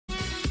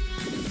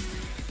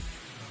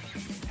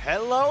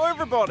Hello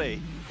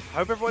everybody!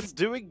 Hope everyone's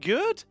doing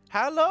good.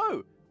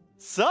 Hello!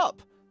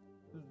 Sup?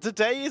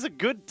 Today is a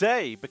good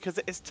day because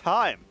it is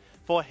time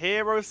for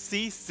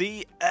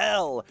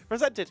HeroesCCL,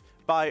 presented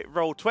by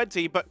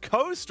Roll20 but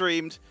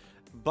co-streamed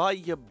by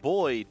your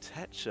boy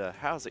Tetcher.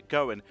 How's it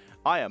going?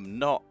 I am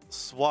not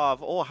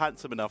suave or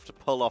handsome enough to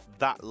pull off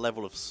that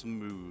level of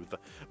smooth,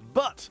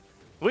 but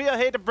we are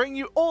here to bring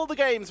you all the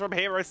games from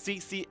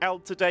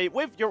HeroesCCL today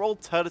with your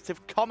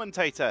alternative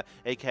commentator,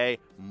 aka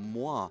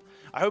moi.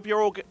 I hope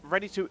you're all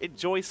ready to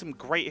enjoy some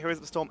great Heroes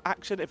of the Storm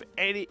action. If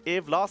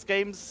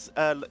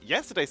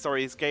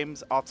yesterday's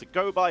games are to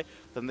go by,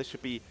 then this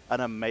should be an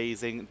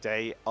amazing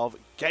day of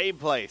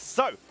gameplay.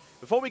 So,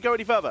 before we go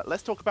any further,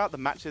 let's talk about the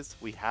matches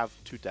we have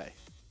today.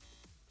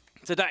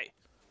 Today,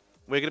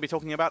 we're going to be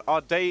talking about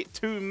our Day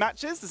 2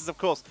 matches. This is, of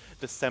course,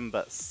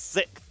 December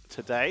 6th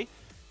today.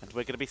 And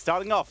we're going to be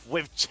starting off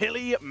with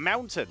Chili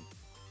Mountain.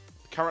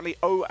 Currently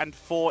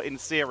 0-4 in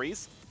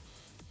series.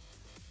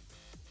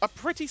 A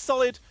pretty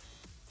solid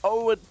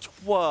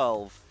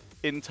 0-12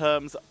 in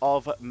terms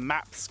of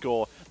map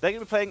score. They're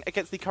going to be playing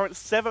against the current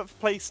 7th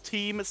place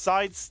team,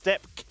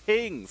 Sidestep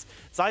Kings.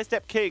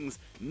 Sidestep Kings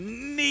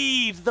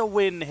need the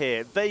win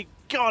here. They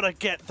gotta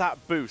get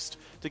that boost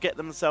to get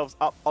themselves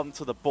up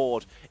onto the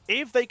board.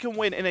 If they can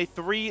win in a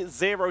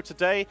 3-0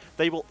 today,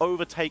 they will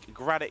overtake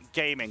Granite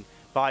Gaming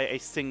by a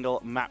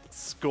single map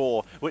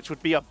score, which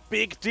would be a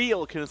big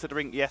deal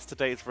considering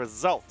yesterday's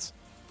result.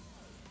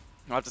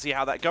 We'll have to see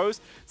how that goes.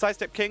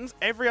 Sidestep Kings,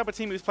 every other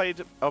team who's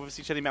played,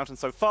 obviously, Chili Mountain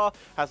so far,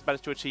 has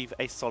managed to achieve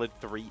a solid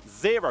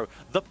 3-0.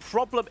 The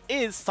problem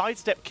is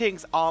Sidestep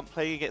Kings aren't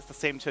playing against the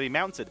same Chili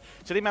Mountain.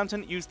 Chili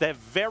Mountain used their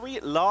very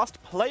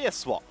last player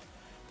swap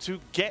to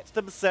get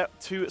them set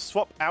to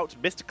swap out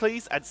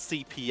Mysticles and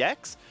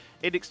CPX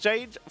in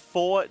exchange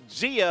for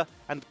Gia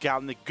and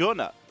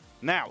Galniguna.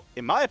 Now,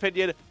 in my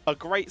opinion, a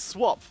great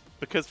swap,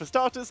 because for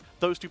starters,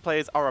 those two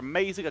players are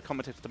amazing. I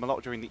commented them a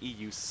lot during the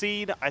EU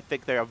scene. I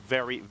think they are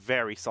very,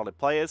 very solid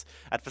players.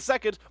 And for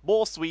second,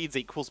 more Swedes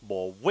equals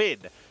more win.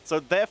 So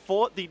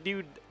therefore,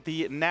 the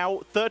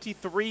now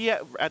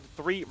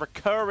 33%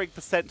 recurring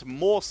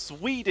more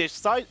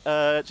Swedish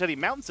Chili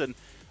Mountain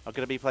are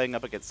going to be playing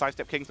up against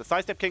Sidestep Kings. But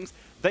Sidestep Kings,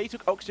 they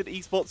took Oxygen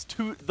Esports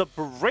to the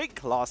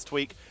brink last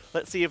week.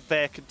 Let's see if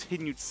their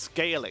continued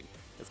scaling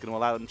is going to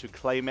allow them to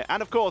claim it.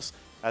 And of course,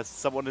 as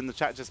someone in the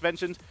chat just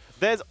mentioned,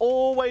 there's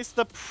always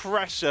the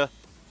pressure,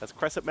 as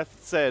Crescent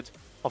Method said,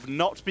 of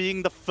not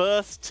being the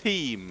first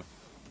team.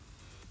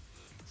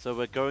 So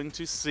we're going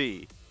to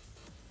see.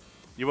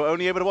 You were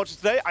only able to watch it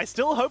today. I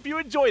still hope you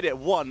enjoyed it,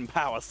 one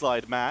Power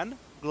Slide man.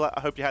 I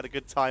hope you had a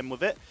good time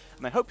with it,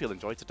 and I hope you'll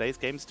enjoy today's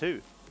games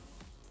too.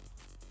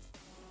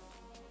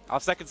 Our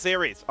second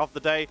series of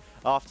the day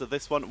after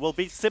this one will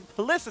be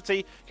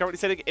Simplicity, currently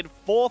sitting in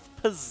 4th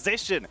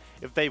position.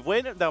 If they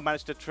win, they'll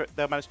manage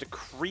to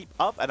creep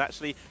up and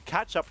actually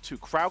catch up to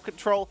Crowd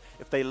Control.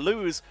 If they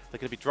lose, they're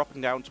going to be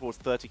dropping down towards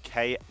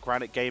 30k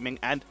Granite Gaming,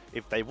 and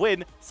if they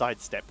win,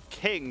 Sidestep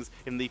Kings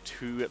in the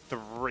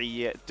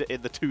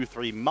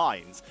 2-3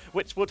 mines,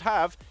 which would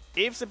have,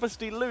 if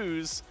Simplicity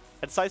lose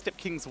and Sidestep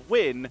Kings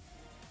win,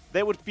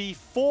 there would be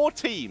 4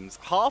 teams.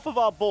 Half of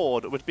our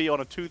board would be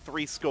on a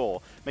 2-3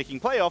 score, making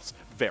playoffs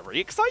very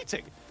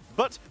exciting.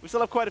 But we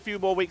still have quite a few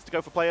more weeks to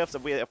go for playoffs,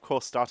 and we're, of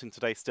course, starting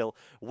today still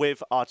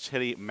with our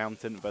Chili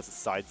Mountain versus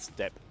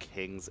Sidestep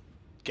Kings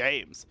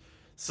games.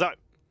 So,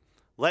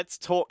 let's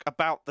talk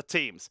about the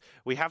teams.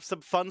 We have some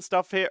fun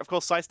stuff here. Of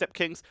course, Sidestep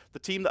Kings, the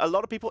team that a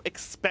lot of people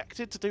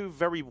expected to do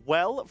very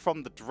well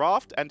from the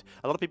draft, and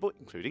a lot of people,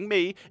 including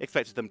me,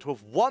 expected them to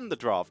have won the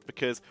draft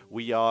because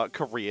we are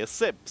career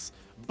simps.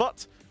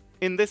 But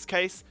in this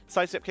case,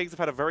 Sidestep Kings have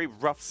had a very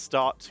rough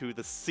start to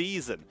the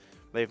season.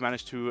 They've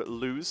managed to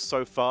lose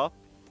so far.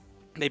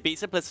 They beat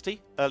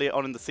Simplicity earlier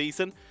on in the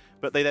season,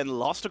 but they then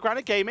lost to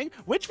Granite Gaming,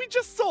 which we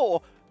just saw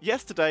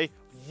yesterday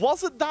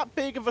wasn't that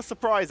big of a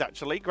surprise,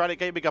 actually. Granite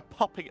Gaming are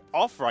popping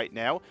off right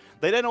now.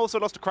 They then also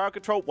lost to Crowd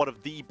Control, one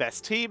of the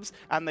best teams,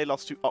 and they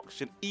lost to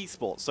Oxygen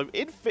Esports.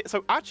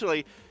 So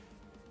actually,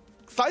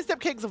 Sidestep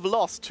Kings have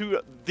lost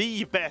to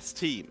the best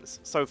teams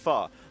so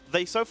far.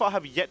 They so far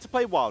have yet to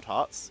play Wild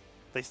Hearts.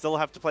 They still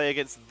have to play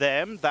against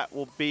them. That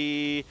will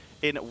be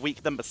in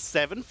week number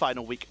 7,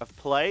 final week of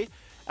play.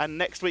 And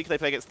next week they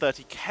play against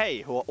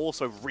 30k, who are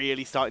also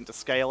really starting to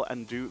scale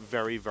and do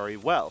very, very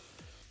well.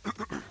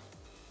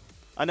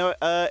 I know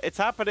it's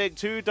happening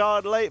too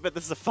darn late, but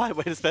this is a fine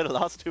way to spend the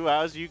last 2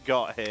 hours you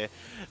got here.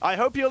 I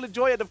hope you'll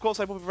enjoy it. Of course,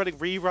 I will be running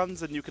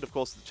reruns, and you can, of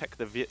course, check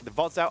the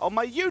VODs out on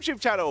my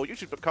YouTube channel,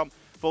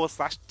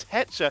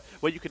 youtube.com/Tetcher,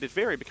 where you could, in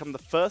theory, become the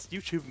first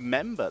YouTube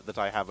member that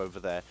I have over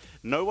there.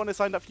 No one has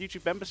signed up for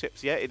YouTube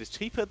memberships yet. It is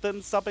cheaper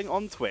than subbing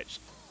on Twitch.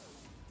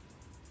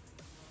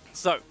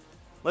 So,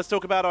 let's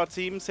talk about our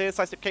teams here.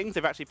 Sidestep Kings,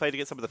 they've actually played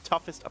against some of the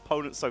toughest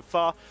opponents so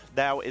far.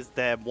 Now is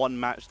their one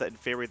match that, in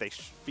theory, they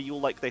feel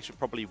like they should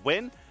probably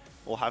win.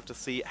 We'll have to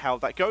see how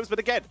that goes. But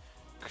again,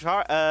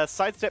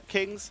 Sidestep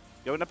Kings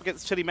going up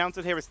against Chili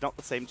Mountain here is not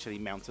the same Chili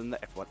Mountain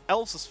that everyone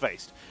else has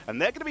faced.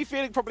 And they're going to be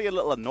feeling probably a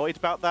little annoyed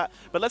about that.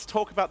 But let's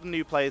talk about the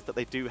new players that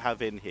they do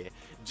have in here.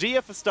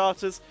 Gia, for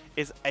starters,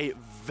 is a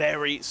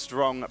very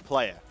strong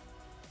player.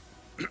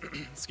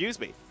 Excuse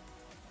me.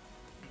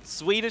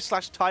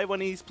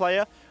 Swedish/Taiwanese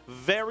player.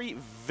 Very,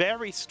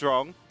 very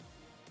strong.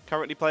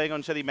 Currently playing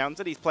on Chili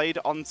Mountain. He's played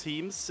on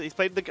teams. He's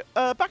played back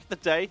in the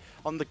day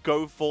on the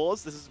Go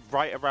 4s. This is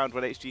right around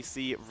when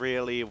HGC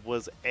really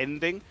was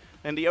ending.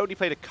 And he only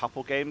played a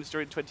couple games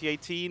during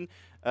 2018.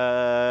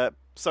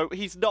 So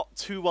he's not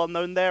too well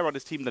known there. On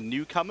his team, the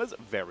Newcomers,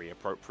 very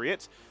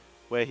appropriate,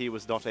 where he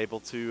was not able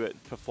to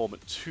perform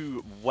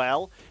too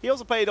well. He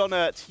also played on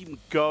Team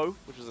Go,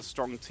 which was a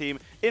strong team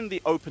in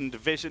the Open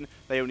Division.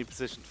 They only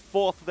positioned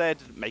 4th there,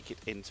 didn't make it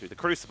into the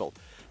Crucible.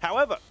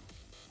 However,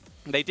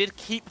 they did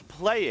keep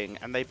playing,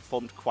 and they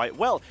performed quite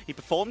well. He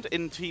performed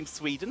in Team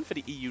Sweden for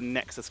the EU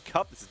Nexus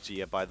Cup. This is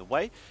Gia, by the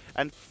way,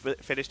 and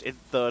finished in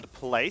 3rd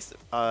place,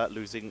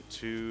 losing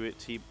to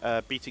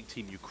beating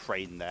Team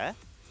Ukraine there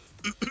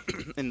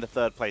in the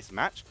 3rd place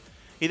match.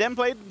 He then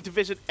played in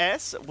Division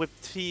S with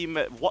Team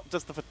What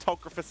Does the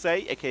Photographer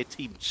Say, aka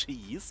Team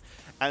Cheese,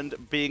 and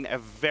being a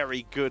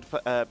very good,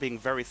 being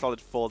very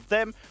solid for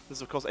them. This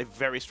is, of course, a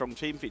very strong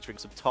team featuring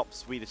some top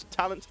Swedish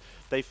talent.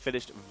 They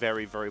finished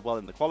very, very well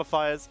in the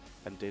qualifiers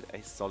and did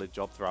a solid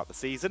job throughout the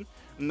season.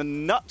 In the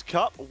Nut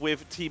Cup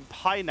with Team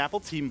Pineapple,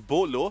 Team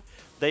Bolo,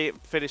 they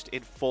finished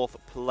in 4th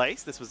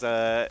place. This was,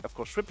 of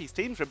course, Shrimpy's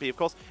team. Shrimpy, of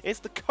course, is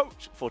the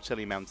coach for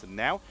Chili Mountain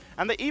now.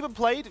 And they even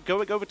played,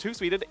 going over to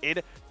Sweden,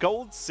 in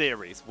Gold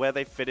Series, where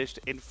they finished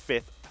in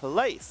 5th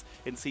place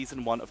in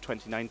Season 1 of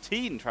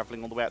 2019,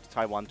 traveling all the way out to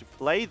Taiwan to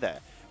play there.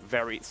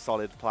 Very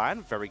solid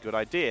plan, very good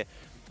idea.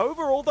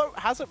 Overall, though,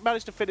 hasn't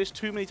managed to finish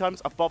too many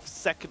times above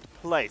 2nd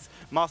place.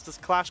 Masters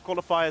Clash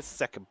qualifiers,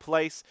 2nd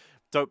place.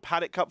 Don't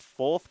Panic Cup,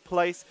 4th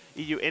place.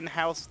 EU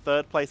In-House,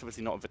 3rd place.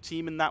 Obviously not with a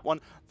team in that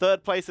one.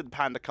 3rd place in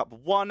Panda Cup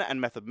 1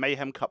 and Method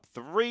Mayhem Cup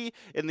 3.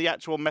 In the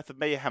actual Method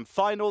Mayhem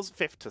finals,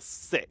 5th to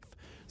 6th.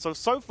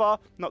 So far,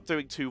 not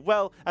doing too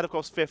well. And, of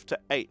course, 5th to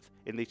 8th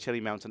in the Chili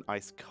Mountain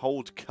Ice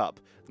Cold Cup.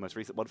 The most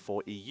recent one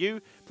for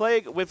EU.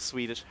 Playing with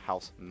Swedish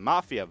House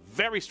Mafia.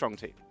 Very strong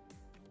team.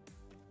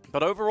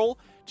 But overall,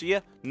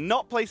 Gia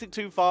not placing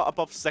too far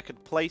above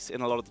 2nd place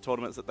in a lot of the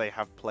tournaments that they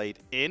have played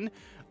in.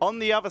 On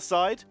the other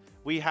side,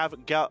 we have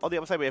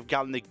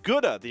Galni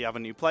Gooda, the other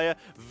new player.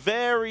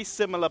 Very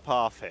similar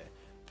path here.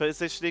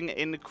 Positioning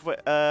in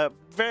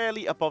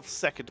fairly above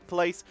 2nd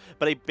place,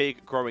 but a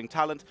big growing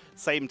talent.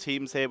 Same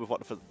teams here with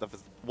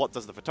What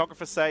Does the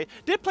Photographer Say.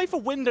 Did play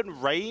for Wind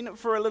and Rain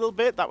for a little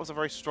bit. That was a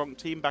very strong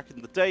team back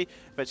in the day.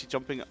 Eventually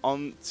jumping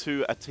on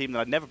to a team that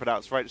I never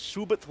pronounced right,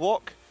 Schubert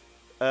Walk.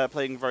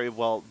 Playing very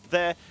well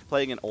there.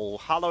 Playing in All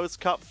Hallows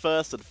Cup,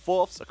 1st and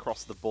 4ths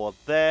across the board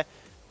there.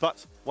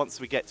 But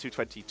once we get to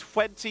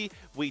 2020,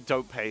 we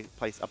don't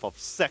place above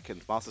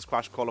 2nd. Masters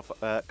Clash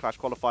qualifiers,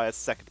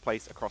 2nd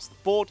place across the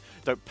board.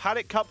 Don't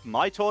Panic Cup,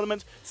 my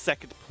tournament,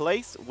 2nd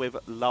place with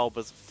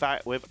Lauber's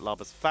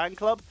Fan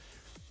Club.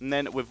 And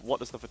then with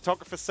What Does the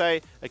Photographer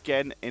Say,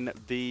 again in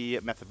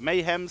the Method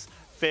Mayhems,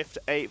 5th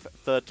to 8th,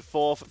 3rd to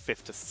 4th,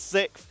 5th to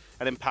 6th,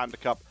 and in Panda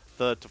Cup,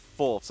 3rd to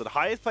 4th. So the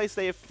highest place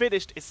they have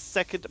finished is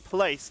 2nd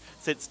place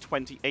since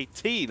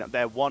 2018.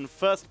 They're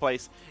 1st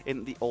place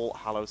in the All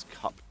Hallows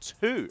Cup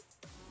 2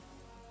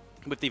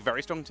 with the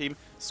very strong team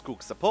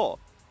Skog Support.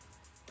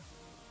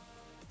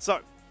 So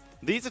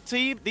these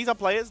are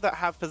players that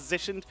have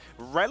positioned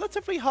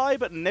relatively high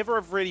but never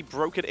have really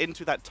broken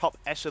into that top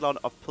echelon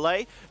of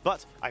play.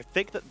 But I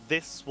think that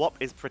this swap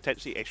is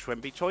potentially a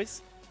Shrimpy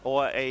choice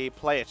or a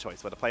player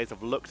choice, where the players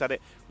have looked at it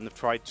and have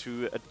tried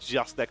to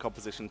adjust their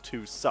composition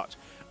to such.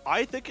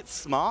 I think it's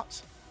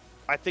smart.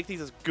 I think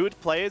these are good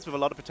players with a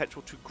lot of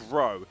potential to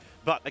grow.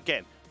 But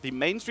again, the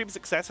mainstream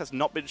success has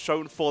not been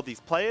shown for these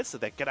players, so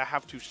they're going to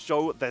have to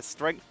show their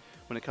strength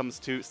when it comes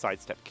to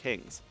Sidestep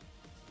Kings.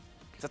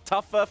 It's a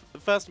tough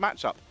first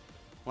matchup.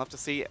 We'll have to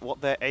see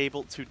what they're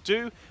able to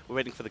do. We're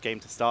waiting for the game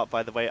to start,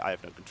 by the way. I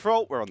have no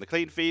control. We're on the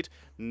clean feed.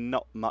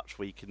 Not much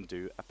we can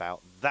do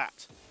about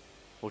that.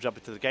 We'll jump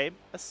into the game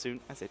as soon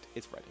as it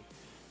is ready.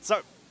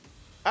 So,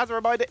 as a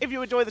reminder, if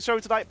you enjoy the show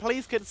tonight,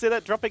 please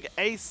consider dropping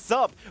a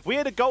sub. We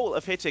had a goal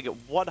of hitting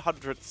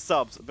 100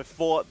 subs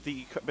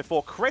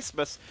before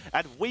Christmas,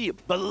 and we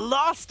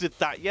blasted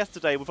that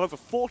yesterday with over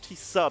 40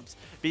 subs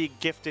being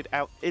gifted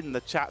out in the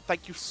chat.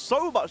 Thank you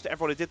so much to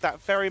everyone who did that.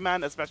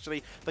 Ferryman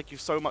especially, thank you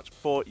so much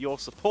for your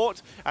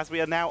support, as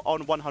we are now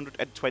on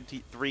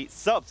 123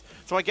 subs.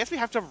 So I guess we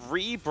have to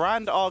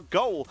rebrand our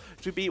goal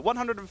to be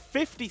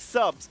 150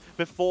 subs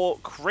before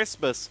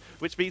Christmas,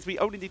 which means we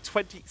only need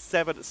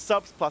 27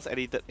 subs plus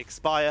any that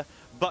expire.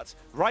 But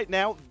right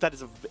now, that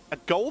is a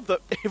goal that,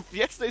 if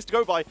yesterday's to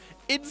go by,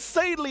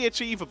 insanely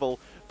achievable.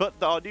 But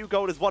our new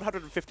goal is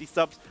 150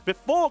 subs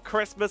before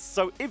Christmas.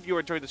 So if you're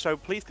enjoying the show,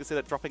 please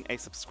consider dropping a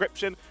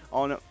subscription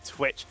on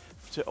Twitch.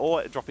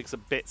 or dropping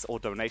some bits or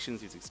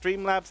donations using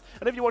Streamlabs.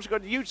 And if you're watching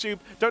on YouTube,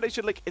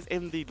 donation link is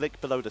in the link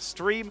below the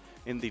stream,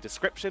 in the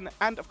description.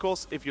 And of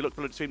course, if you look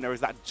below the stream, there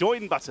is that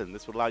join button.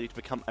 This will allow you to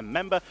become a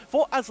member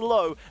for as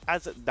low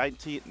as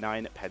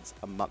 99 pence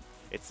a month.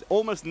 It's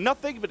almost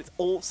nothing, but it's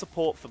all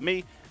support for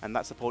me, and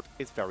that support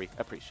is very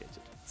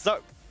appreciated. So,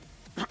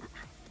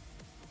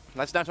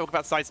 let's now talk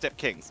about Sidestep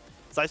Kings.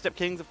 Sidestep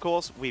Kings, of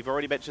course, we've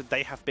already mentioned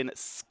they have been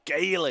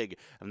scaling,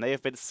 and they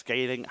have been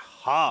scaling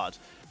hard.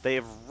 They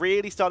have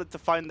really started to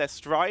find their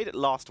stride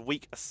last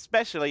week,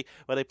 especially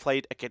when they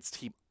played against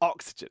Team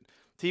Oxygen.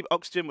 Team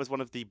Oxygen was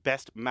one of the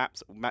best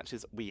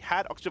matches we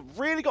had. Oxygen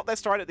really got their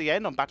stride at the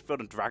end on Battlefield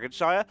and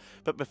Dragonshire,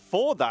 but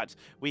before that,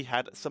 we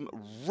had some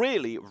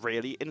really,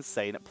 really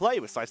insane play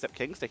with Sidestep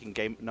Kings taking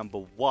game number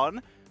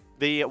 1.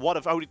 The one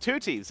of only 2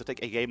 teams to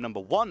take a game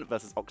number 1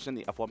 versus Oxygen,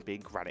 the other one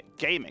being Granite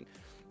Gaming.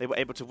 They were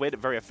able to win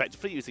very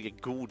effectively using a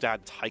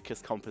Gul'dan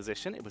Tychus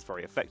composition. It was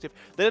very effective.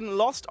 They then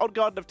lost on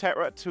Garden of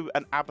Terror to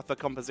an Abathur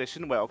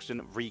composition where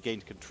Oxygen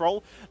regained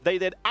control. They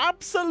then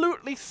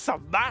absolutely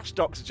smashed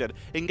Oxygen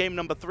in game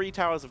number 3,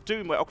 Towers of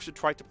Doom, where Oxygen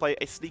tried to play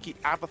a sneaky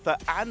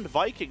Abathur and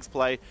Vikings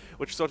play,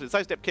 which sorted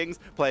Sidestep Kings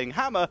playing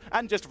Hammer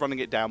and just running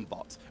it down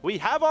bots. We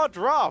have our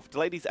draft,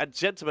 ladies and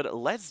gentlemen.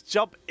 Let's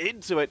jump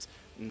into it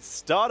and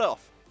start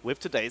off with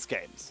today's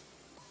games.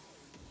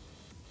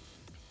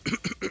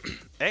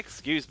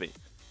 Excuse me.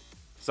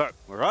 So,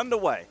 we're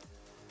underway.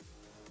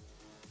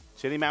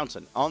 Chili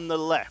Mountain on the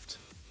left.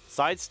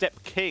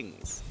 Sidestep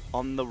Kings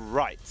on the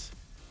right.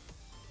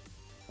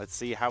 Let's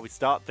see how we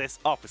start this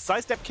off. With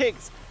Sidestep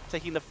Kings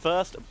taking the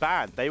first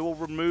ban. They will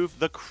remove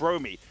the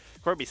Chromie.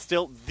 Chromie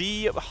still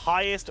the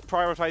highest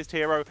prioritized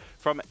hero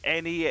from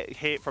any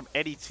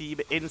team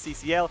in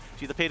CCL.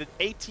 She's appeared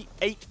in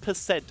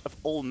 88% of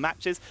all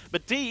matches.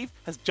 Medivh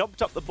has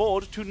jumped up the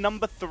board to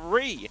number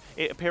 3,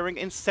 appearing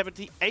in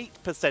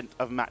 78%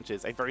 of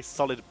matches. A very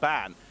solid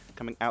ban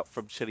coming out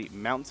from Chili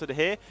Mountain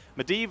here.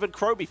 Medivh and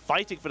Chromie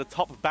fighting for the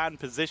top ban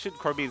position.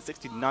 Chromie in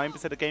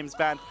 69% of games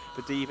banned,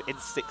 Medivh in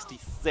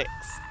 66%.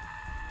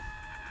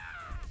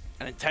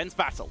 An intense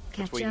battle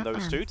between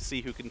those two to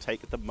see who can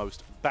take the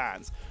most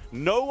bans.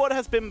 No one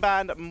has been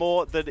banned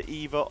more than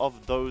either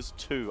of those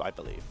two, I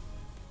believe.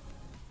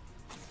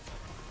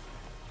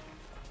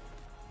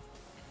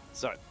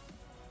 So,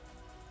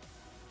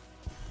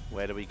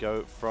 where do we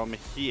go from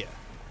here?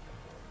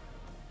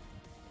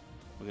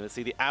 We're going to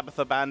see the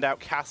Abathur banned out,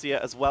 Cassia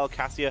as well.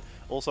 Cassia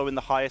also in the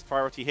highest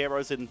priority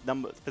heroes in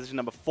position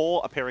number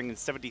 4, appearing in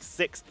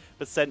 76%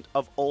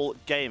 of all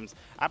games.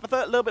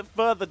 Abathur a little bit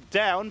further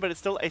down, but it's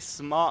still a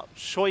smart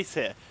choice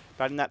here.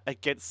 Banning that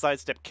against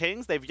Sidestep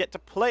Kings. They've yet to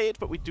play it,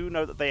 but we do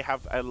know that they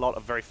have a lot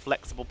of very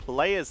flexible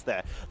players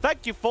there.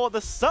 Thank you for the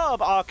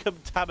sub, Arkham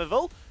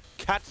Tamerville.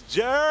 Cat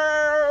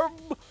Germ!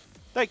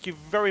 Thank you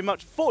very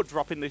much for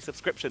dropping the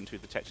subscription to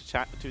the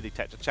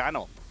Tetcher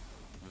channel.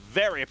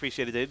 Very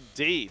appreciated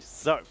indeed.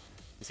 So,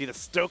 you see the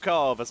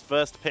Stukov as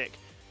first pick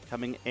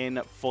coming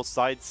in for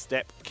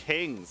Sidestep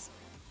Kings.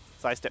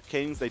 Sidestep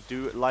Kings, they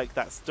do like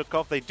that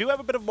Stukov. They do have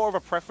a bit of more of a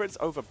preference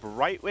over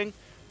Brightwing,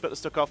 but the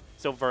Stukov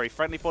still very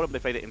friendly for them. They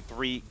played it in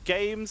 3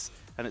 games,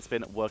 and it's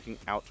been working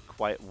out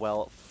quite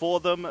well for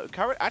them.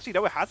 Actually,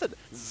 no, it hasn't.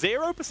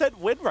 0%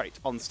 win rate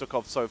on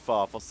Stukov so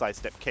far for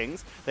Sidestep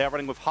Kings. They are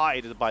running with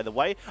Hyde, by the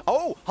way.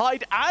 Oh,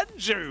 Hyde and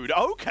Jude.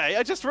 Okay,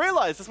 I just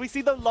realized as we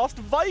see the Lost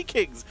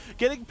Vikings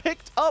getting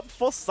picked up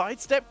for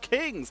Sidestep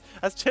Kings.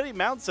 As Chili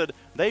Mountain,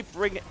 they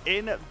bring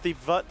in the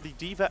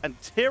D.Va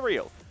and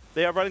Tyrael.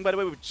 They are running, by the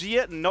way, with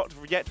Gia, not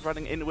yet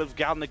running in with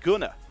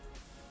Galnaguna.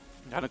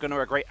 Galnaguna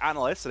are a great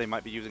analyst, so they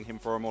might be using him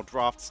for a more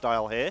draft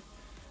style here.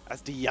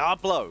 As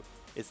Diablo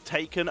is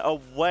taken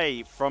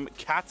away from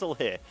Cattle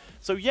here.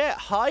 So yeah,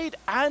 Hyde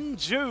and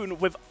June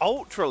with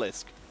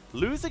Ultralisk.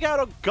 Losing out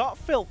on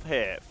Gutfilth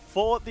here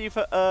for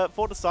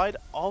the side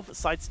of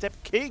Sidestep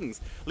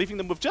Kings. Leaving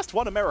them with just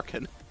 1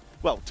 American.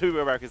 Well, 2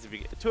 Americans if you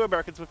get 2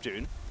 Americans with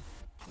June.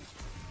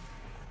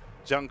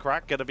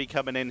 Junkrat gonna be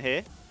coming in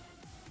here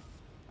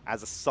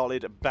as a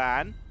solid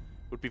ban.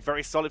 Would be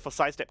very solid for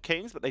Sidestep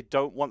Kings, but they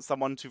don't want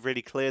someone to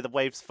really clear the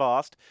waves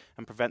fast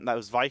and prevent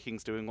those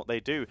Vikings doing what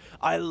they do.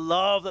 I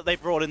love that they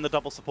brought in the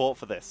double support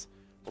for this.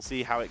 We'll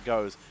see how it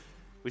goes.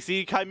 We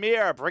see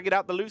Chimera bringing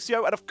out the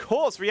Lucio, and of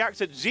course,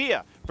 Reactor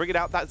Gia bringing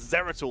out that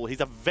Zeratul.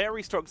 He's a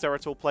very strong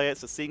Zeratul player,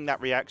 so seeing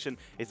that reaction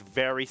is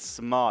very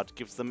smart.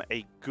 Gives them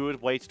a good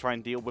way to try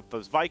and deal with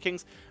those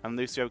Vikings, and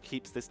Lucio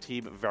keeps this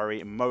team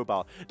very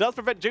mobile. Does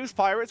prevent Juice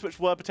Pirates, which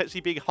were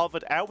potentially being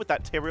hovered out with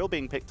that Tyrael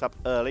being picked up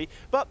early,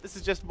 but this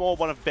is just more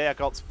one of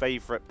Beargot's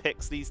favorite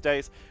picks these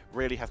days.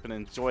 Really has been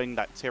enjoying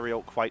that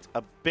Tyrael quite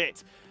a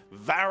bit.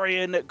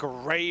 Varian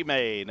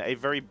Greymane, a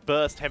very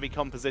burst-heavy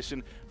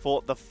composition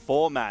for the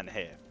 4-man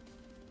here.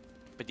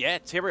 But yeah,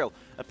 Tyrael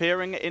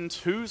appearing in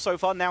 2 so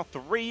far, now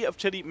 3 of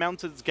Chili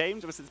Mountain's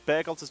games. Ever since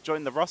Beargot has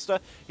joined the roster,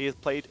 he has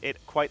played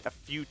it quite a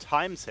few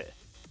times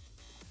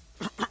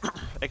here.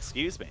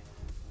 Excuse me.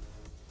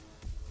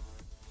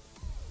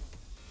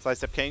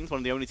 Sidestep Kings, one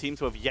of the only teams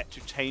who have yet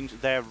to change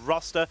their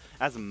roster,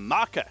 as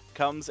Maka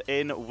comes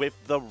in with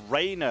the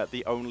Reyna,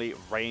 the only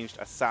ranged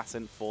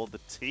assassin for the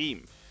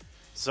team.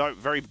 So,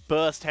 very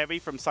burst heavy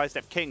from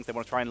Sidestep Kings. They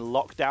want to try and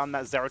lock down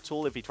that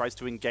Zeratul if he tries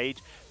to engage,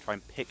 try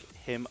and pick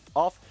him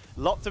off.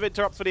 Lots of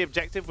interrupts for the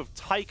objective with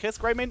Tychus.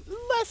 Greymane,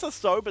 lesser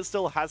so, but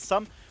still has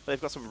some. But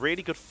they've got some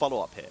really good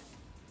follow-up here.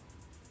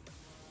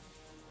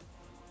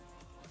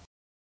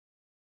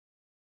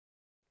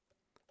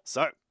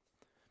 So,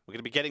 we're going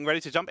to be getting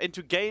ready to jump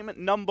into game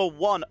number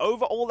 1.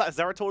 Overall, that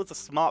Zeratul is a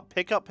smart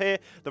pickup here.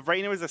 The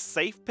Reyna is a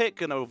safe pick,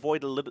 going to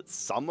avoid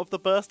some of the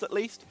burst at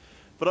least.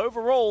 But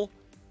overall,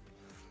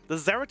 the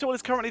Zeratul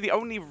is currently the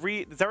only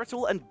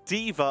Zeratul and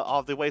D.Va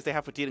are the ways they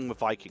have for dealing with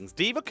Vikings.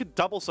 D.Va could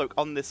double soak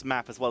on this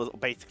map as well as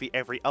basically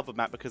every other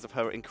map because of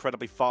her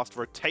incredibly fast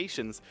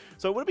rotations.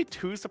 So it wouldn't be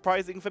too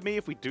surprising for me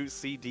if we do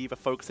see D.Va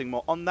focusing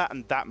more on that,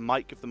 and that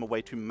might give them a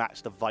way to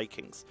match the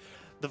Vikings.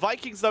 The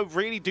Vikings, though,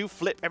 really do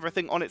flip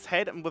everything on its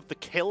head, and with the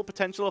kill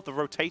potential of the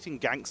rotating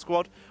gank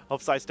squad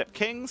of Sidestep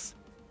Kings,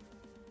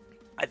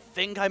 I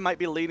think I might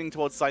be leaning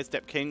towards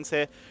Sidestep Kings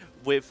here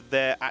with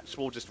their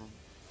actual just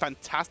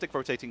fantastic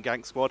rotating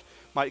gank squad.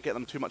 Might get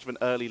them too much of an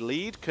early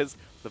lead because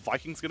the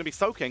Vikings are going to be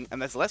soaking,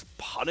 and there's less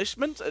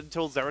punishment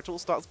until Zeratul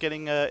starts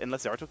getting,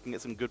 unless Zeratul can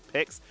get some good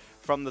picks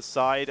from the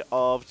side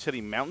of Chili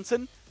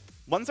Mountain.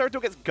 Once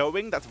Zeratul gets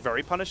going, that's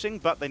very punishing,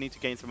 but they need to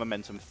gain some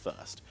momentum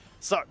first.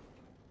 So,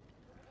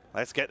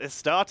 let's get this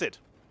started.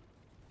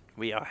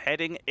 We are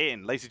heading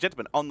in, ladies and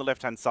gentlemen, on the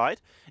left-hand side.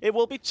 It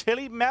will be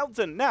Chili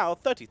Mountain, now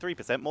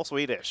 33% more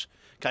Swedish.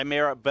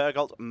 Chimera,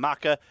 Bergolt,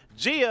 Maka,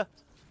 Gia,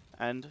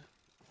 and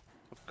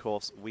of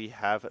course we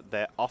have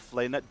their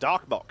offlaner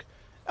Darkmok.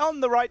 On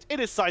the right, it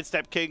is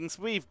Sidestep Kings.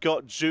 We've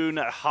got June,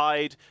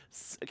 Hyde,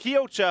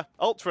 Kyocha,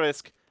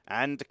 Ultralisk,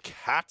 and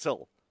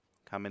Cattle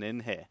coming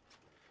in here.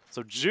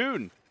 So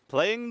June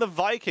playing the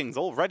Vikings,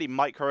 already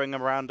microing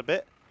around a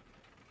bit.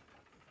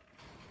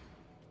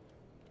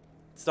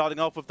 Starting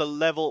off with the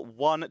level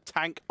 1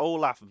 tank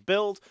Olaf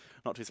build.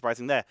 Not too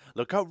surprising there.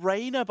 Look at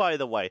Reyna, by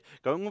the way.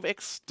 Going with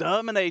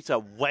Exterminator,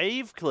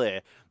 Wave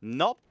Clear.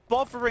 Not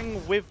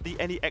bothering with the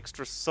any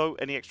extra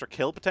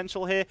kill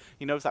potential here.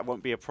 He knows that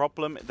won't be a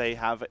problem. They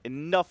have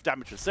enough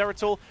damage to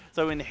Zeratul.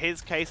 So in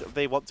his case,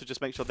 they want to just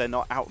make sure they're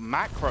not out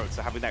macroed.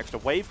 So having the extra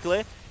Wave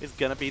Clear is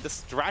going to be the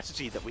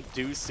strategy that we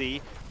do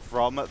see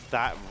from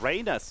that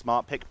Reyna.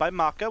 Smart pick by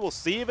Maka. We'll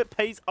see if it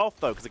pays off,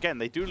 though, because, again,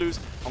 they do lose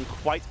on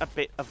quite a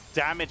bit of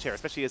damage here,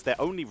 especially as their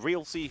only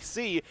real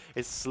CC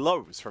is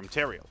slows from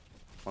Tyrael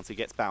once he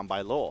gets bound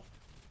by Law.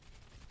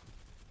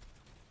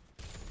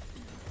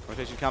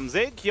 Rotation comes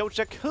in.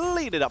 Kyocha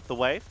cleaned up the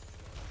wave.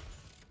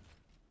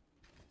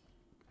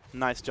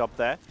 Nice job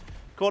there.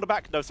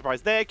 Quarterback, no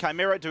surprise there.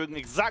 Chimera doing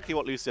exactly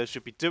what Lucio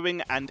should be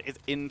doing and is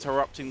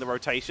interrupting the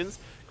rotations,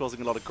 causing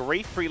a lot of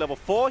grief. Pre-level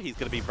 4, he's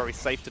going to be very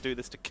safe to do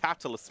this to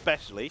Cattle,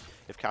 especially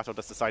if Cattle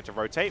does decide to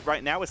rotate.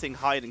 Right now, we're seeing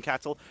Hyde and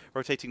Cattle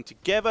rotating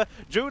together.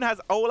 June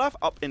has Olaf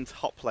up in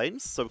top lane,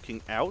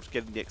 soaking out,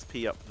 getting the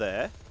XP up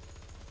there.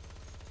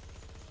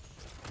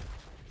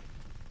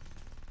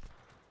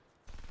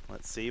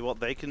 Let's see what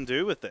they can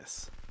do with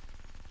this.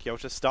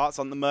 Kyocha starts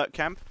on the Merc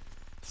camp.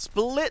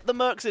 Split the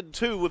Mercs in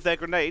two with their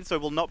grenade, so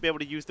we'll not be able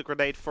to use the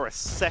grenade for a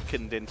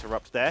second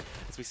interrupt there,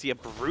 as we see a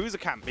Bruiser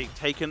camp being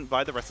taken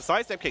by the rest of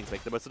Sidestep Kings,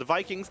 making the most of the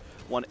Vikings,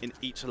 one in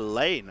each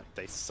lane.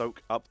 They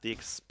soak up the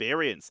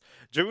experience.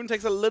 June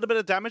takes a little bit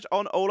of damage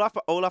on Olaf,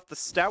 but Olaf the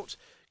Stout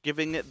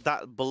giving it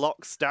that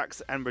block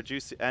stacks and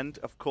reduce it, and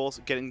of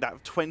course getting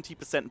that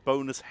 20%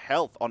 bonus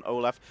health on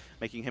Olaf,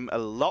 making him a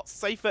lot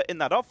safer in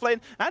that offlane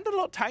and a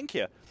lot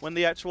tankier when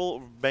the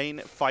actual main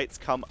fights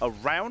come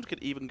around.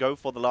 Could even go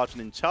for the large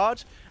and in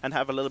charge and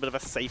have a little bit of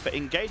a safer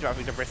engage without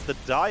having to risk the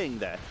dying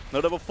there. No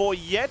level 4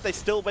 yet. They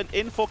still went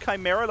in for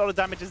Chimera. A lot of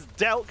damage is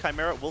dealt.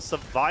 Chimera will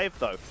survive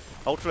though.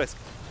 Ultralisk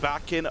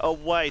backing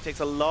away. Takes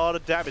a lot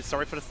of damage.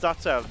 Sorry for the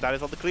stutter. That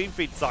is on the clean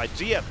feed side.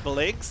 Gia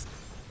blinks.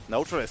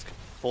 Ultralisk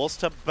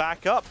forced to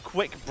back up.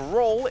 Quick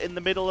brawl in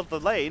the middle of the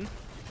lane.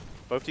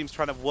 Both teams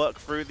trying to work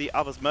through the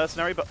other's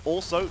mercenary, but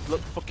also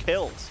look for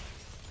kills.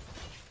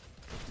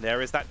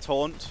 There is that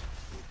taunt.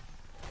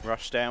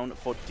 Rush down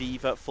for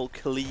D.Va. Full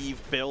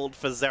cleave build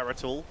for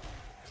Zeratul.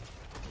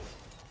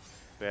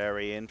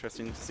 Very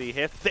interesting to see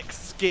here. Thick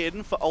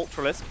skin for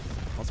Ultralisk.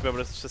 Wants to be able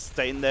to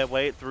sustain their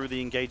way through the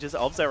engages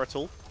of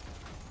Zeratul.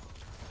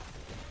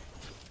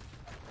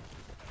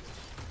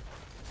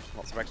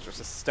 Lots of extra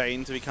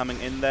sustain to be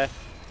coming in there.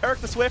 Eric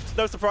the Swift,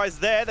 no surprise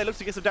there. They look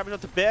to get some damage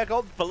onto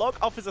Bergold. Block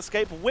off his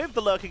escape with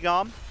the Lurking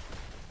Arm.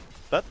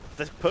 But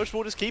the push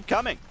will just keep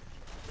coming.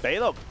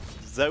 Balog,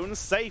 zone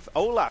safe.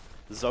 Olaf,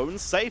 zone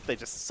safe. They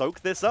just soak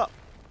this up.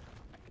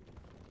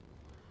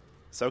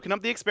 Soaking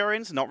up the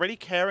experience, not really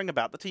caring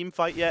about the team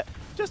fight yet,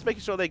 just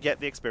making sure they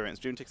get the experience.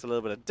 June takes a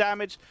little bit of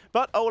damage,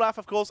 but Olaf,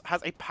 of course,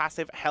 has a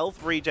passive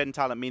health regen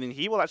talent, meaning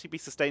he will actually be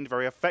sustained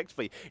very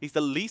effectively. He's the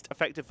least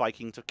effective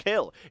Viking to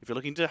kill. If you're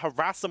looking to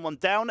harass someone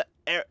down,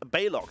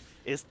 Balog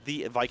is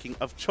the Viking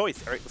of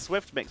choice. Eric the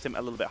Swift makes him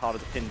a little bit harder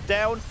to pin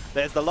down.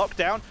 There's the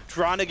lockdown,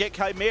 trying to get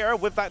Chimera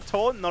with that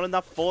taunt, not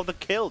enough for the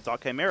kill.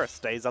 Dark Chimera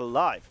stays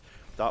alive.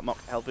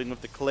 Dartmock helping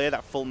with the clear,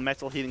 that full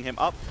metal healing him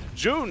up.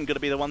 June going to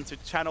be the one to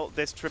channel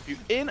this tribute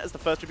in as the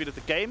first tribute of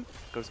the game.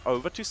 Goes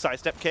over to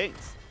Sidestep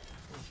Kings.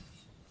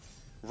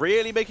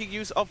 Really making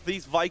use of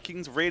these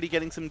Vikings, really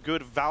getting some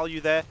good value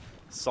there.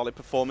 Solid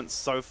performance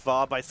so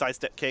far by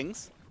Sidestep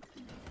Kings.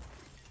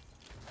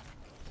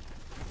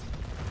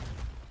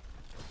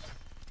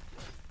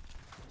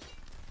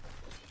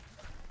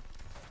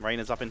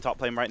 Reyna's up in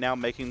top lane right now,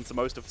 making the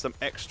most of some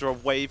extra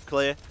wave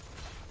clear.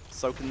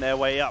 Soaking their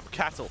way up.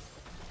 Cattle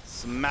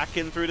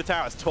smacking through the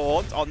towers.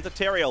 Taunt onto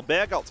Tyrael.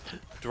 Bergolt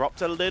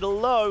dropped a little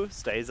low,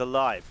 stays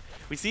alive.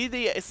 We see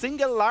the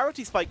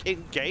Singularity Spike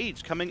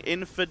engage coming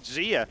in for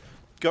Gia,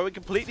 going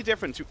completely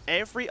different to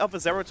every other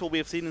Zeratul we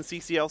have seen in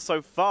CCL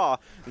so far.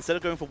 Instead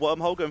of going for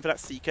Wormhole, going for that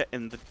Seeker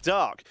in the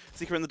Dark.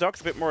 Seeker in the Dark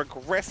is a bit more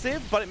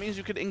aggressive, but it means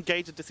you can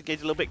engage and disengage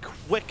a little bit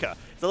quicker.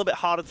 It's a little bit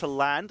harder to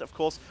land. Of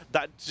course,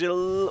 that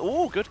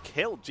oh, good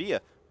kill.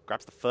 Gia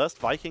grabs the first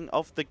Viking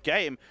of the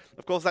game.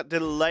 Of course, that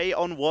delay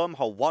on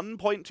Wormhole,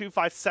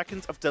 1.25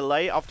 seconds of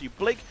delay after you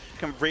blink,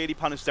 can really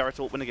punish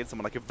Zeratul when against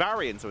someone like a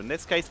Varian. So in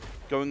this case,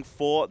 going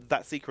for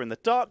that Seeker in the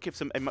Dark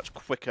gives him a much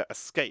quicker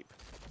escape.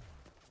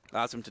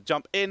 Allows him to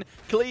jump in,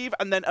 cleave,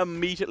 and then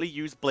immediately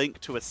use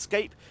Blink to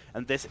escape.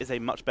 And this is a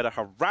much better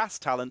harass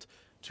talent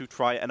to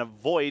try and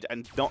avoid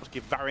and not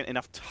give Varian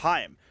enough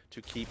time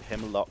to keep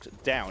him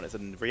locked down. It's a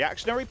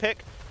reactionary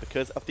pick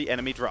because of the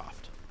enemy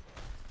draft.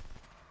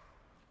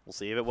 We'll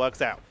see if it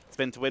works out.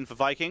 Spin to win for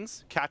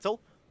Vikings.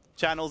 Cattle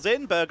channels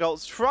in.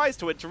 Bergolt tries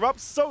to interrupt.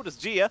 So does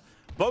Gia.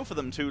 Both of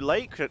them too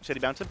late. Chili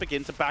Mountain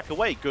begin to back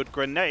away. Good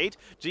grenade.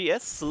 Gia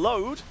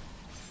slowed.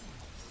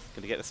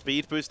 Going to get the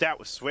speed boost out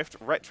with Swift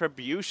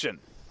Retribution.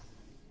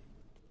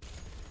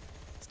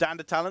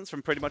 Standard talents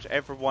from pretty much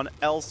everyone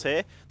else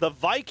here. The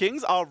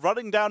Vikings are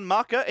running down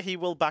Maka. He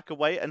will back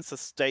away and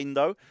sustain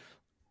though.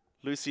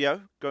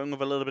 Lucio going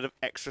with a little bit of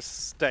extra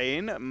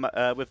sustain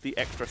with the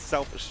extra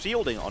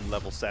self-shielding on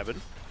level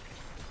 7.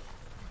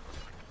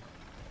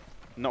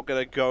 Not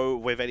going to go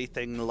with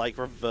anything like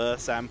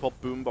reverse amp or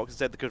boombox.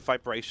 Instead, the good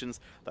vibrations.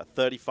 That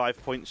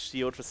 35-point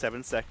shield for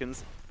 7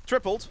 seconds.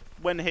 Tripled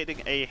when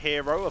hitting a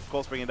hero. Of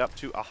course, bringing it up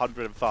to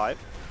 105.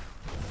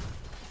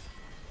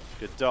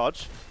 Good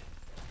dodge.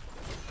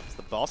 So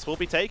the boss will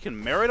be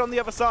taken. Mirrored on the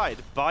other side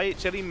by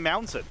Chili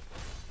Mountain.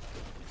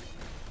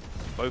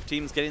 Both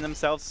teams getting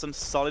themselves some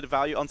solid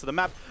value onto the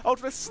map.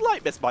 Ultra a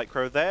slight miss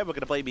micro there. We're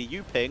going to blame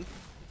EU ping,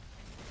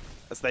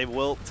 as they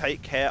will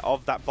take care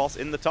of that boss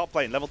in the top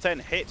lane. Level 10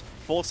 hit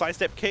for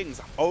Sidestep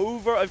Kings.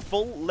 Over a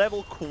full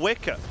level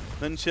quicker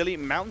than Chili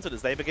Mountain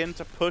as they begin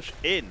to push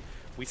in.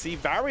 We see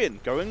Varian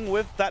going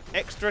with that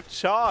extra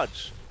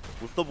charge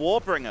with the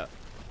Warbringer.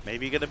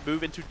 Maybe going to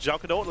move into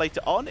Juggernaut later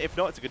on. If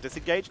not, it's a good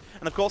disengage.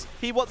 And of course,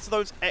 he wants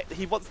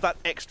that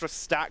extra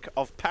stack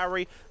of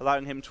parry,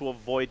 allowing him to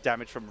avoid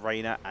damage from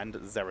Reyna and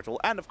Zeratul.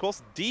 And of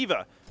course,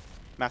 D.Va.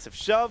 Massive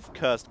shove,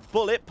 cursed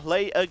bullet,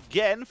 play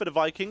again for the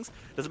Vikings.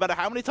 Doesn't matter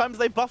how many times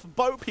they buff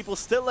Boat, people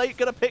still ain't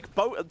going to pick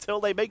Boat until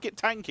they make it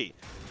tanky.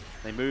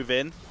 They move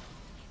in.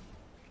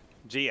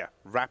 Gia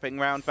wrapping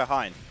round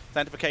behind.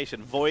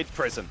 Sanctification, Void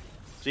Prison.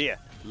 Gia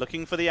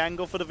looking for the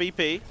angle for the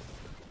VP.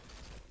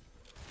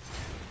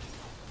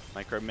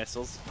 Micro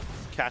missiles,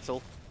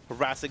 Cattle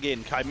harassing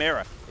in.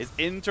 Chimera is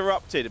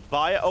interrupted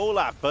by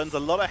Olaf. Burns a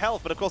lot of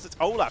health, but of course it's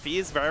Olaf. He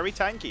is very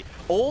tanky.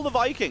 All the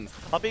Vikings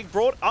are being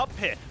brought up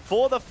here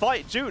for the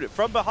fight. Jude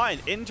from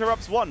behind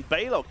interrupts one.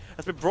 Balog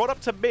has been brought up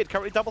to mid,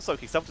 currently double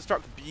soaking.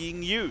 Self-destruct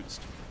being used.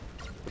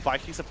 The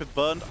Vikings have been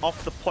burned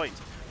off the point.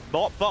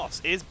 Bot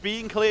boss is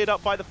being cleared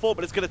up by the fort,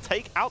 but it's going to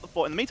take out the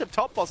fort. In the meantime,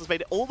 top boss has made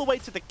it all the way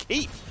to the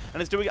keep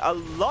and is doing a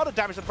lot of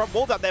damage to the front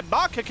wall down there.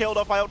 Marker killed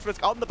off by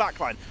Ultralisk on the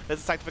backline. There's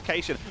a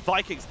sanctification.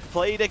 Vikings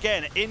played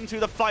again into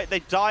the fight.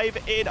 They dive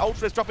in.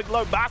 Ultralisk dropping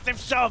low. Massive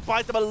shove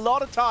buys them a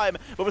lot of time,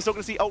 but we're still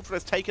going to see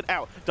Ultralisk taken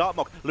out.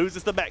 Dartmock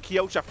loses the mech.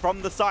 Kyosha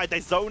from the side. They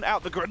zone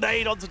out. The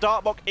grenade onto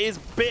Dartmock is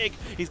big.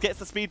 He gets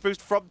the speed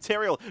boost from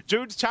Tyrael.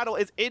 June's channel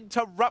is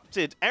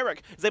interrupted.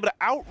 Eric is able to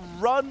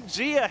outrun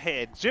Gia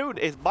here. June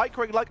is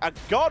microing like a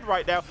god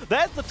right now.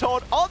 There's the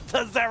taunt onto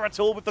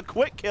Zeratul with the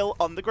quick kill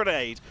on the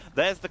grenade.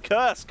 There's the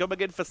curse coming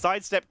in for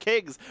Sidestep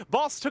Kings.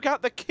 Boss took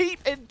out the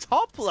keep in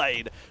top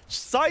lane.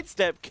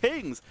 Sidestep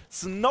Kings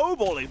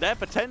snowballing their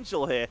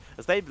potential here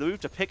as they move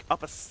to pick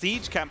up a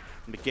siege camp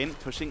and begin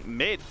pushing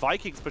mid.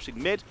 Vikings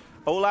pushing mid.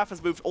 Olaf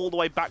has moved all the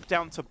way back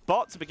down to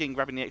bot to begin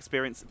grabbing the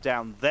experience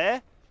down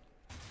there.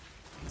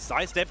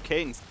 Sidestep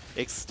Kings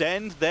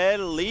extend their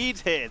lead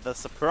here. The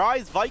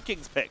surprise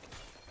Vikings pick.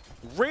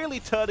 Really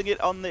turning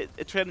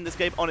this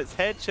game on its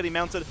head. Chili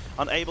Mountain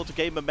unable to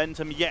gain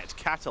momentum yet.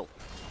 Cattle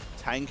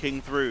tanking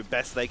through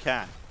best they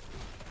can.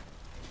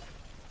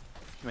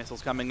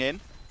 Missiles coming in.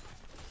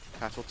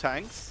 Cattle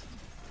tanks.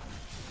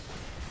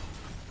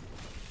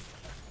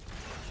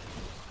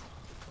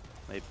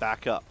 They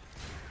back up.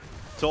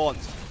 Taunt.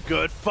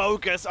 Good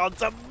focus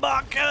onto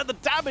Marker. The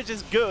damage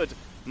is good.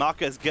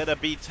 Marker's gonna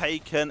be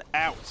taken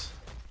out.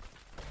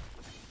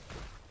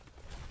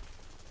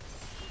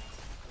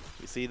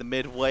 We see the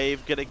mid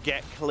wave gonna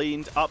get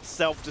cleaned up.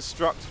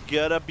 Self-destruct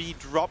gonna be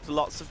dropped.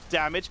 Lots of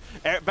damage.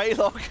 Eric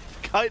Balog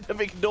kind of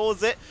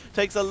ignores it.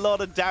 Takes a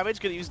lot of damage.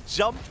 Gonna use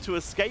jump to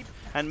escape.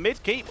 And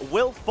mid keep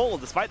will fall.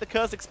 Despite the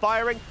curse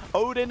expiring,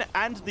 Odin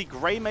and the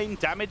Greymane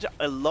damage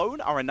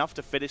alone are enough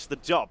to finish the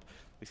job.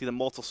 We see the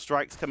Mortal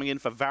Strikes coming in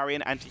for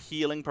Varian.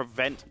 Anti-healing,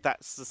 prevent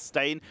that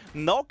sustain.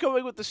 Not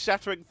going with the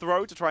Shattering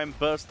Throw to try and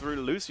burst through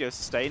Lucio's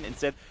sustain.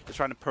 Instead, they're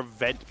trying to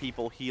prevent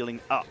people healing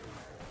up.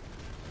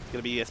 It's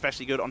going to be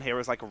especially good on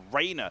heroes like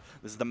Reyna.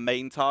 This is the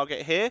main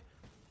target here.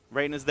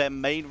 Reyna's their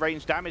main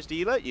range damage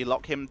dealer. You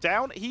lock him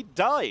down, he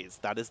dies.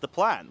 That is the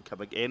plan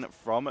coming in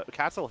from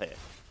Cattle here.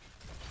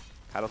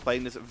 Cattle's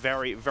playing this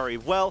very, very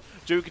well.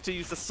 Ju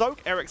continues to soak.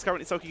 Eric's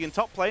currently soaking in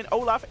top lane.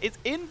 Olaf is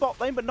in bot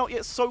lane, but not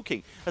yet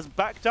soaking. Has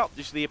backed up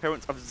due to the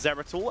appearance of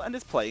Zeratul and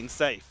is playing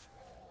safe.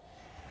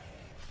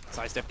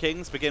 Sidestep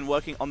Kings begin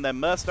working on their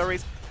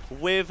mercenaries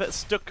with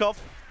Stukov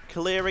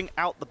clearing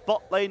out the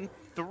bot lane.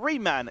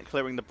 3-man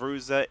clearing the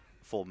bruiser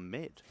for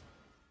mid.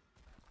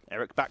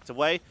 Eric backed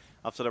away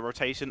after the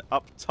rotation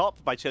up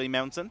top by Chili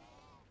Mountain.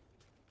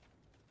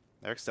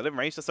 Eric's still in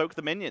range to soak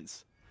the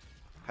minions.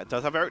 It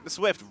does have Eric the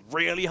Swift,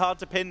 really hard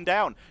to pin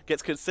down.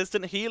 Gets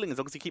consistent healing as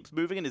long as he keeps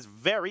moving and is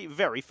very,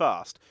 very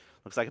fast.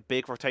 Looks like a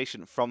big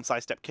rotation from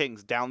Sidestep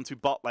Kings down to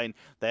bot lane.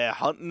 They're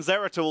hunting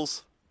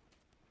Zeratuls.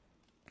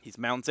 He's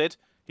mounted.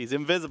 He's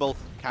invisible.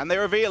 Can they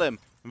reveal him?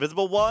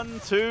 Invisible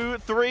 1, 2,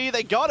 3.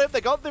 They got him.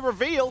 They got the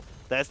reveal.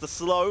 There's the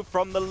slow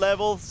from the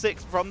level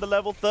 6, from the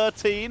level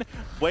 13.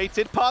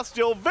 Waited past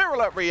your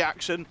virulent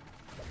reaction.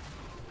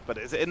 But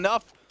is it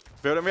enough?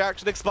 Virulent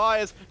reaction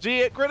expires.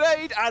 G-Hit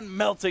grenade and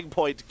Melting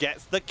Point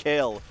gets the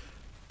kill.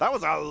 That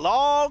was a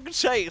long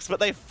chase, but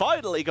they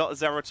finally got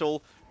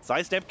Zeratul.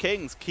 Sidestep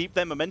Kings keep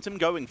their momentum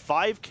going.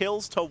 5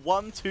 kills to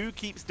 1. 2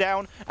 keeps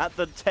down at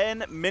the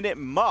 10-minute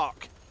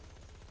mark.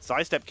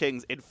 Sidestep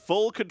Kings in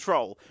full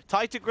control.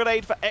 Titan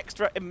Grenade for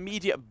extra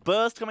immediate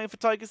burst coming for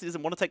Tychus. He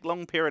doesn't want to take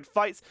long period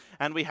fights.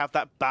 And we have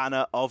that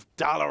banner of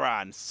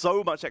Dalaran.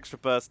 So much extra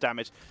burst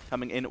damage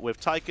coming in with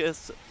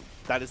Tychus.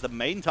 That is the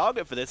main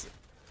target for this.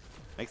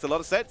 Makes a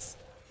lot of sense.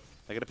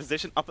 They're going to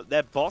position up at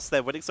their boss.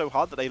 They're winning so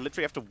hard that they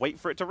literally have to wait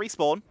for it to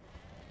respawn.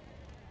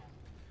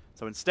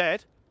 So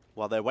instead,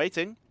 while they're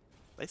waiting,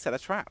 they set a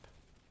trap.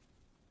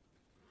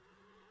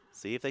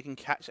 See if they can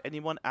catch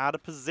anyone out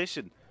of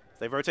position.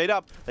 They rotate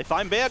up. They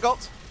find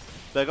Beargot.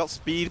 Beargot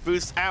speed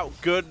boosts out.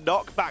 Good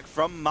knockback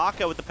from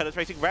Marco with the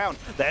penetrating round.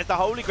 There's the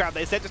Holy Ground.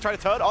 They said to try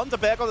to turn on to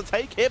Beargot to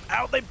take him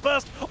out. They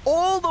burst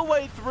all the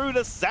way through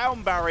the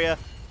sound barrier.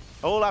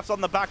 Olaf's on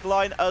the back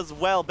line as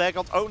well.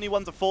 Beargot's only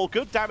one to fall.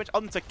 Good damage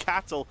onto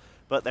Cattle,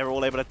 but they're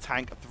all able to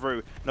tank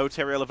through. No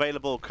Tyrael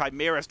available.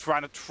 Chimera's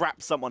trying to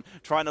trap someone,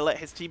 trying to let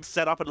his team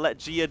set up and let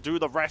Gia do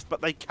the rest,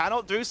 but they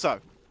cannot do so.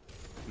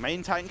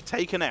 Main tank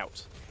taken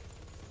out.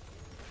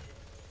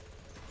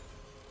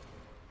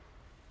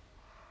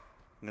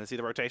 I'm going to see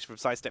the rotation from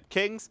Sidestep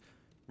Kings.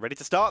 Ready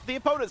to start the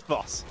opponent's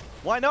boss.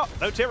 Why not?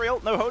 No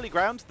Tyrael, no Holy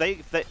Ground. They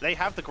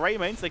have the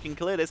Greymane, so they can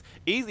clear this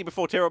easily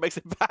before Tyrael makes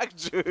it back.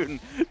 June,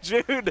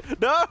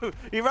 no!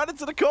 He ran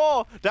into the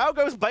core. Down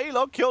goes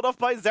Balog, killed off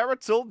by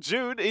Zeratul.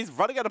 June, he's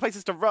running out of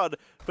places to run,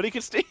 but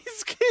he's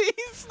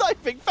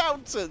sniping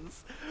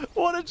fountains.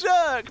 What a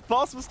jerk!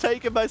 Boss was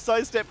taken by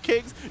Sidestep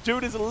Kings.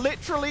 June is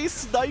literally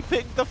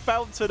sniping the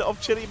fountain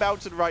of Chili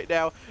Mountain right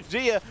now.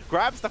 Gia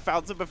grabs the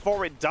fountain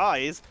before it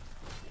dies.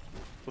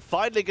 We're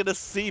finally going to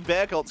see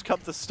Beargot come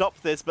to stop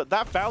this, but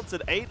that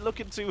fountain ain't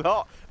looking too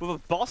hot with a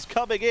boss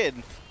coming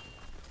in.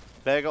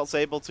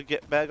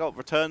 Beargot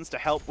returns to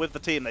help with the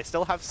team. They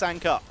still have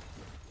Sank up.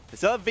 They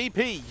still have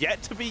VP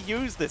yet to be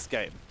used this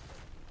game.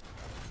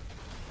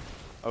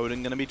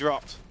 Odin going to be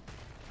dropped.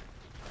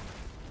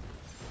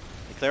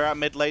 They clear out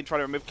mid lane,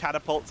 trying to remove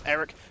catapults.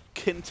 Eric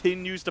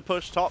continues to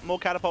push top, more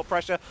catapult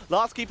pressure.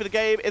 Last keep of the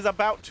game is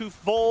about to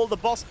fall. The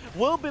boss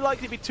will be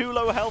likely to be too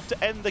low health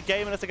to end the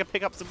game unless they can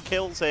pick up some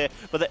kills here,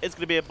 but there is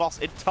going to be a boss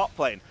in top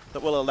lane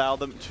that will allow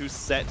them to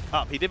set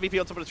up. He did VP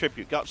on top of the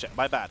tribute. Gotcha,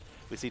 my bad.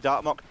 We see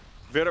Dartmock.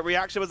 Virulent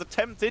reaction was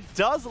attempted,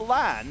 does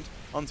land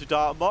onto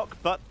Dartmock,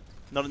 but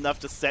not enough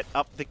to set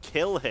up the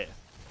kill here.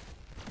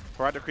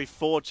 Paradocry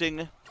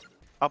forging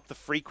up the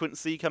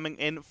frequency coming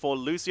in for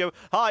Lucio.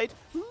 Hyde,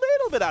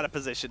 little bit out of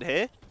position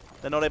here.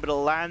 They're not able to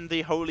land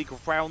the Holy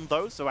Ground,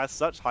 though, so as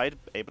such, Hyde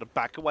able to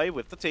back away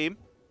with the team.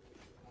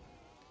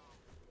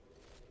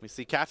 We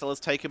see Cattle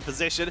has taken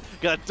position,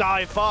 gonna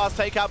dive fast,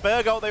 take out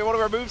Bergolt. They want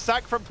to remove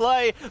Sack from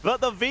play,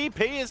 but the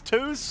VP is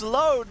too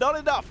slow, not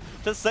enough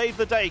to save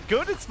the day.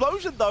 Good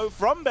explosion though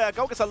from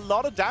Bergolt, gets a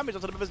lot of damage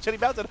onto the members of Chili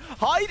Mountain.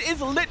 Hyde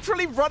is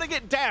literally running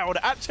it down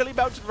at Chili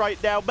Mountain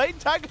right now. Main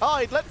tank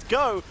Hyde, let's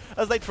go,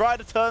 as they try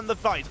to turn the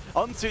fight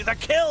onto the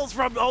kills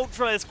from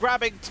Ultralist,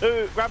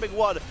 grabbing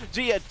one.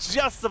 Gia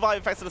just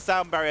survived thanks to the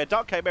sound barrier.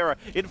 Dark Chimera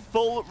in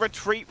full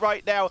retreat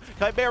right now.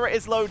 Chimera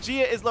is low,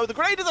 Gia is low. The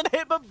grenade doesn't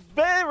hit, but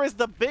there is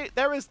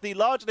the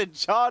large and in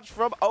charge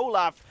from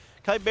Olaf.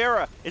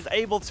 Chimera is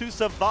able to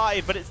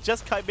survive, but it's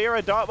just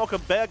Chimera, Dartmock,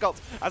 and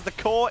Bergolt as the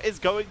core is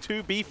going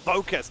to be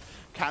focused.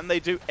 Can they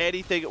do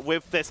anything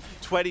with this?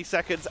 20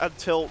 seconds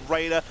until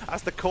Reyna.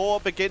 As the core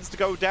begins to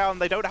go down,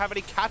 they don't have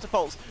any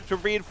catapults to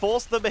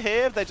reinforce them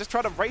here. They're just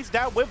trying to race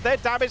down with their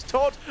damage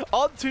taunt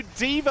onto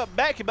Diva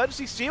Mech.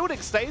 Emergency shielding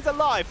stays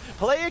alive.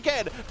 Play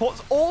again,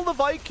 puts all the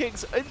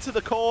Vikings into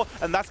the core,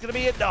 and that's going to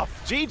be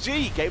enough.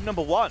 GG, game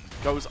number 1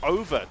 goes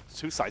over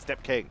to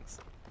Sidestep Kings.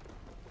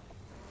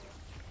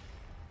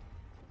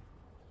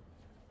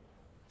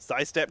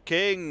 Sidestep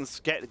Kings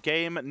get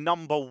game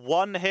number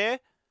 1 here.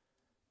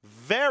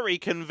 Very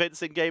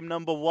convincing game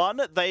number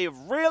 1. They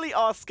really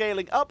are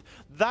scaling up.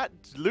 That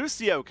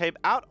Lucio came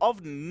out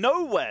of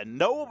nowhere.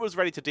 No one was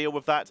ready to deal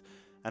with that.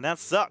 And as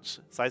such,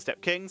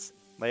 Sidestep Kings,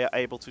 they are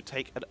able to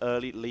take an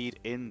early lead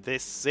in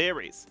this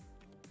series.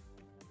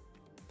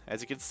 As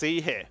you can see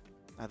here,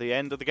 at the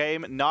end of the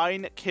game,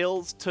 9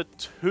 kills to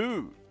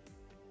 2.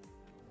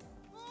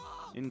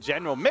 In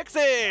general,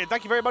 Mixin,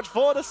 thank you very much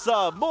for the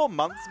sub. More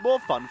months, more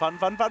fun.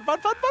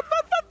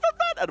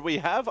 And we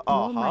have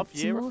our half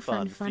year of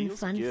fun.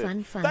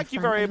 Thank you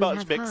very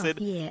much, Mixin.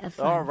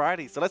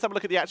 Alrighty, so let's have a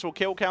look at the actual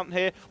kill count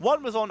here.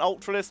 One was on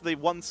Ultralist, the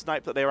one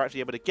snipe that they were actually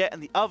able to get,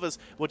 and the others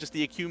were just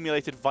the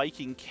accumulated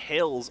Viking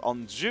kills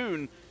on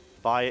June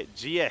by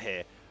Gia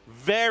here.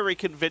 Very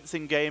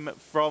convincing game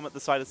from the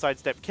side of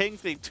Sidestep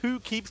Kings, getting 2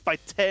 keeps by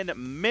 10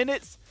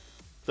 minutes.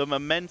 The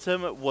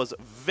momentum was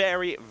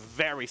very,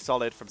 very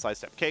solid from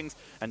Sidestep Kings,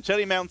 and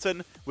Chili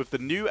Mountain with the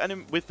new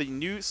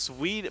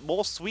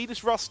more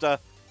Swedish roster,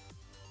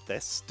 they're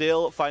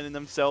still finding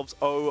themselves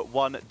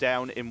 0-1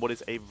 down in what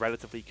is a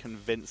relatively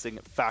convincing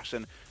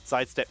fashion.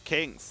 Sidestep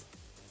Kings,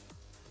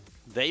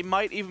 they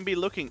might even be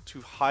looking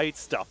to hide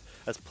stuff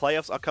as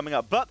playoffs are coming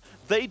up, but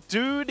they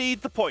do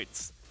need the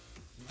points.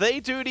 They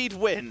do need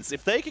wins.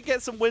 If they could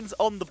get some wins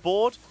on the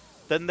board,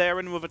 then they're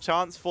in with a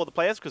chance for the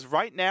players, because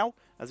right now,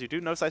 as you do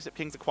know, Sidestep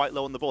Kings are quite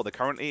low on the board. They're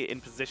currently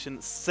in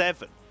position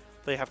 7.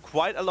 They have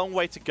quite a long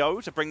way to go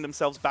to bring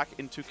themselves back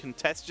into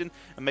contention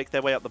and make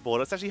their way up the board.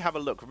 Let's actually have a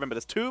look. Remember,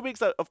 there's 2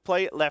 weeks of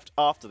play left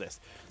after this.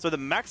 So the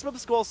maximum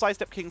score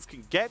Sidestep Kings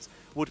can get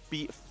would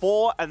be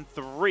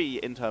 4-3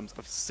 in terms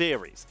of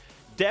series.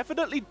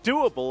 Definitely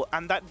doable,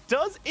 and that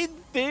does, in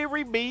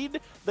theory, mean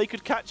they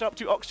could catch up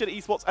to Oxygen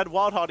Esports and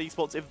Wildheart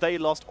Esports if they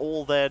lost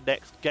all their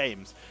next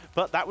games.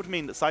 But that would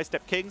mean that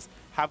Sidestep Kings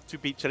have to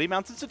beat Chili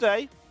Mountain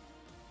today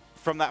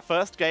from that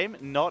first game,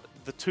 not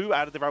the 2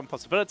 out of their own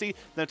possibility.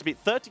 Then to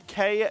beat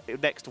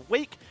 30k next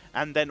week,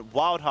 and then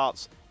Wild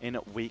Hearts in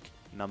week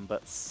number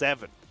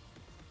 7.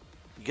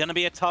 Gonna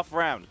be a tough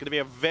round. Gonna be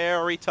a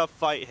very tough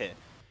fight here.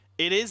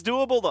 It is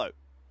doable, though.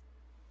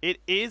 It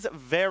is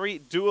very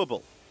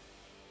doable.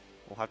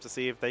 We'll have to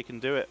see if they can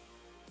do it.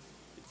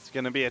 It's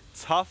gonna be a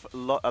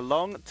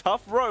long,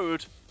 tough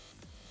road,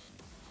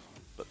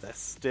 but they're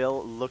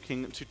still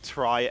looking to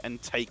try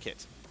and take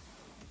it.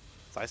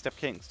 Sidestep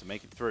Kings to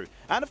make it through.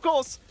 And of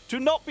course, to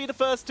not be the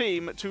first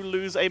team to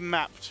lose a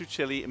map to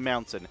Chili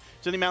Mountain.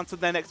 Chili Mountain,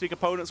 their next week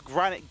opponents,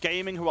 Granite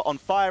Gaming, who are on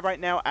fire right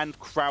now, and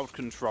Crowd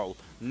Control.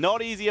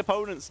 Not easy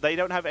opponents. They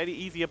don't have any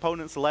easy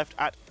opponents left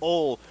at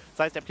all.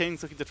 Sidestep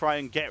Kings looking to try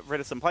and get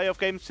rid of some playoff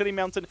games. Chili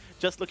Mountain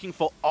just looking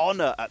for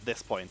honor at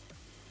this point.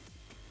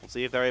 We'll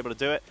see if they're able to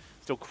do it.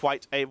 Still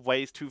quite a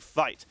ways to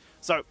fight.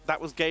 So that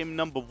was game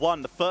number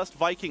 1. The first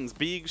Vikings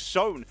being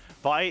shown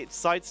by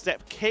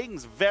Sidestep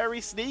Kings.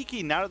 Very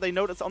sneaky now that they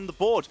know it's on the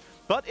board.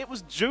 But it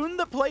was June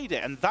that played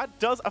it, and that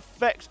does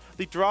affect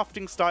the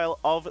drafting style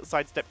of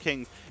Sidestep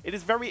Kings. It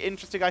is very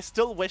interesting. I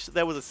still wish that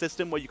there was a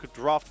system where you could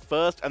draft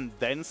first and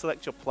then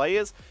select your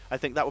players. I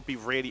think that would be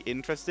really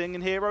interesting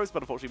in Heroes,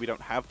 but unfortunately we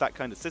don't have that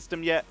kind of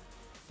system yet.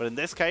 But in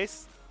this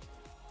case,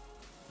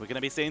 we're going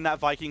to be seeing that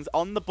Vikings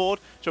on the board,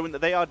 showing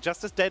that they are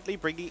just as deadly,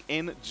 bringing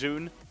in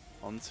June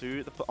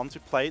onto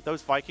play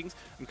those Vikings.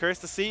 I'm curious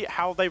to see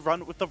how they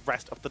run with the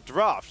rest of the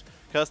draft.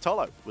 Cursed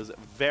Hollow was a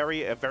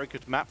very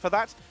good map for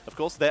that. Of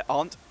course, there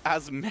aren't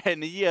as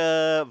many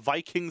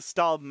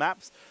Viking-style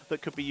maps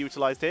that could be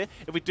utilized here.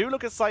 If we do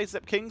look at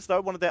Sidestep Kings,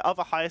 though, one of their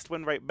other highest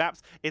win rate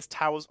maps is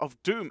Towers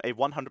of Doom, a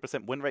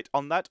 100% win rate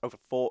on that over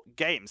 4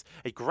 games.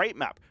 A great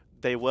map.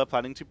 They were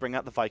planning to bring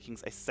out the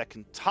Vikings a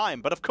second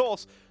time, but of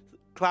course,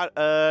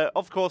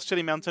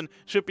 Chili Mountain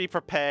should be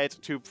prepared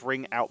to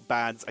bring out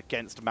bans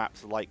against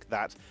maps like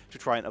that to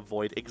try and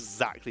avoid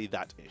exactly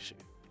that issue.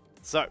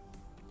 So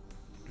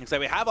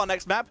we have our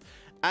next map,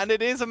 and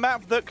it is a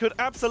map that could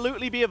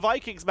absolutely be a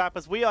Vikings map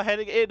as we are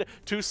heading in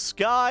to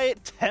Sky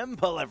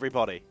Temple,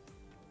 everybody.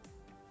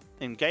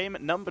 in game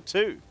number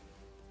 2.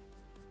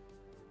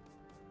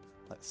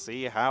 Let's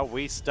see how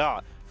we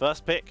start.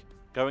 First pick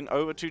going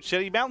over to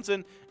Chili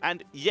Mountain.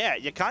 And yeah,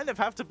 you kind of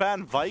have to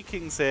ban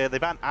Vikings here. They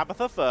ban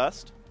Abatha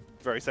first.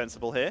 Very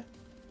sensible here.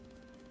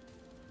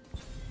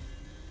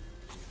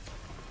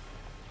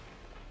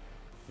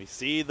 We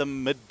see the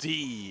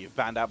Medivh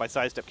banned out by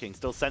Sidestep King.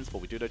 Still sensible.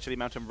 We do know Chili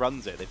Mountain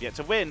runs it. They've yet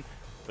to win,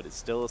 but it's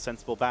still a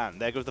sensible ban.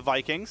 There goes the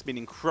Vikings,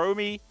 meaning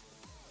Chromie,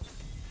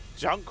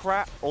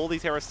 Junkrat, all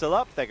these heroes still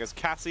up. There goes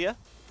Cassia.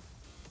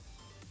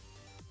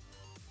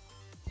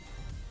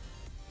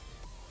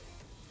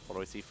 What do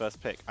we see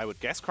first pick? I would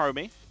guess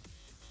Chromie.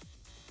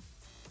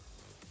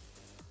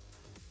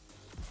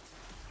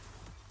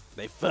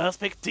 They first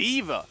pick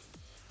Diva.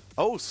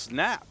 Oh,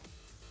 snap.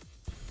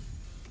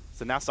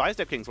 So now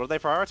Sidestep Kings, what do they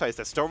prioritize?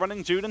 They're still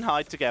running June and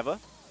Hyde together.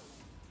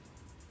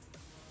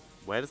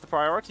 Where does the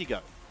priority go?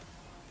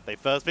 They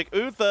first pick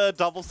Uther,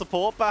 double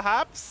support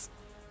perhaps?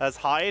 As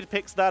Hyde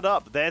picks that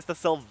up. There's the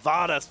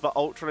Sylvanas for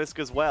Ultralisk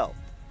as well.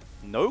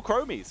 No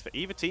Chromies for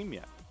either team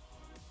yet.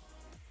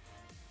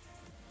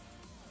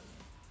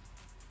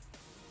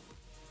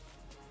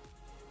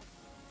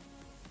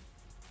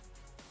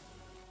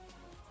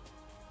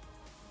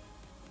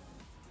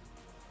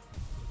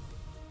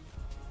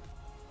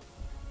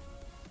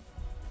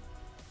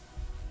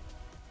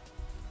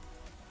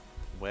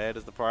 Where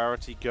does the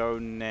priority go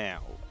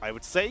now? I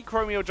would say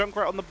Chromie or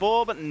Junkrat on the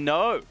board, but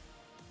no.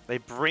 They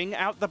bring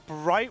out the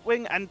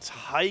Brightwing and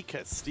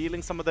Tychus,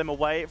 stealing some of them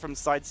away from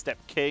Sidestep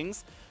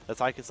Kings. The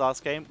Tychus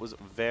last game was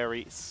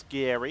very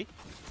scary.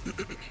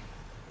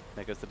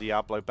 There goes the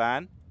Diablo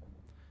ban.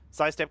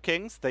 Sidestep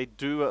Kings, they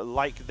do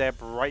like their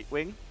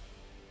Brightwing.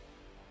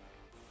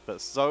 But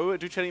so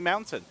do Chili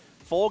Mountain.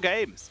 4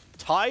 games.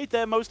 Tied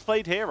their most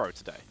played hero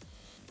today.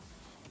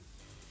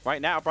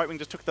 Right now, Brightwing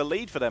just took the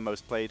lead for their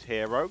most played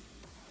hero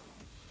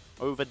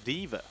over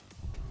Diva,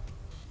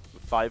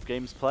 with 5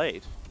 games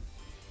played.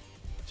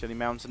 Chili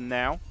Mountain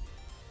now.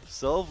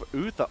 Silver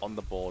Uther on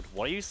the board.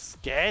 What are you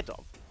scared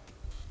of?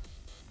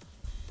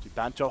 Do you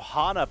ban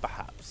Johanna,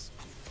 perhaps?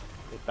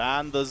 They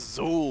ban the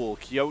Zool.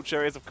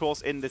 Kyocha is, of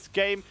course, in this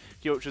game.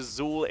 Kyocha's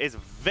Zool is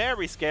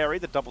very scary.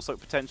 The double soak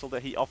potential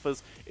that he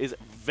offers is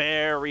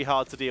very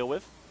hard to deal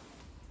with.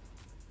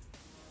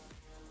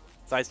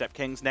 Sidestep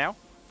Kings now.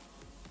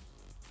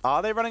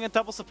 Are they running a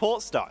double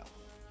support style?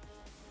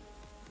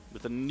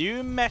 With the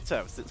new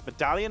meta, since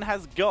Medallion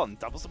has gone,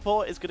 double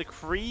support is going to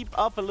creep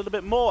up a little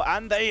bit more,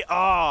 and they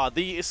are!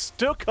 The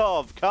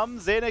Stukov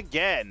comes in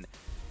again.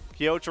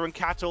 Kyocha and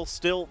Cattle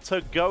still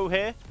to go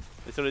here.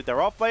 They still need their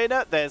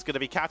offlaner. There's going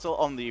to be Cattle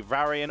on the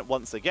Varian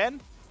once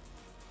again.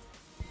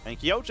 And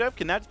Kyocha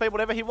can now just play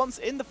whatever he wants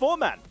in the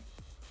 4-man.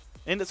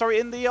 In the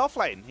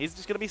offlane. He's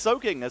just going to be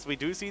soaking, as we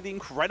do see the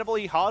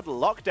incredibly hard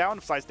lockdown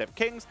of Sidestep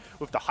Kings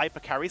with the hyper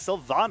carry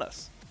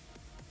Sylvanas.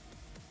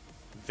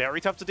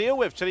 Very tough to deal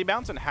with. Chili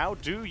Mountain, how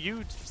do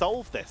you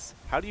solve this?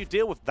 How do you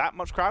deal with that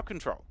much crowd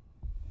control?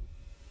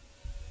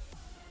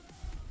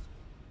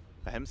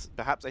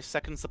 Perhaps a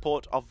second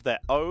support of their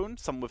own,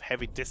 some with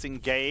heavy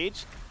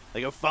disengage.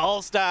 They go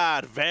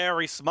Falstad,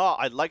 very smart.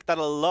 I like that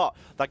a lot.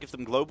 That gives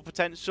them global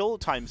potential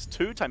times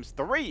 2, times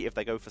 3 if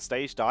they go for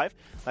stage dive.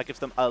 That gives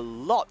them a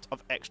lot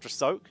of extra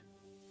soak.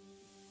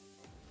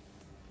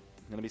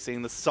 I'm going to be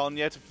seeing the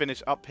Sonya to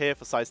finish up here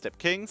for Sidestep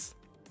Kings.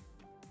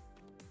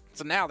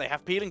 So now they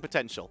have peeling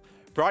potential.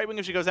 Brightwing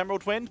if she goes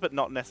Emerald Wind, but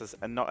not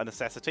a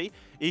necessity.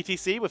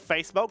 ETC with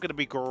Face Melt, going to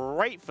be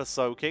great for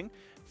soaking.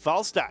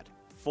 Falstad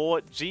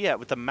for Gia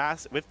with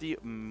the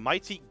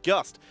Mighty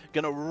Gust.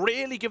 Going to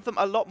really give them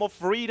a lot more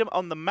freedom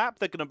on the map.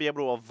 They're going to be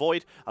able to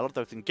avoid a lot of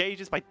those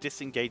engages by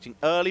disengaging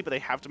early, but they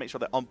have to make sure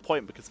they're on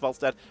point because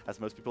Falstad, as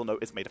most people know,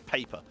 is made of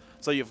paper.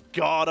 So you've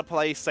got to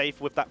play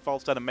safe with that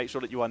Falstad and make sure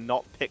that you are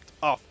not picked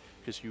off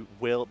because you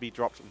will be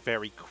dropped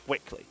very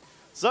quickly.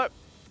 So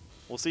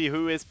we'll see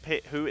who is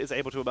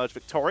able to emerge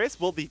victorious.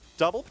 Will the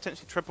double,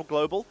 potentially triple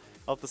global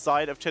of the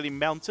side of Chili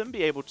Mountain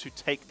be able to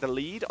take the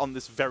lead on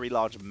this very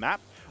large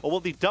map? Or will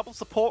the double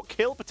support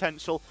kill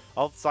potential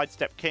of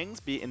Sidestep Kings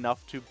be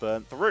enough to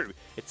burn through?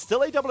 It's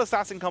still a double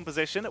assassin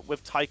composition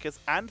with Tychus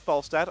and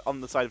Falstad on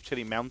the side of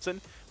Chili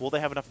Mountain. Will they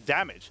have enough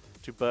damage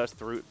to burst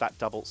through that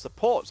double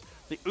support?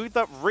 The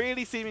Uther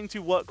really seeming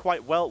to work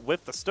quite well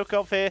with the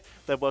Stukov here.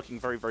 They're working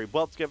very, very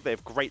well together. They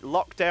have great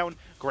lockdown,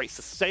 great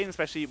sustain,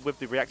 especially with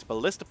the reactive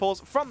ballista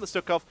pulse from the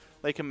Stukov.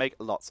 They can make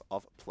lots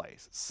of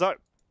plays. So,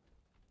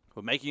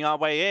 we're making our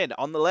way in.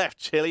 On the left,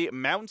 Chili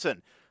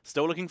Mountain.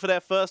 Still looking for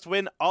their first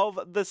win of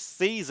the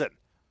season.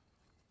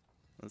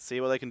 Let's see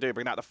what they can do.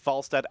 Bring out the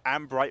Falstad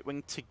and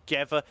Brightwing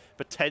together.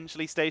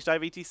 Potentially stage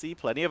dive ETC.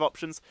 Plenty of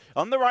options.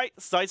 On the right,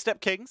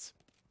 Sidestep Kings.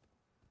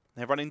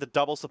 They're running the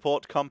double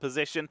support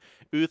composition.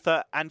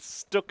 Uther and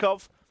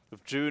Stukov.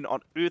 With June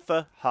on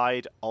Uther,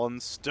 Hyde on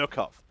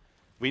Stukov.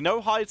 We know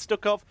Hyde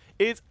Stukov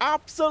is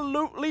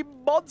absolutely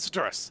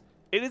monstrous.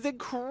 It is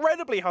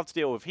incredibly hard to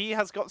deal with. He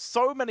has got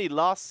so many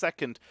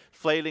last-second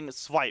flailing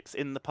swipes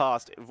in the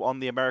past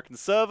on the American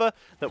server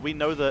that we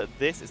know that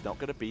this is not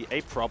going to be a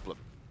problem.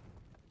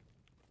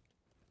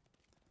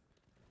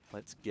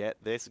 Let's get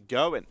this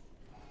going.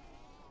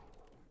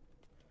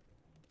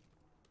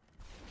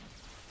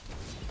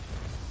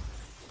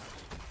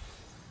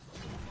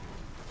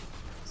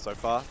 So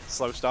far,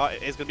 slow start.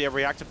 It is going to be a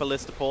reactive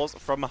ballista pause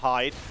from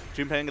Hyde.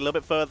 June playing a little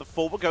bit further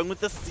forward, going with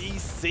the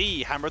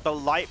CC, Hammer of the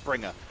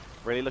Lightbringer.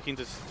 Really looking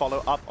to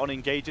follow up on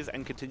engages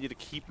and continue to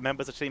keep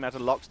members of Team out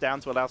of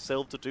lockdown to allow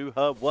Sylv to do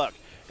her work.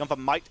 Going for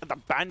Might and the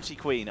Banshee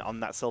Queen on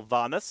that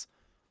Sylvanas.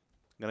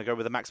 Going to go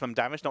with the maximum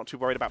damage, not too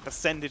worried about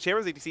percentage here,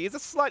 as EDC is a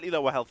slightly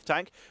lower health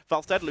tank.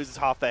 Falstad loses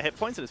half their hit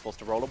points and is forced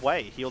to roll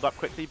away. Healed up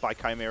quickly by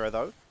Chimera,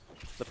 though.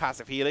 The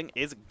passive healing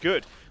is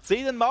good.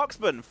 Seasoned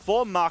Marksman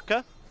for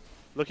Marker.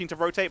 Looking to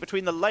rotate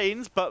between the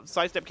lanes, but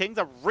Sidestep Kings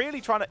are really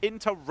trying to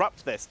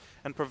interrupt this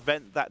and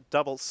prevent that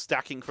double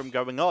stacking from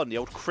going on, the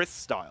old Chris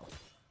style.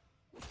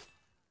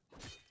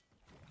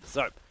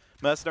 So,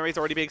 Mercenaries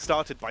already being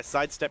started by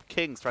Sidestep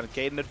Kings, trying to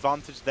gain an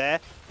advantage there.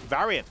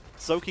 Varian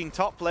soaking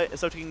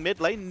soaking mid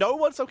lane. No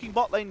one soaking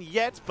bot lane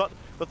yet, but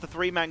with the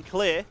 3-man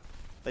clear,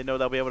 they know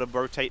they'll be able to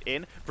rotate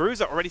in.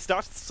 Bruiser already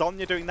started.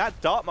 Sonya doing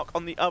that. Dartmock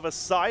on the other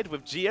side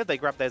with Gia. They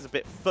grab theirs a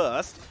bit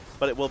first,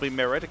 but it will be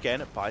mirrored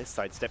again by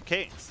Sidestep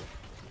Kings.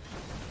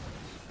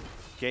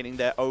 Gaining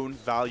their own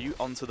value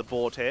onto the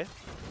board here.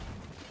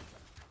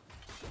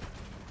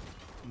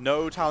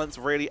 No talents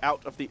really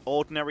out of the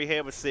ordinary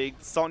here. We're seeing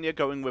Sonya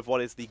going with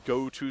what is the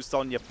go-to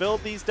Sonya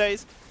build these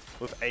days,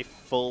 with a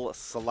full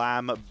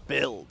slam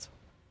build.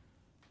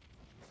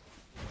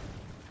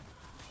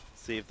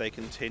 See if they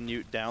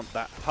continue down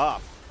that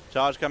path.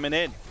 Charge coming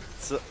in.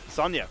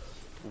 Sonya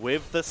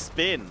with the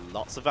spin.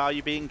 Lots of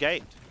value being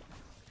gained.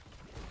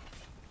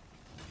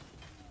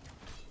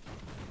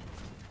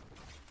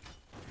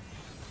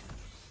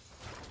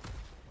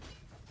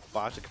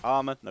 Bioshock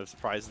Armor, no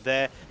surprise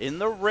there. In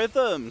the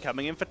rhythm,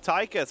 coming in for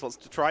Tychus. Wants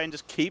to try and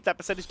just keep that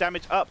percentage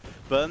damage up.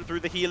 Burn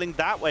through the healing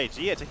that way.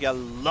 Gia taking a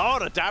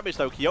lot of damage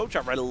though.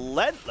 Kyocha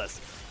relentless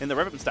in the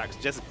rhythm stacks.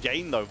 Just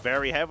gain though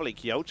very heavily.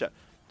 Kyocha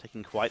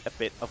taking quite a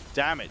bit of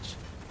damage.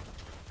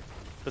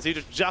 Pursuit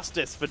of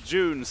Justice for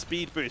June.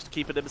 Speed boost,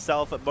 keeping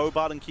himself at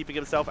mobile and keeping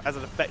himself as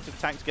an effective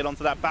tank to get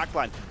onto that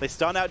backline. They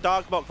stun out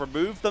Darkmock,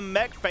 remove the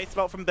mech, face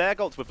melt from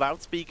Beargolt with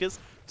loudspeakers.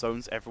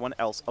 Zones everyone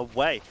else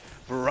away.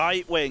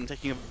 Brightwing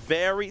taking a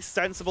very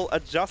sensible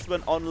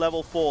adjustment on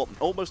level 4.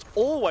 Almost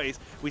always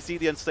we see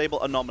the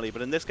unstable anomaly,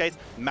 but in this case,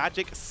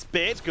 Magic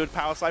Spit, good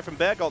power slide from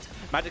Beargolt.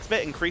 Magic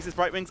Spit increases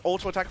Brightwing's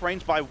auto attack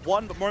range by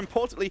 1, but more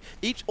importantly,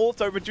 each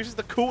auto reduces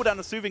the cooldown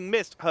of Soothing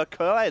Mist, her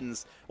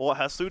cleanse, or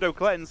her pseudo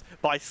cleanse,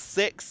 by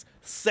 6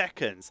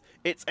 seconds.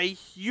 It's a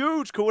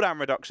huge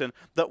cooldown reduction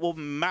that will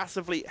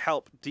massively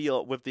help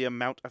deal with the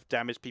amount of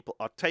damage people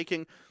are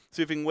taking.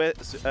 Soothing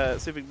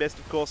Mist,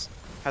 of course,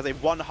 has a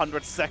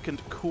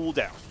 100-second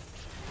cooldown.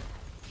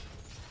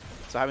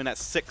 So having that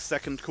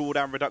 6-second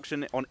cooldown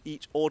reduction on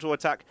each auto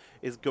attack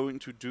is going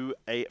to do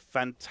a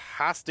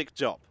fantastic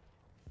job.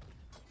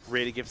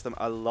 Really gives them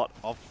a lot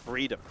of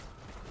freedom.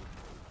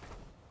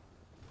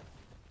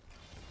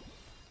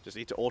 Just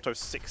need to auto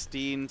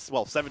 17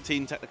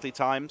 technically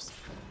times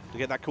to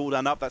get that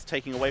cooldown up. That's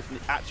taking away from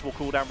the actual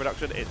cooldown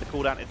reduction, the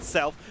cooldown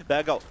itself.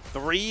 Beargolt,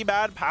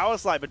 3-man power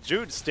slide, but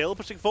Jude still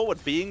pushing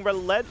forward, being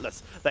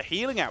relentless. The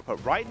healing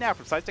output right now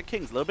from Sidestep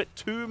Kings, a little bit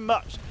too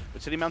much for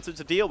City Mountain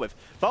to deal with.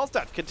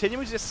 Falstad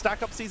continuing to just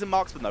stack up Seasoned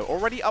Marksman though,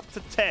 already up to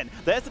 10.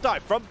 There's the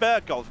dive from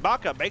Beargolt.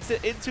 Marker makes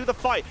it into the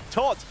fight.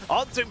 Taunt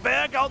onto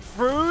Beargolt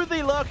through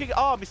the lurking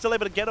arm. He's still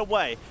able to get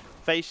away.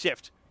 Phase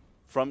shift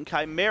from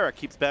Chimera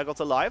keeps Beargolt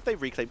alive. They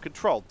reclaim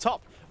control.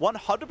 Top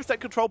 100%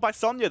 controlled by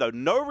Sonya though.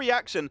 No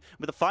reaction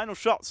with the final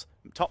shots.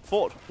 Top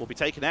fort will be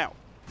taken out.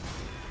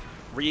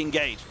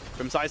 Re-engage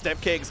from Sidestep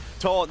Kings.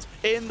 Taunt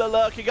in the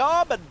lurking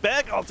arm, and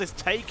Beargolt is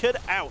taken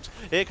out.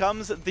 Here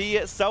comes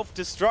the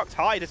self-destruct.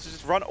 Hyde has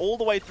just run all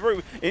the way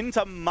through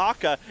into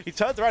Marker. He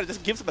turns around and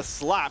just gives him a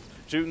slap.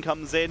 June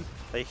comes in.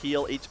 They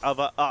heal each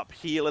other up.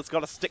 Healers got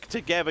to stick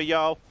together,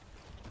 yo.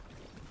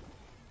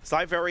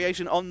 Slight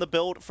variation on the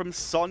build from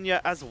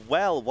Sonya as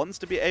well. Wants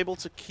to be able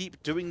to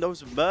keep doing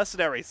those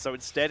mercenaries. So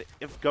instead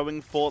of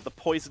going for the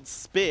poison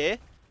spear,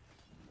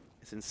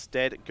 it's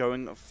instead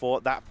going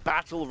for that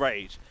battle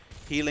rage.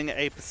 Healing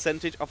a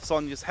percentage of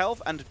Sonya's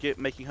health and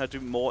making her do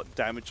more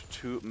damage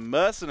to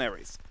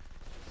mercenaries.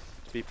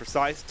 To be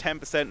precise,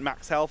 10%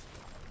 max health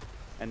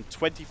and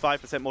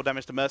 25% more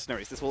damage to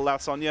mercenaries. This will allow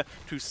Sonya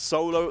to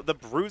solo the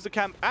Bruiser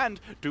camp and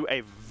do a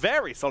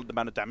very solid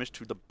amount of damage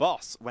to the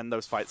boss when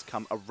those fights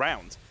come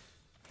around.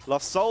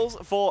 Lost Souls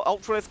for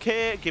Ultralisk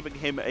here, giving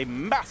him a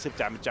massive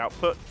damage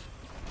output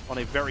on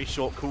a very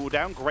short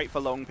cooldown. Great for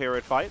long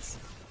period fights.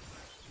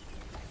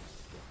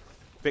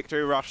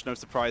 Victory Rush, no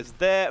surprise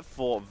there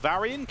for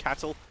Varian.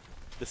 Cattle,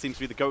 this seems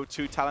to be the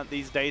go-to talent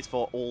these days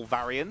for all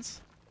Varians.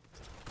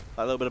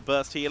 A little bit of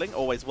burst healing,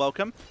 always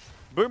welcome.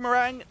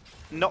 Boomerang,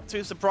 not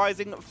too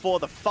surprising for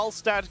the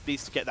Falstad.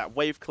 Needs to get that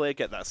wave clear,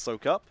 get that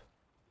soak up.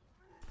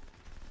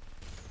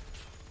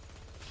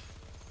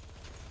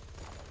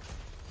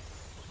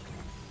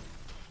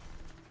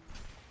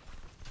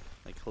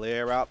 They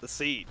clear out the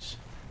siege.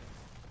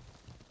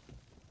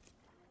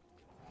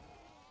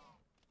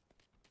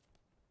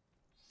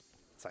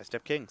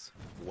 Sidestep Kings,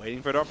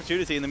 waiting for an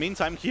opportunity. In the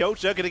meantime,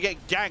 Kyosha gonna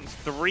get ganked.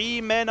 3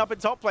 men up in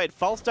top lane.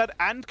 Falstad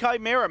and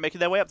Chimera making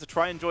their way up to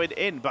try and join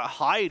in, but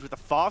Hyde with a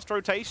fast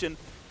rotation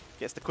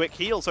gets the quick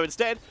heal. So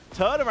instead,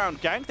 turnaround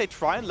gank, they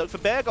try and look for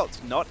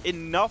Beargolt. Not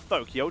enough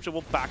though. Kyosha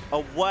will back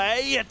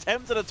away,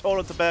 attempted a taunt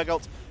onto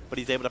Beargolt, but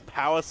he's able to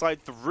power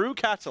slide through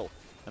Cattle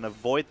and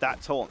avoid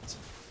that taunt.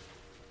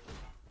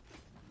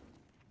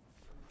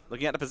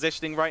 Looking at the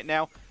positioning right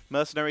now,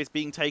 Mercenaries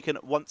being taken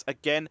once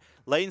again.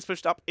 Lane's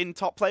pushed up in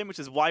top lane, which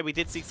is why we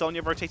did see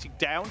Sonya rotating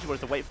down. She wanted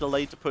to wait for the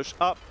lane to push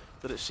up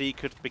so that she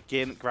could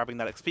begin grabbing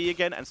that XP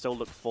again and still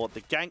look for the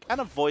gank and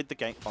avoid the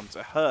gank onto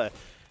her.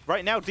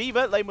 Right now,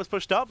 D.Va, lane was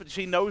pushed up, but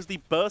she knows the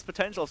burst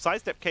potential of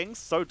Sidestep Kings,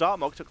 so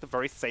Darmok took the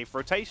very safe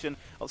rotation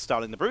of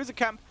starting the Bruiser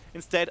camp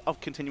instead of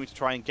continuing to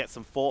try and get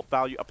some fort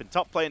value up in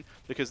top lane,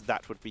 because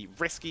that would be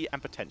risky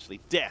and potentially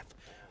death.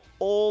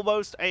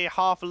 Almost a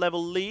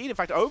half-level lead, in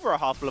fact over a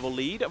half-level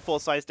lead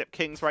for Sidestep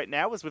Kings right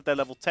now, as with their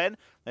level 10.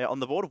 They are on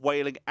the board,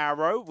 Wailing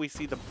Arrow. We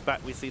see the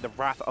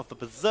Wrath of the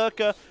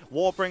Berserker,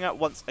 Warbringer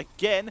once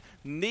again.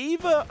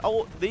 Neither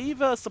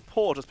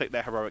support has picked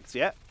their heroics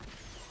yet.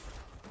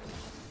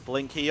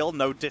 Blink heal,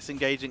 no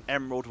disengaging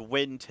Emerald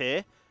Wind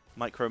here.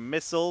 Micro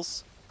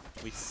missiles.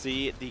 We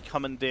see the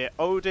Commandeer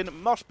Odin,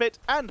 Moshpit,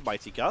 and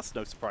Mighty Gust.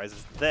 No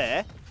surprises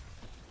there.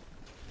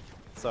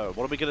 So,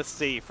 what are we going to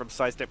see from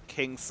Sidestep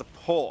King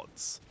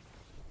supports?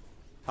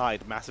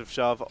 Hyde, Massive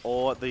Shove,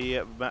 or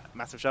the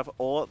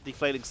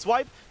Flailing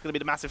Swipe. Going to be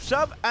the Massive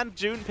Shove, and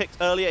June picked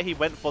earlier. He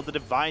went for the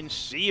Divine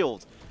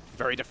Shield.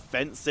 Very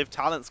defensive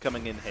talents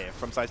coming in here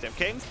from Sidestep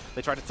Kings.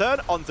 They try to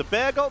turn onto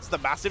Beargolt. The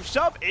Massive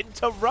Shove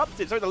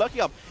interrupted. Sorry, the Lucky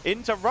Arm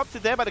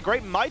interrupted there by the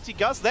great Mighty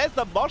Gust. There's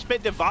the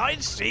Moshpit.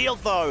 Divine Shield,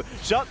 though,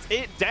 shuts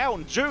it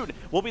down. June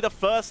will be the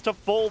first to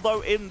fall,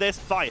 though, in this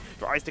fight.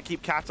 Tries to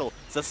keep Cattle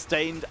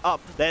sustained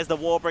up. There's the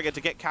Warbringer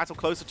to get Cattle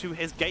closer to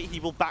his gate.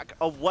 He will back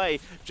away.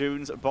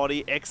 June's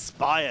body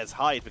expires.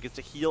 Hyde begins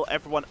to heal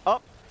everyone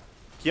up.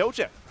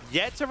 Kyosha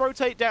yet to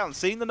rotate down,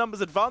 seeing the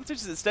numbers advantage,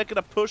 is instead going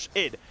to push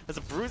in. There's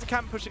a Bruiser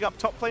camp pushing up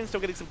top lane,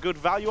 still getting some good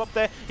value up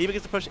there. He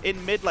begins to push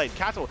in mid lane.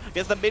 Cattle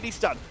gets the mini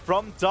stun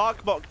from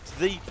Darkmok.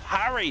 The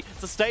parry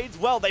sustains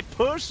well. They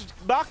push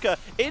Maka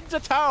into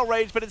tower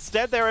range, but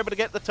instead they're able to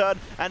get the turn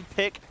and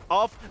pick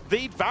off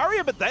the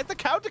barrier, but there's the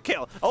counter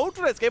kill.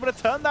 Ultralisk able to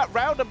turn that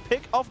round and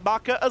pick off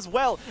Maka as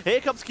well. Here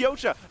comes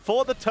Kyosha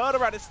for the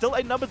turnaround. It's still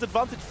a numbers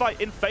advantage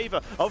fight in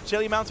favor of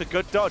Chili Mountain.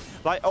 Good dodge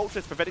by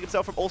Ultralisk, preventing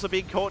himself from also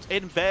being caught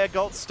in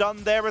Beargolt.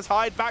 Stun there as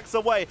Hyde backs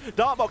away.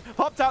 Darmok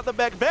popped out the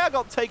mech.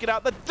 Beargolt taken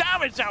out. The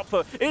damage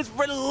output is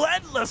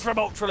relentless from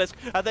Ultralisk,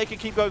 and they can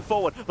keep going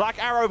forward.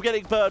 Black Arrow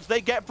getting burned.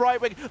 They get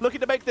Brightwing,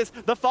 looking to make this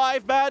the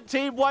 5-man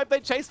team wipe. They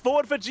chase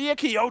forward for Gia.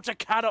 Kyosha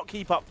cannot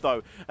keep up,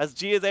 though. As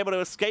Gia is able to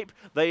escape,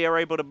 they are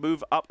able to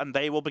move up, and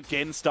they will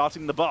begin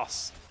starting the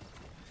boss.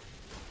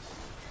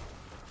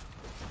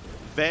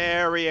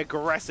 Very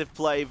aggressive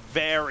play,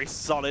 very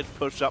solid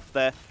push up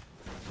there.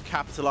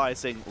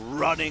 Capitalizing,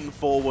 running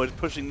forward,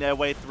 pushing their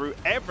way through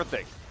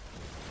everything.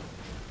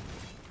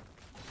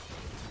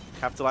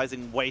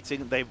 Capitalizing,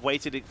 waiting. They've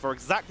waited for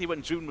exactly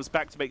when June was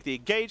back to make the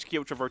engage.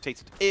 Kyosha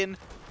rotated in,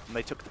 and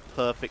they took the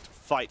perfect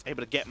fight,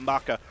 able to get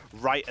Maka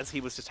right as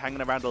he was just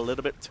hanging around a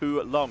little bit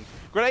too long.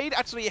 Grenade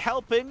actually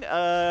helping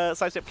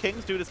Sidestep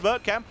Kings do this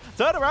Merc camp.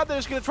 Turn around, they're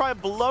just going to try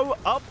and blow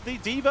up the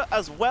D.Va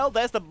as well.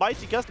 There's the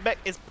Mighty Gust. Mech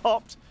is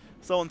popped.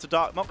 So onto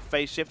Darkmok.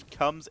 Phase Shift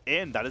comes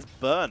in. That is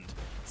burned.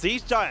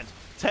 Siege Giant,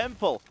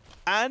 Temple,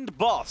 and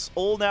Boss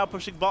all now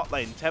pushing bot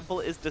lane.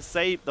 Temple is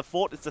disabled. The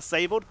fort is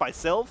disabled by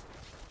Sylve.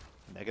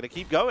 And they're going to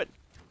keep going.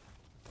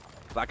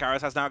 Black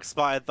Arrows has now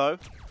expired, though.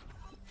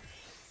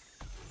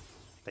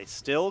 They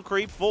still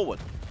creep forward.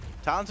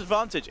 Talent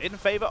advantage in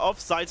favor of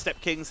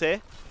Sidestep Kings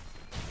here.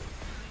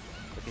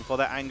 Looking for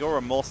that anger,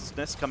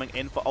 remorselessness coming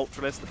in for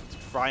Ultralisk, looking to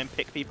try and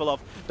pick people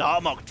off.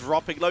 Darmok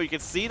dropping low. You can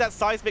see that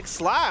seismic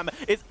slam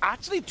is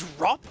actually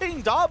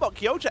dropping Darmok.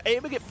 Kyosha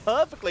aiming it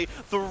perfectly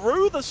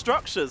through the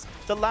structures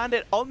to land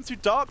it onto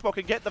Darkmok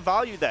and get the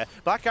value there.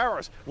 Black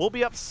Arrows will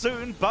be up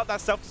soon, but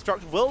that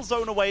self-destruct will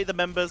zone away the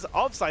members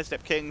of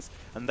Sidestep Kings,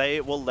 and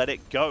they will let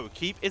it go.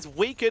 Keep is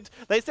weakened.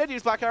 They instead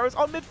use Black Arrows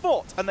on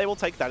mid-fort, and they will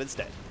take that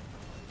instead.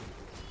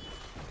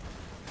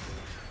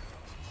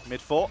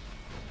 Mid-fort.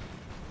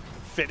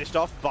 Finished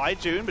off by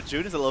June, but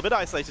June is a little bit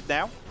isolated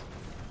now.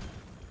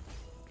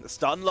 The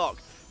stun lock,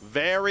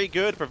 very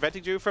good,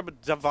 preventing June from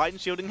divine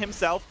shielding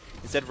himself.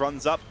 Instead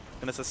runs up,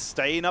 gonna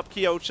sustain up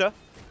Kyosha.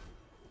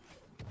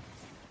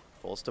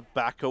 Forced to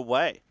back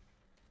away.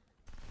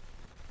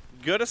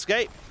 Good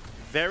escape,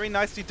 very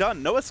nicely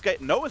done. No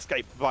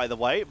escape, by the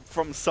way,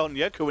 from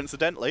Sonya,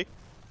 coincidentally.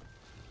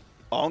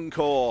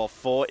 Encore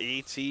for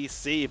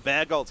ETC.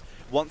 Beargolt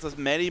wants as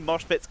many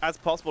mosh pits as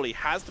possible. He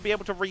has to be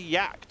able to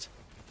react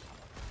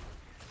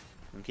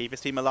and keep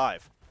his team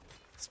alive.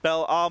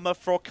 Spell armor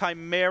for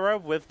Chimera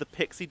with the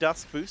Pixie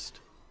Dust boost,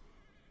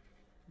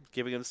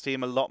 giving his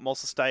team a lot more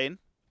sustain.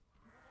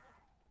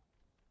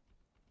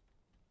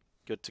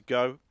 Good to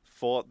go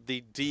for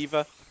the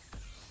D.Va.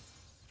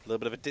 A little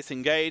bit of a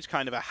disengage,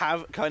 kind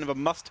of a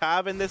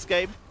must-have in this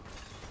game.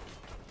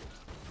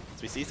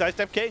 So we see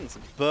Sidestep Kings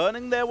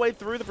burning their way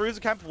through the Bruiser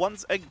camp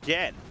once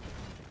again.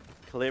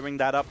 Clearing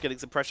that up, getting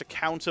some pressure.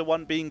 Counter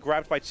one being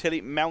grabbed by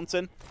Chili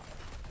Mountain.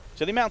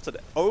 Chili Mountain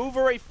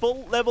over a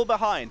full level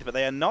behind, but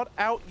they are not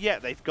out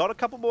yet. They've got a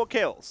couple more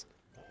kills.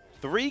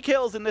 3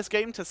 kills in this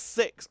game to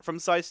 6 from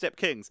Sidestep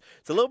Kings.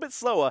 It's a little bit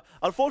slower.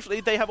 Unfortunately,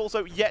 they have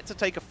also yet to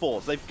take a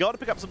 4. So they've got to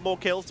pick up some more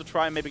kills to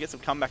try and maybe get some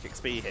comeback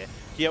XP here.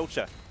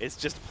 Kyolcha is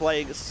just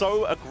playing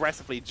so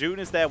aggressively. June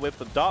is there with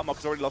them. Dartmock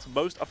has already lost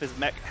most of his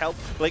mech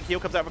health. Blink heal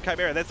comes out from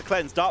Chimera. There's the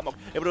cleanse. Dartmock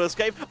able to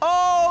escape.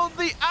 Oh,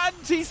 the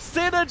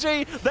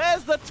anti-synergy!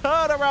 There's the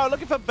turnaround.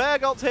 Looking for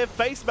Bergolt here.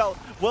 Face melt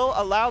will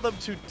allow them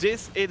to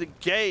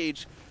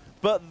disengage.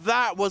 But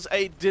that was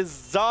a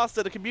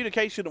disaster. The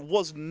communication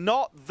was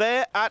not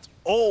there at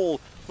all.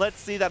 Let's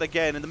see that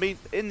again.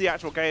 In the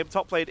actual game,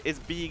 top lane is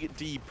being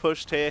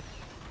de-pushed here.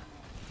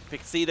 If you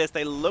can see this,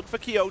 they look for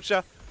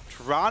Kyolcha,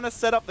 trying to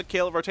set up the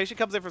kill. Rotation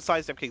comes in from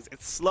Sidestep Kings.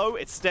 It's slow,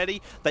 it's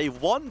steady. They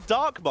won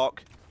Darkmock,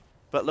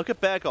 but look at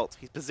Bergolt.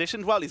 He's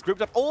positioned well. He's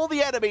grouped up all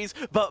the enemies,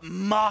 but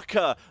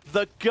Marker,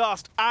 the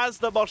Gust, as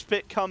the mosh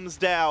pit comes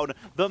down,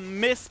 the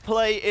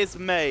misplay is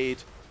made.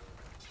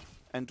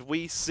 And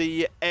we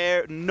see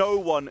no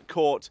one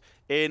caught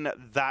in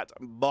that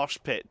mosh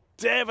pit.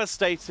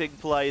 Devastating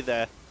play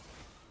there.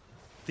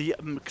 The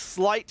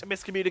slight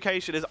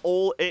miscommunication is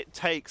all it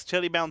takes.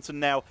 Chili Mountain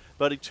now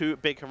burning 2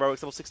 big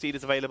heroics. Level 16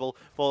 is available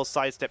for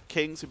Sidestep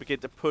Kings, who begin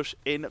to push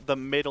in the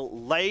middle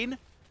lane.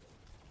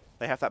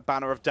 They have that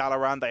banner of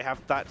Dalaran. They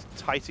have that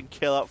Titan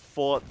killer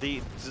for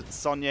the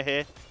Sonya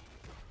here.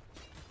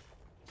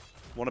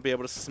 Want to be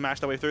able to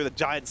smash their way through the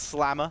giant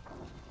slammer.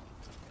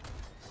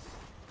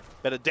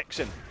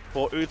 Benediction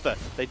for Uther.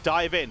 They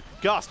dive in.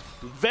 Gust,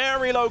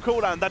 very low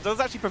cooldown. That does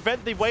actually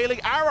prevent the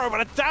Wailing Arrow,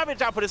 but a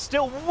damage output is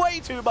still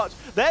way too much.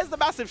 There's the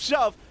massive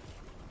shove.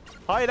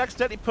 Hyde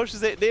accidentally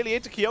pushes it nearly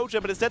into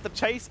Kyolcha, but instead the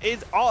chase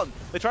is on.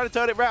 They try to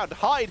turn it around.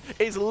 Hyde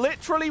is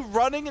literally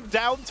running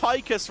down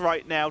Tychus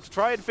right now to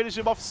try and finish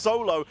him off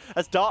solo,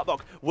 as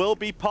Dartmock will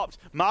be popped.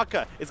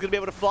 Marker is going to be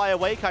able to fly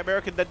away.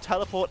 Chimera can then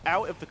teleport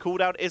out if the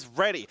cooldown is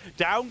ready.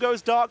 Down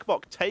goes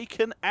Dartmock,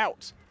 taken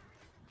out.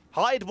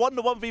 Hyde won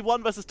the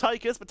 1v1 versus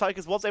Tychus, but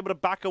Tychus was able to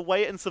back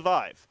away and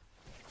survive.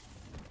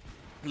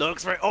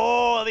 Looks for it.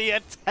 Oh, the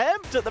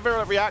attempt at the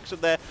virulent reaction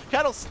there.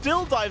 Cattle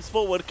still dives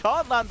forward.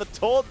 Can't land the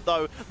taunt,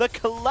 though. The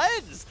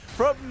cleanse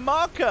from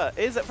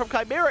from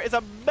Chimera is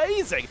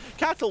amazing.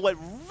 Cattle went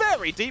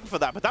very deep for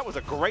that, but that was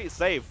a great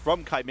save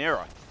from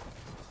Chimera.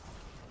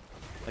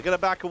 They're going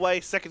to back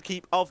away. Second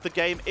keep of the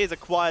game is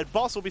acquired.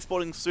 Boss will be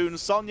spawning soon.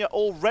 Sonya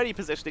already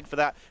positioning for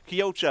that.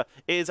 Kyolcha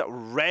is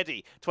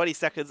ready. 20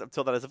 seconds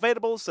until that is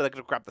available, so they're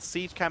going to grab the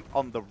siege camp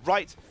on the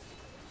right.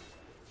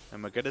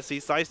 And we're going to see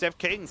Sidestep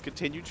Kings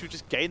continue to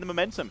just gain the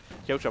momentum.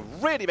 Kyolcha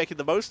really making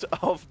the most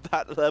of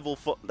that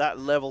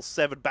level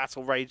 7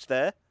 battle rage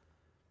there.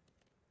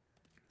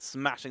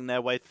 Smashing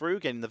their way through,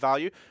 getting the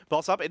value.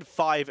 Boss up in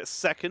 5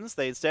 seconds.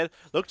 They instead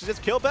look to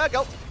just kill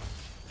Bergolt.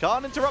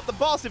 Can't interrupt the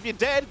boss if you're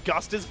dead.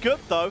 Gust is good,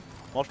 though.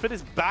 Mosh pit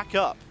is back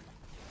up.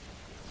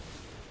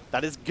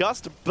 That is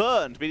Gust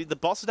burned, meaning the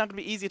boss is now going to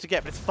be easier to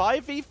get, but it's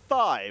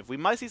 5v5. We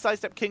might see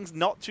Sidestep Kings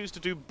not choose to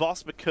do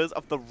boss because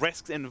of the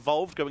risks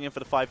involved going in for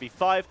the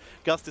 5v5.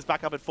 Gust is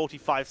back up at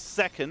 45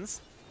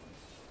 seconds.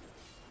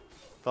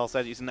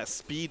 Falstead using that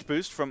speed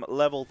boost from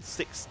level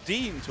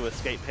 16 to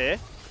escape here.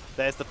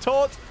 There's the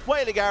taunt,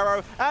 Wailing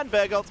Arrow, and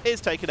Bergolt is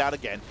taken out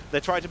again.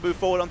 They're trying to move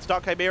forward onto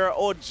Dark Chimera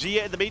or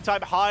Gia. In the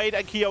meantime, Hyde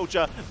and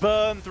Kyolcha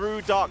burn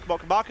through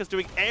Darkmock. Marcus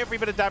doing every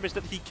bit of damage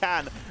that he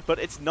can, but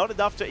it's not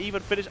enough to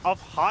even finish off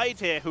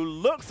Hyde here, who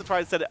looks to try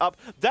and set it up.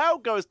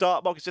 Down goes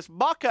Darkmock. It's just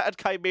Marker and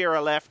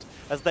Chimera left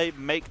as they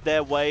make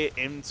their way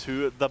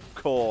into the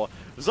core.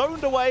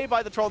 Zoned away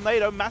by the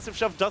Trollnado, massive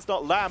shove does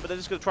not land, but they're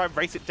just going to try and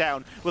race it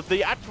down with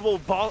the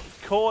actual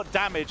core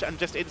damage and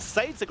just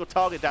insane single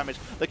target damage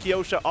that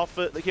Kyolcha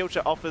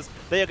offers.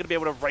 They are going to be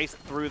able to race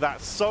through that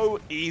so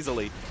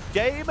easily.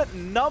 Game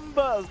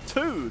number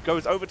 2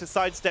 goes over to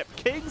Sidestep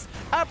Kings.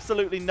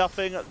 Absolutely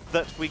nothing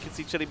that we can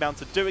see Chili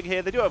Mountain doing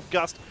here. They do have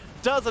Gust,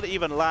 doesn't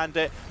even land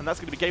it, and that's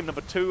going to be game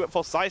number 2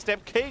 for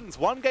Sidestep Kings.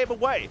 1 game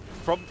away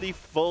from the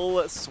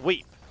full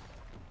sweep.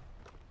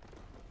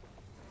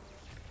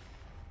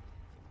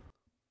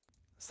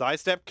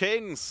 Sidestep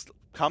Kings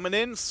coming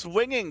in,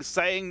 swinging,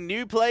 saying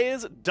new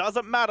players,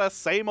 doesn't matter,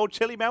 same old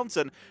Chili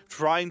Mountain,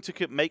 trying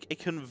to make a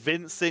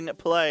convincing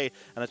play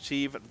and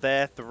achieve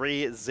their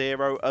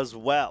 3-0 as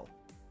well.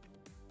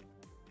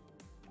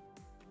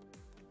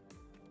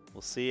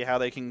 We'll see how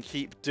they can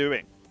keep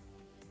doing.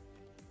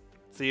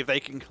 See if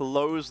they can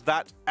close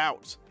that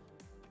out.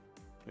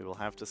 We will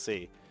have to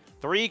see.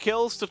 3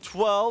 kills to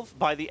 12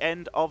 by the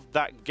end of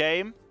that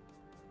game.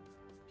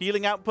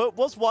 Healing output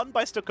was won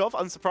by Stukov,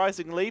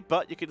 unsurprisingly,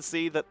 but you can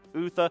see that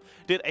Uther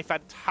did a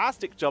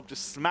fantastic job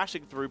just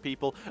smashing through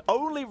people.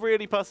 Only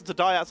really person to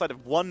die outside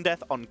of 1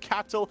 death on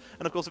Cattle,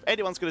 and of course if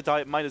anyone's going to die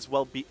it might as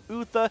well be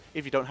Uther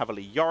if you don't have a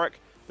Leoric,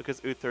 because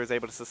Uther is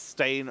able to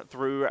sustain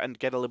through and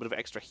get a little bit of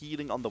extra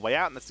healing on the way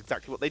out, and that's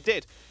exactly what they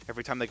did.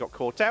 Every time they got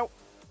caught out,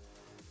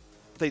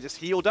 they just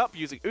healed up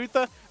using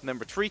Uther and then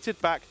retreated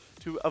back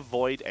to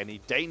avoid any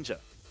danger.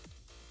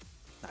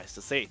 Nice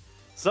to see.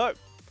 So,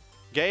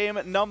 game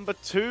number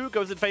 2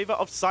 goes in favor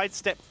of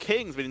Sidestep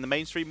Kings, meaning the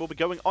mainstream will be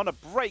going on a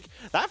break.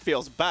 That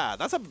feels bad.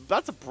 That's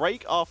a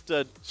break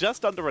after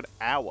just under an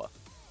hour.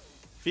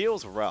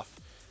 Feels rough.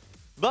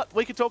 But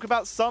we can talk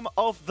about some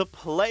of the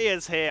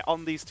players here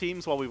on these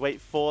teams while we wait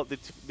for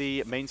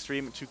the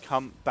mainstream to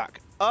come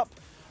back up.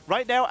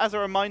 Right now, as a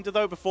reminder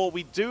though, before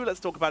we do, let's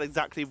talk about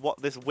exactly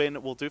what this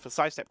win will do for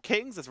Sidestep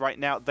Kings, as right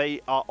now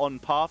they are on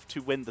path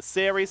to win the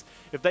series.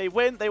 If they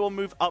win, they will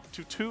move up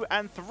to 2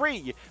 and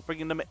 3,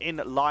 bringing them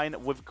in line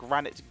with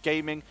Granite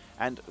Gaming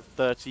and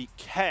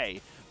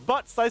 30k.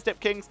 But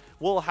Sidestep Kings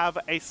will have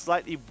a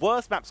slightly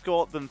worse map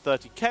score than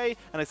 30k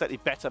and a slightly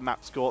better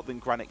map score than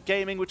Granite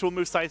Gaming, which will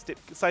move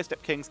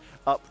Sidestep Kings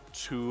up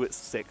to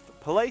 6th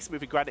place,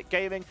 moving Granite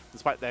Gaming,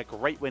 despite their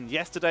great win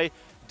yesterday,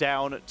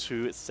 down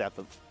to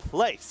 7th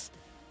place.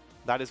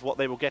 That is what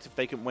they will get if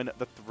they can win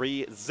the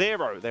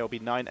 3-0. They will be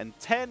 9 and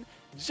 10,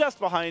 just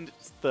behind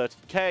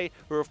 30k,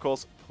 who of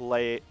course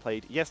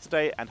played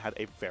yesterday and had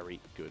a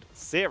very good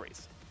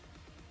series.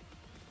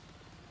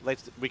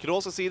 We could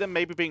also see them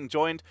maybe being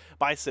joined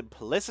by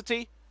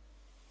Simplicity.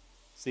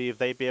 See if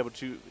they'd be able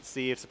to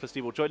see if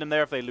Simplicity will join them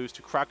there if they lose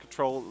to Crowd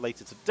Control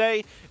later today.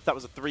 If that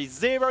was a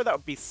 3-0, that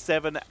would be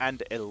 7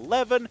 and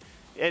 11.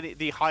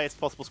 The highest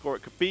possible score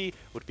it could be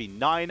would be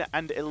 9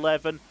 and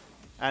 11.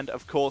 And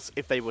of course,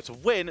 if they were to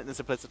win, then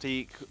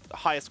Simplicity, the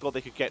highest score they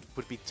could get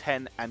would be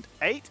 10 and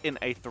 8 in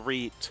a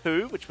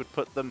 3-2, which would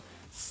put them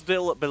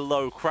still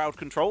below Crowd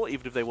Control,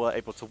 even if they were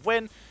able to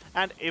win.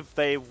 And if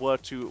they were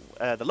to,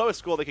 the lowest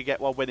score they could get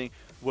while winning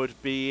would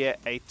be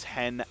a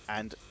 10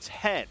 and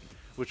 10,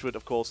 which would,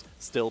 of course,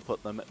 still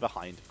put them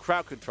behind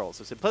Crowd Control.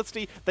 So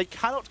Simplicity, they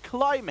cannot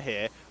climb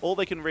here. All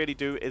they can really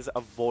do is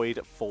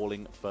avoid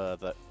falling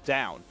further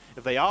down.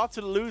 If they are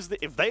to lose,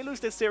 if they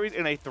lose this series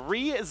in a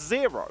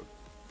 3-0,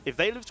 if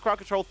they lose to Crowd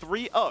Control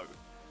 3-0,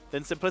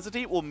 then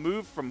Simplicity will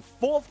move from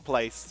 4th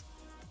place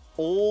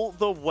all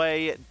the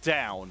way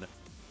down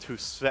to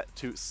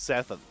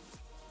 7th.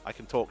 I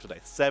can talk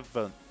today.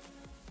 7th.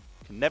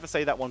 Can never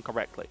say that one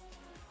correctly.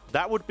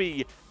 That would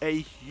be a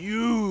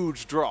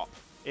huge drop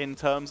in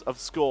terms of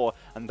score,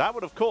 and that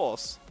would, of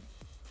course,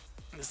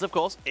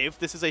 if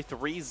this is a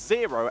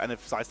 3-0 and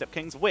if Sidestep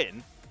Kings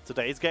win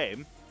today's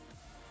game,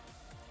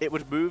 it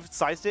would move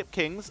Sidestep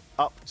Kings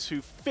up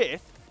to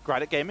 5th,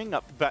 Granite Gaming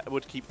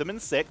would keep them in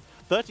 6th,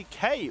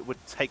 30k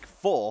would take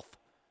 4th,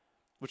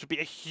 which would be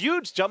a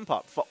huge jump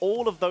up for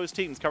all of those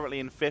teams currently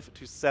in 5th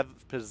to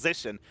 7th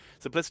position.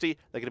 Simplicity,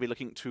 they're going to be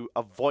looking to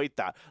avoid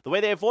that. The way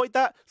they avoid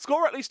that,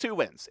 score at least 2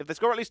 wins. If they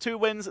score at least 2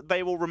 wins,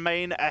 they will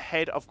remain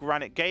ahead of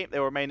Granite Game. They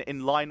will remain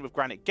in line with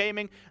Granite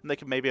Gaming, and they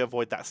can maybe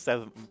avoid that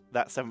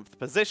 7th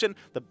position.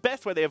 The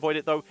best way they avoid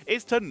it, though,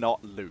 is to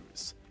not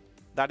lose.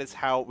 That is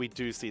how we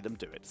do see them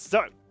do it.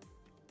 So,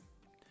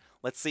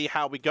 let's see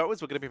how we go,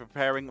 as we're going to be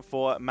preparing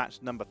for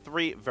match number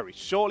 3 very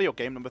shortly, or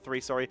game number 3,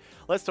 sorry.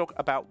 Let's talk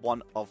about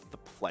one of the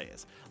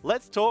players.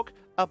 Let's talk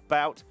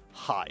about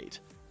Hyde.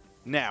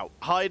 Now,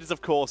 Hyde is,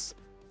 of course,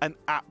 an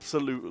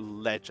absolute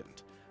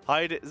legend.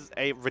 Hyde is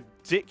a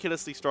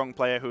ridiculously strong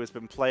player who has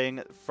been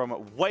playing from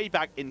way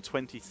back in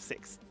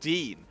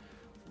 2016.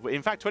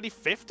 In fact,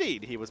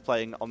 2015, he was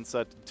playing on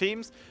certain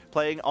teams,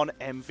 playing on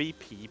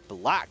MVP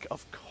Black,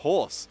 of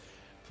course.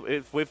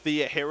 With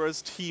the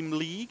Heroes Team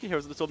League,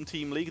 Heroes of the Storm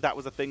Team League, that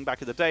was a thing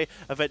back in the day,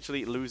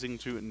 eventually losing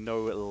to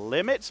No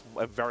Limit,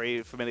 a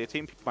very familiar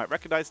team people might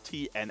recognize,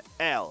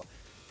 TNL.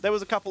 There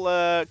was a couple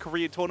of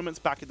Korean tournaments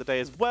back in the day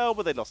as well,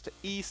 where they lost to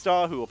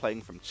E-Star, who were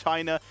playing from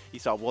China.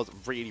 E-Star was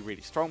really,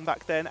 really strong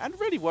back then, and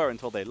really were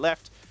until they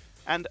left.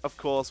 And, of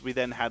course, we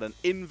then had an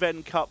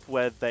Inven Cup,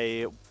 where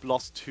they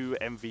lost to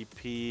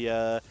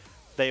MVP...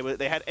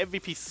 They had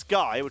MVP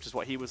Sky, which is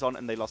what he was on,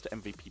 and they lost to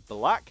MVP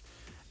Black.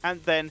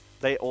 And then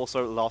they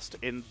also lost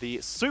in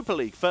the Super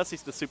League, first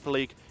season of the Super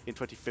League in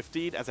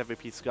 2015 as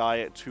MVP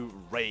Sky to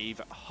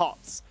Rave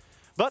Hots.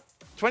 But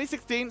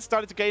 2016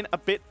 started to gain a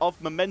bit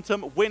of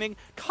momentum, winning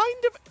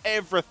kind of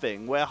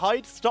everything, where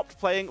Hyde stopped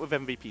playing with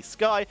MVP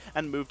Sky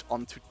and moved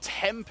on to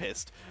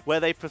Tempest, where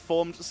they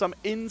performed some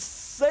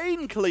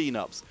insane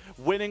cleanups,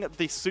 winning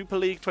the Super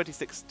League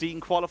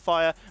 2016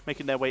 qualifier,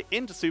 making their way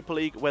into Super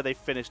League, where they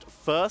finished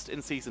first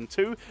in Season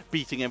 2,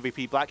 beating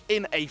MVP Black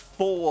in a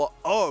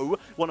 4-0,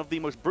 one of the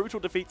most brutal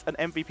defeats an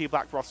MVP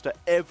Black roster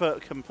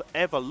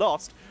ever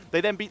lost.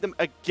 They then beat them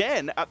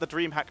again at the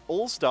DreamHack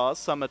All-Stars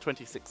Summer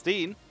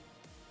 2016,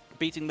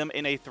 beating them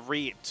in a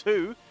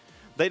 3-2.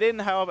 They didn't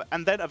have,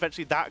 and then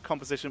eventually that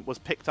composition was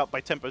picked up by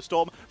Tempo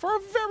Storm for a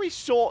very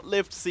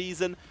short-lived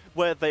season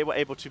where they were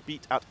able to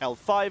beat out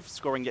L5,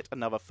 scoring yet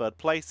another 3rd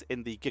place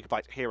in the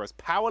Gigabyte Heroes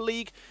Power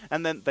League,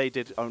 and then they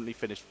did only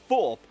finish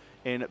 4th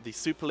in the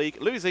Super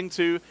League, losing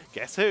to,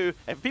 guess who?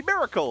 MVP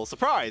Miracle!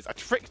 Surprise! I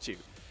tricked you!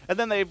 And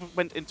then they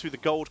went into the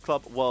Gold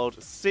Club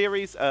World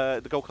Series,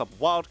 the Gold Club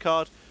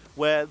Wildcard,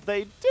 where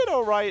they did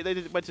alright. They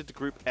went into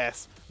Group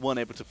S, weren't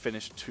able to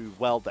finish too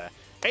well there.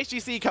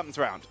 HGC comes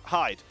around.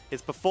 Hyde,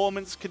 his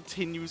performance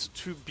continues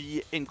to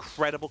be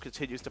incredible,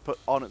 continues to put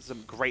on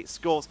some great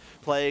scores,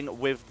 playing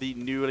with the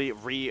newly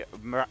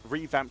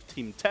revamped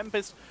Team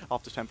Tempest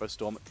after Tempo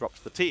Storm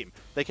dropped the team.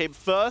 They came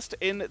first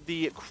in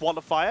the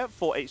qualifier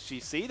for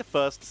HGC, the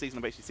first season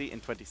of HGC in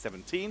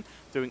 2017,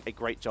 doing a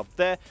great job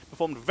there.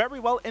 Performed very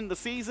well in the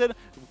season,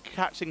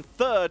 catching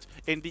third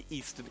in the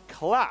Eastern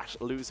Clash,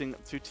 losing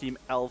to Team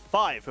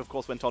L5, who of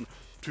course went on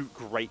to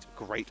great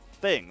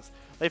things.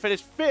 They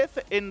finished 5th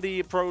in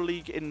the Pro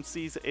League in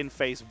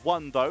Phase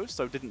 1 though,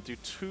 so didn't do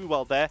too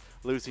well there,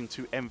 losing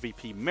to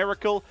MVP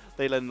Miracle.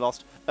 They then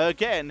lost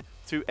again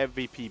to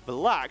MVP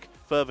Black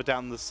further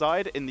down the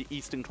side in the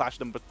Eastern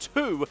Clash number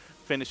 2,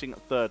 finishing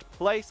 3rd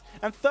place.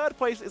 And 3rd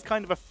place is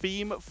kind of a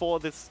theme for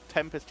this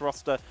Tempest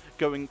roster,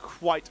 going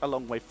quite a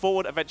long way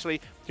forward,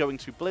 eventually going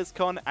to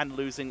BlizzCon and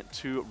losing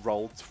to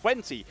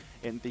Roll20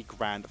 in the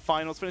Grand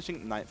Finals,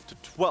 finishing 9th to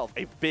 12th.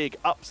 A big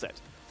upset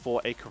for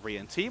a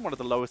Korean team, one of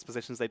the lowest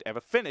positions they'd ever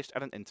finished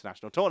at an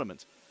international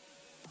tournament.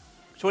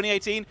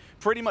 2018,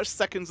 pretty much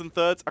seconds and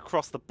thirds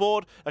across the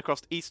board,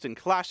 across Eastern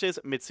Clashes,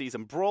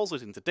 mid-season brawls,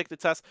 losing to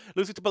Dictatus,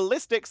 losing to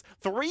Ballistics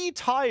 3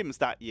 times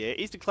that year,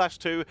 Eastern Clash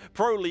 2,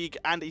 Pro League,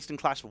 and Eastern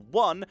Clash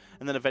 1,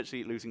 and then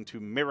eventually losing to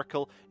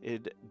Miracle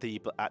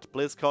at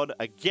BlizzCon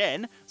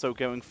again, so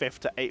going 5th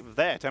to 8th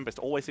there. Tempest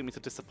always seeming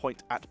to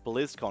disappoint at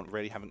BlizzCon,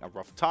 really having a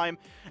rough time.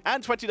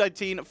 And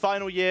 2019,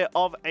 final year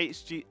of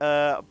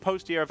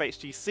post-year of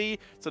HGC,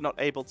 so not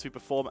able to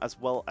perform as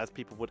well as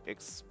people would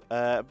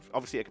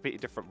obviously a completely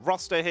different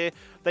roster here.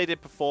 They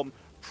did perform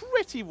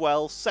pretty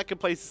well. 2nd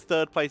places,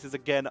 3rd places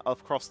again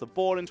across the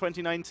board in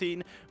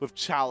 2019. With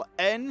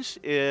Challenge,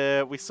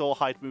 we saw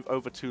Hyde move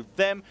over to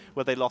them,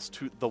 where they lost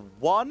to the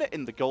 1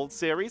 in the Gold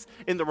Series.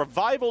 In the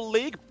Revival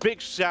League,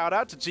 big shout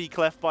out to G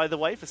Clef, by the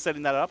way, for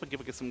setting that up and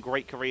giving us some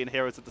great Korean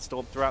heroes at the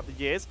Storm throughout the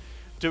years.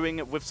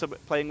 Playing with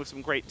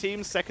some great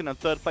teams, 2nd and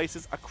 3rd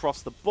places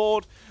across the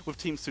board. With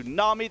Team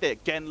Tsunami, they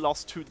again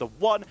lost to the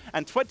 1,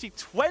 and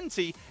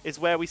 2020 is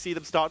where we see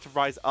them start to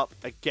rise up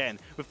again.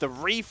 With the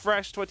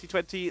refresh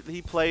 2020,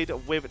 he played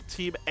with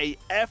Team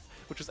AF,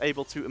 which was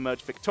able to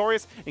emerge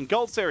victorious. In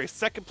Gold Series,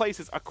 2nd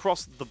places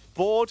across the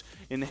board.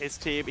 In his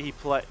team, he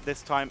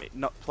this time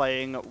not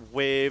playing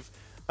with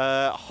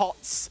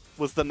HOTS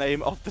was the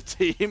name of the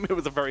team. It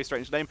was a very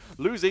strange name,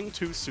 losing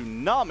to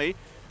Tsunami.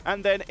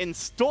 And then in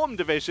Storm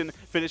Division,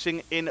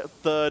 finishing in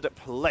 3rd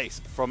place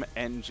from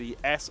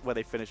NGS, where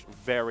they finished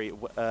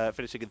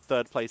finishing in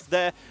 3rd place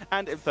there,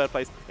 and in 3rd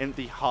place in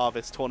the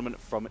Harvest Tournament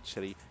from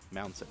Chili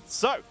Mountain.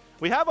 So,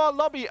 we have our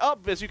lobby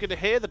up. As you can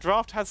hear, the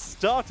draft has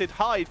started.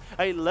 Hyde,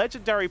 a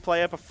legendary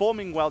player,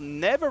 performing well,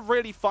 never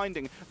really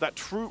finding that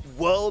true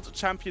World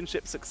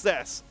Championship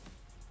success.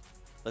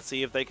 Let's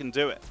see if they can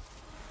do it.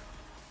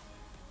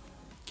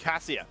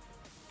 Cassia,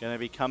 going to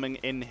be coming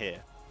in here.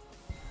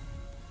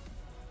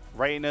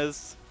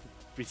 Rainers,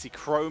 we see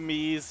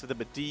Chromies, the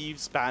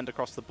Medivhs banned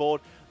across the board.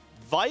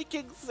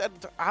 Vikings and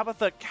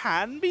Abatha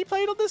can be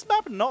played on this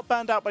map, not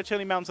banned out by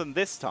Chili Mountain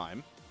this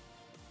time.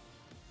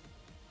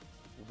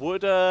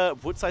 Would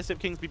Sidestep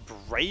Kings be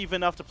brave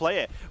enough to play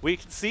it? We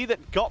can see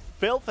that Got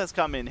Filth has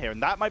come in here,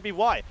 and that might be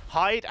why.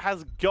 Hyde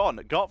has gone.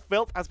 Got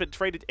Filth has been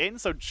traded in,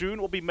 so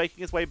June will be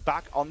making his way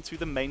back onto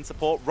the main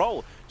support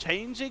role.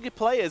 Changing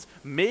players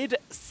mid-series.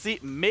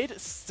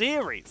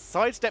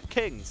 Sidestep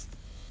Kings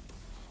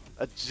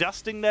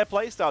adjusting their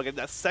playstyle, getting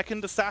that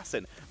 2nd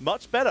assassin.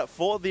 Much better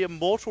for the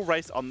immortal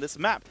race on this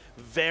map.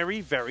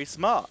 Very, very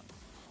smart.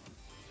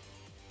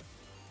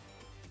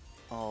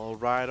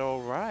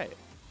 Alright.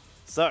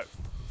 So,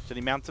 Chili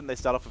Mountain, they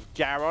start off with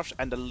Garrosh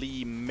and a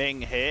Li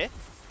Ming here.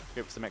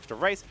 Give some extra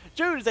race.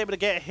 June is able to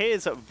get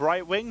his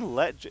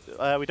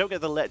Brightwing. We don't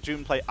get the Let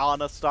June play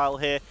Ana style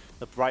here.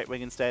 The Brightwing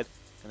instead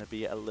going to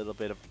be a little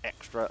bit of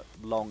extra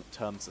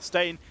long-term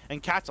sustain.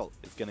 And Cattle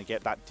is going to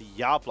get that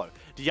Diablo.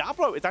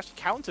 Diablo is actually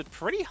countered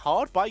pretty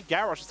hard by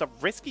Garrosh. It's a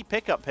risky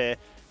pickup here.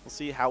 We'll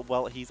see how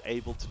well he's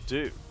able to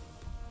do.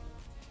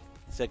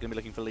 So they're going to be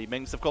looking for Li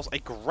Ming. Of course, a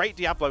great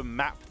Diablo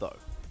map, though.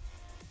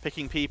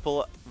 Picking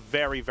people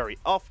very, very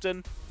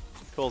often,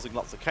 causing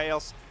lots of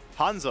chaos.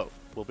 Hanzo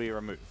will be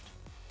removed.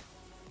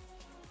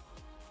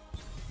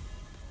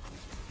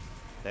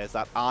 There's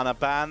that Ana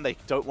ban. They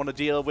don't want to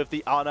deal with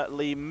the Ana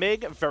Li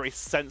Ming. Very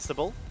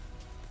sensible.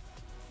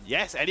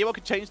 Yes, anyone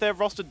can change their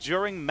roster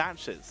during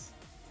matches.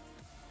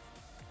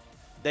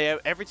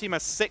 Every team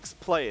has 6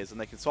 players, and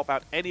they can swap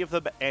out any of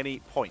them at any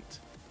point.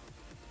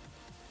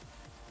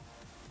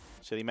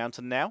 Chili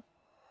Mountain now.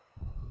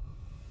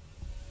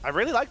 I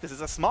really like this.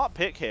 It's a smart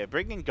pick here.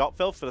 Bringing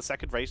Gotfilth for the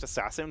 2nd ranged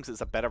assassin, because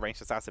it's a better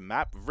ranged assassin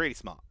map. Really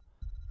smart.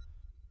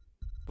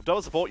 With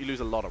double support, you lose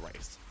a lot of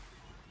race.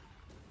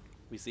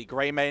 We see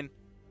Greymane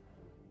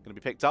going to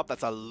be picked up.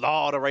 That's a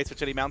lot of race for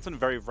Chili Mountain.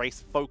 Very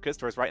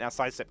race-focused, whereas right now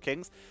Sidestep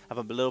Kings have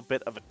a little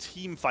bit of a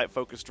team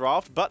fight-focused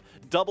draft, but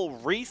double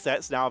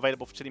resets now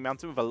available for Chili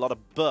Mountain with a lot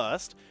of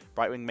burst.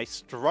 Brightwing may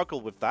struggle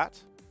with that.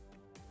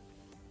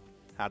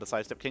 How do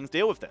Sidestep Kings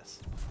deal with this?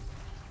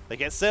 They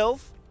get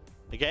Sylve.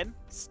 Again,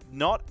 it's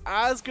not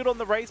as good on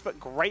the race, but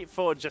great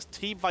for just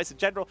team fights in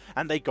general,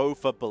 and they go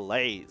for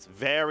Blaze.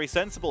 Very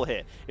sensible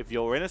here. If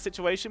you're in a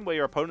situation where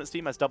your opponent's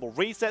team has double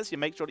resets, you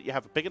make sure that you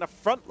have a big enough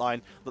front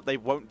line that they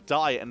won't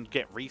die and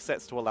get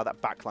resets to allow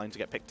that backline to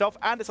get picked off,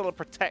 and it's a lot of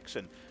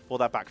protection for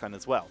that backline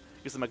as well.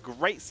 Gives them a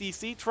great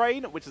CC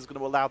train, which is going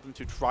to allow them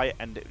to try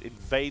and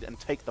invade and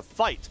take the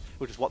fight,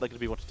 which is what they're going to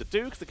be wanting to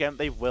do, because again,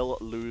 they will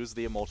lose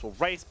the Immortal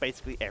race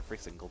basically every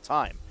single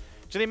time.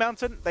 Chili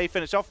Mountain, they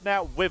finish off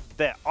now with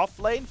their off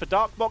lane for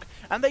Darkmok,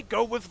 and they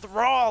go with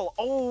Thrall.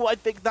 Oh, I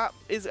think that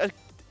is an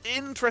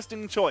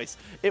interesting choice.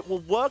 It will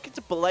work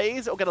into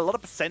Blaze. It'll get a lot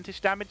of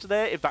percentage damage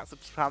there if that's the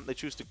plan they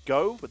choose to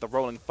go with the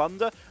Rolling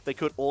Thunder. They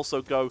could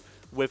also go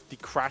with the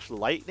Crash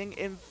Lightning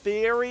in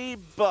theory,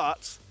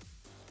 but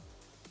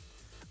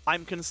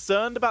I'm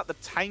concerned about the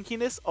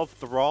tankiness of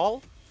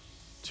Thrall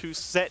to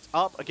set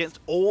up against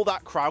all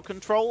that crowd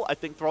control. I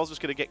think Thrall's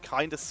just going to get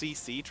kind of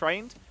CC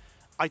trained.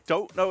 I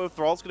don't know if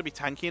Thrall's going to be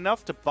tanky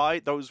enough to buy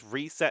those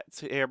reset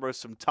heroes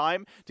some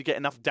time to get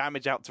enough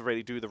damage out to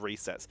really do the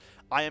resets.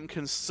 I am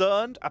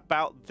concerned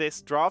about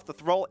this draft. The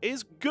Thrall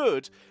is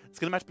good. It's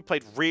going to have to be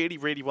played really,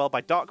 really well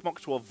by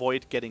Darkmok to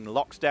avoid getting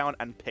locked down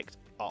and picked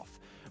off.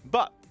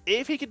 But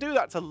if he can do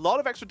that, it's a lot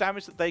of extra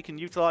damage that they can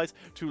utilize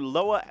to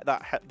lower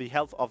the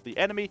health of the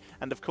enemy.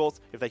 And of course,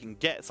 if they can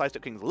get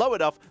Sidestep Kings low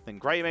enough, then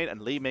Greymane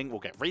and Li Ming will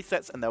get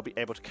resets and they'll be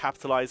able to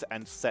capitalize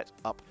and set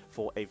up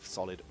for a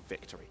solid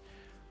victory.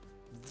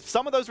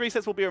 Some of those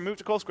resets will be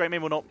removed, of course.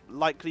 Greymane will not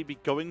likely be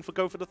go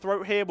for the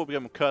throat here. We'll be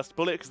going with Cursed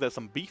Bullet because there's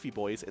some beefy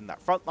boys in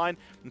that front line,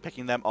 and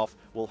picking them off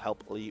will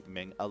help Li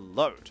Ming a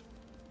load.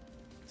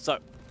 So,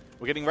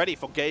 we're getting ready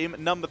for game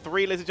number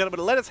 3, ladies and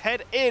gentlemen. Let us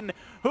head in.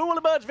 Who will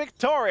emerge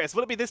victorious?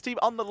 Will it be this team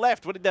on the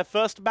left winning their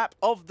first map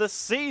of the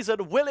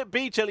season? Will it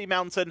be Chili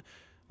Mountain?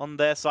 On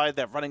their side,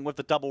 they're running with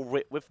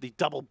the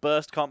double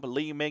burst comp,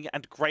 Li Ming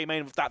and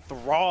Greymane with that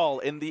Thrall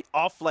in the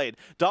off lane.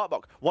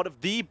 Darkmok, one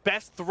of the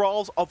best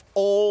Thralls of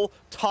all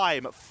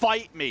time.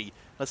 Fight me.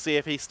 Let's see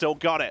if he's still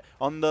got it.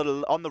 On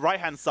the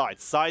right-hand side,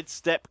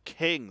 Sidestep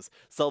Kings,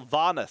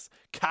 Sylvanas,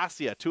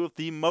 Cassia, two of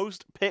the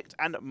most picked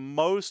and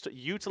most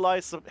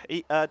utilized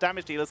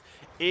damage dealers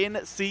in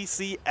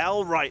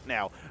CCL right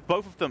now.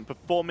 Both of them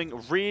performing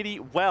really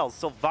well.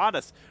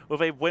 Sylvanas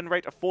with a win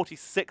rate of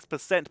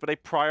 46%, but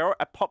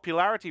a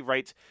popularity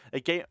rate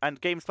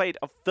and games played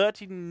of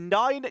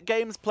 39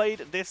 games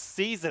played this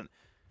season.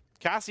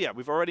 Cassia,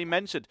 we've already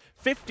mentioned,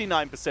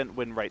 59%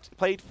 win rate.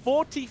 Played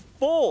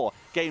 44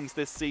 games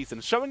this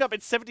season, showing up in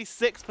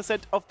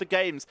 76% of the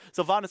games.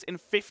 Sylvanas in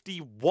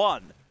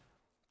 51.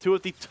 Two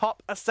of the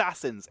top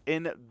assassins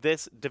in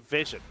this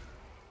division.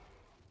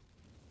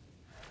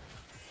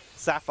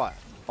 Sapphire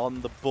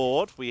on the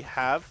board. We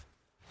have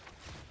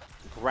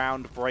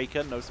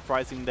Groundbreaker, no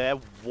surprising there.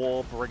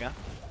 Warbreaker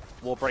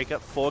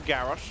for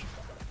Garrosh.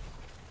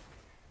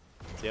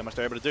 See how much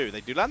they're able to do.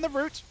 They do land the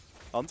root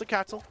onto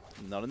Cattle.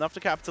 Not enough to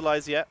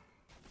capitalize yet.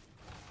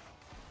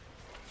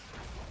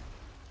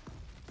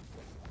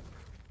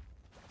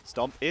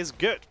 Stomp is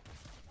good.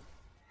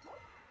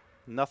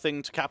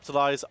 Nothing to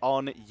capitalize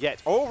on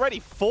yet.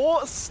 Already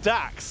 4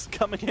 stacks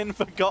coming in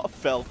for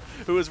Gottfeld,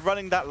 who is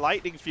running that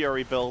Lightning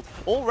Fury build.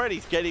 Already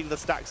getting the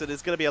stacks, and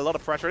it's going to be a lot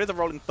of pressure. It is a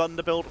Rolling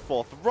Thunder build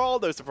for Thrall,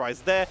 no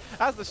surprise there,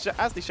 as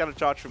the Shadow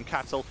Charge from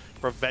Cattle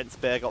prevents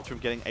Beargot from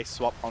getting a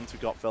swap onto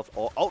Gottfeld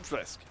or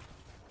Ultralisk.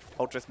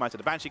 Ultralisk Might of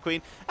the Banshee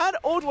Queen, and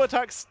auto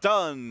attack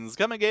stuns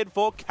coming in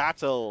for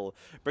Cattle,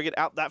 bringing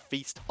out that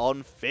Feast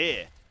on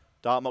Fear.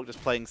 Darkmok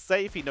just playing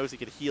safe. He knows he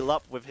can heal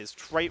up with his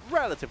trait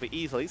relatively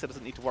easily, so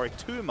doesn't need to worry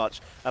too much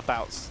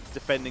about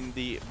defending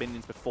the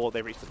minions before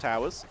they reach the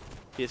towers.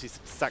 He has to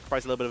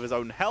sacrifice a little bit of his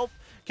own health.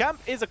 Camp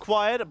is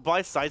acquired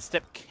by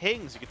Sidestep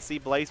Kings. You can see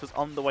Blaze was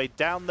on the way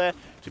down there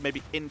to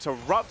maybe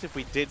interrupt if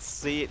we did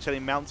see it. Chili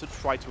Mountain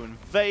try to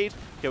invade.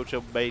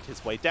 Killjoy made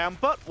his way down,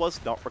 but was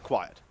not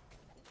required.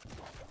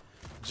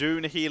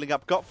 June healing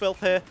up Gottfilth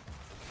here.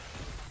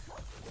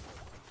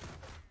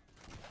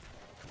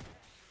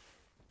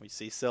 We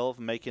see Sylv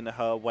making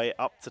her way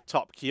up to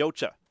top.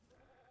 Kyocha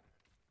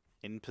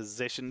in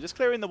position, just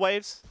clearing the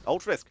waves.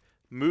 Ultralisk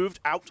moved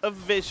out of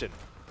vision.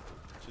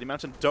 Chili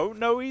Mountain don't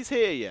know he's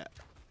here yet.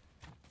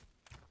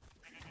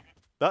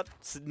 But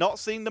not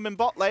seeing them in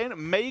bot lane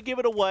may give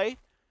it away.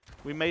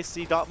 We may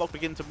see Darkmok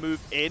begin to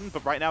move in,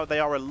 but right now they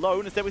are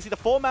alone. Instead, we see the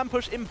 4-man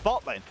push in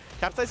bot lane.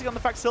 Capitalizing on the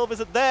fact Sylv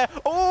isn't there.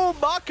 Oh,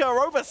 Maka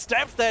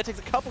oversteps there, takes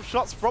a couple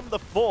shots from the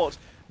fort.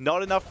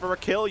 Not enough for a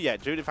kill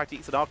yet. Jude, in fact,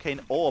 eats an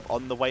Arcane Orb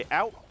on the way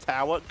out.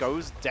 Tower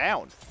goes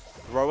down.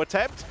 Throw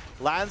attempt,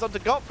 lands onto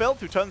Gottfeld,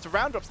 who turns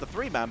around, drops the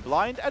 3-man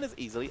blind, and is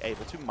easily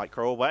able to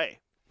micro away.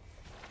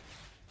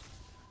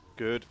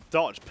 Good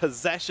dodge.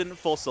 Possession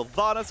for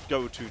Sylvanas,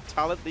 go-to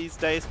talent these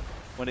days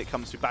when it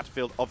comes to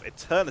Battlefield of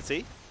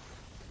Eternity.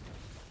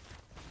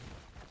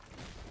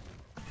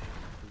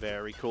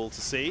 Very cool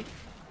to see.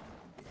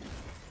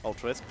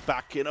 Ultralisk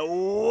back in a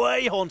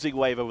way haunting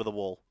wave over the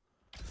wall.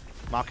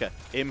 Marker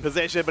in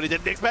position, but he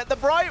didn't expect the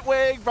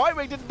Brightwing.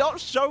 Brightwing did not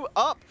show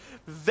up.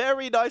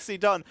 Very nicely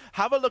done.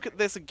 Have a look at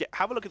this again.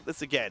 Have a look at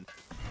this again.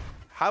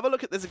 have a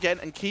look at this again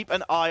and keep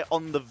an eye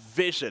on the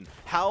vision.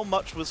 How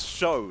much was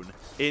shown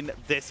in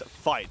this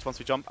fight? Once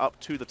we jump up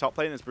to the top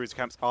lane as bruiser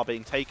camps are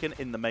being taken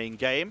in the main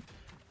game.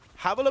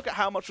 Have a look at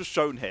how much was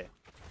shown here.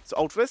 So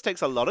Ultralis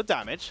takes a lot of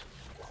damage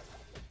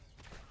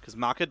because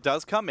Maka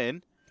does come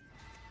in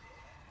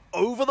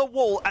over the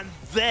wall, and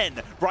then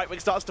Brightwing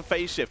starts to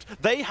phase shift.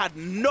 They had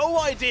no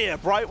idea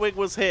Brightwing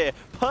was here.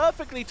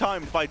 Perfectly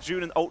timed by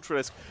June and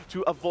Ultralis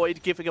to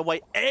avoid giving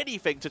away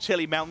anything to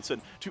Chili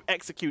Mountain to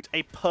execute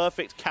a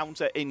perfect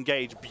counter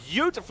engage.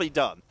 Beautifully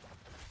done.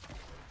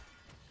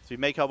 So we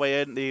make our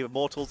way in. The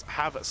Immortals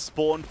have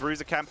spawned.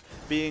 Bruiser Camp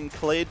being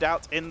cleared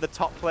out in the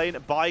top lane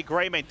by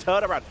Greymane.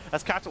 Turnaround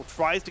as Cattle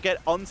tries to get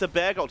onto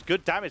Beargold.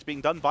 Good damage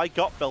being done by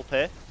Gottfelp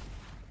here.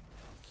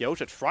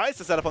 Kyosha tries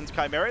to set up onto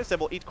Chimera, so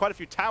will eat quite a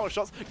few tower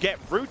shots, get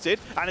rooted,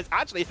 and is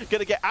actually going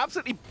to get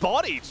absolutely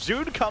bodied.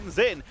 June comes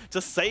in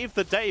to save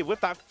the day with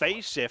that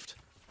phase shift.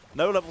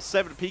 No level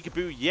 7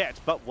 peekaboo yet,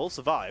 but will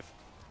survive.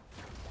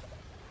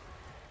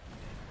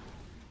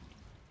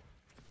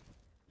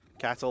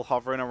 Cattle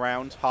hovering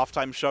around.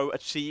 Halftime show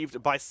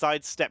achieved by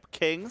Sidestep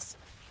Kings.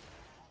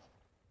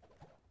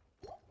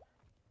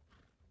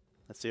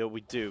 Let's see what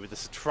we do with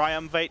this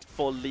Triumvirate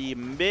for Li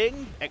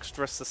Ming.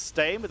 Extra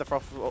sustain with the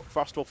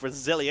Frostwolf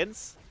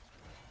Resilience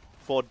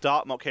for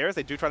Dartmock here as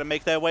they do try to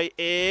make their way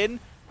in.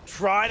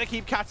 Try to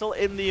keep Cattle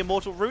in the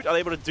Immortal route,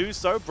 unable to do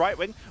so.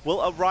 Brightwing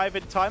will arrive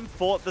in time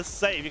for the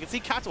save. You can see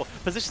Cattle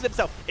positions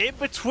himself in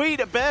between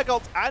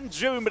Beargold and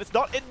June, but it's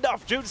not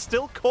enough. June's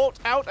still caught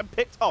out and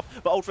picked off.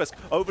 But Ultralis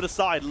over the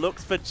side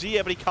looks for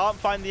Gia, but he can't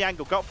find the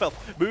angle. Gottfelp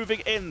moving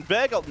in.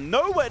 Beargold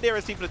nowhere near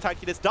his team for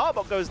attacking this.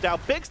 Dartmock goes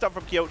down. Big stuff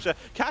from Kyosha.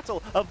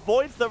 Cattle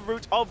avoids the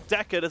route of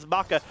Deckard as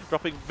Maka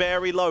dropping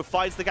very low.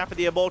 Finds the gap in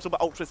the Immortal,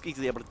 but Ultralis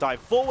easily able to dive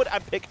forward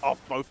and pick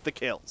off both the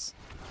kills.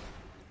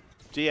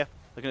 Gia,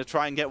 they're going to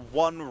try and get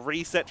one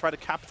reset, try to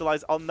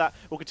capitalize on that.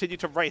 We'll continue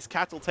to race.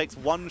 Cattle takes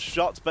one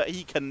shot, but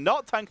he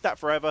cannot tank that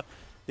forever.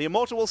 The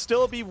Immortal will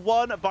still be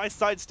won by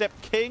Sidestep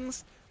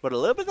Kings, but a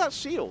little bit of that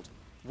shield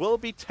will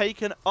be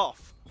taken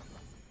off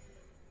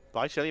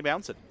by Chili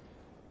Mountain,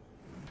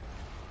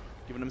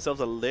 giving themselves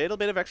a little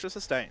bit of extra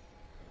sustain.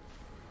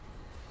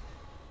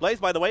 Blaze,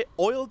 by the way,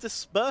 Oil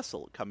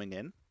Dispersal coming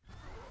in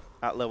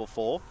at level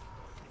 4.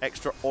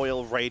 Extra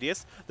oil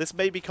radius. This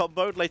may be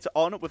comboed later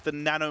on with the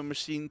Nano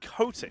Machine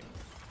Coating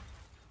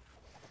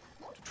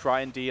to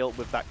try and deal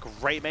with that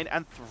Greymane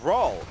and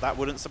Thrall. That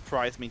wouldn't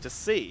surprise me to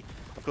see.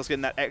 Of course,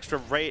 getting that extra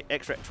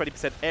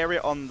 20%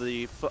 area on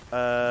the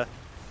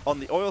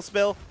oil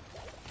spill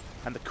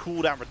and the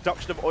cooldown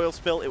reduction of oil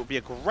spill. It would be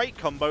a great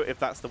combo if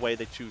that's the way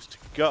they choose to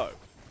go.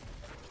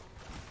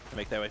 To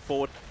make their way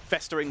forward.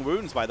 Festering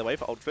Wounds, by the way,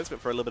 for Ultralis, but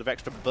for a little bit of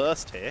extra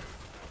burst here.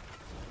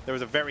 There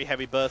is a very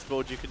heavy burst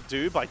build you can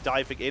do by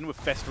diving in with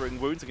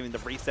Festering Wounds and getting the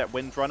reset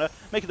Windrunner.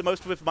 Making the most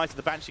of it with Might of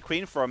the Banshee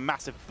Queen for a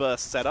massive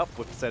burst setup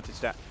with percentage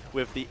that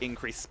with the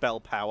increased spell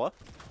power.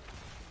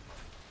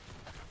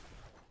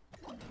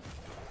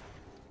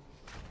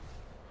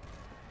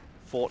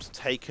 Fort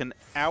taken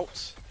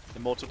out.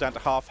 Immortal down to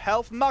half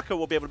health. Maka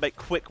will be able to make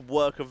quick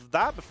work of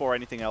that before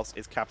anything else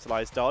is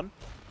capitalized on.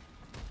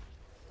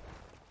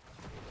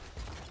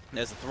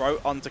 There's a throw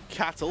onto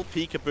Cattle,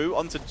 peekaboo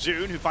onto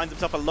June, who finds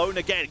himself alone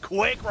again.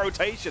 Quick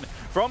rotation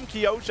from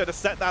Kyosha to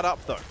set that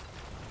up, though.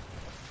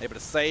 Able to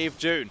save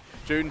June.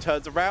 June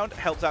turns around,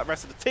 helps out the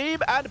rest of the team,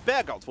 and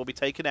Beargold will be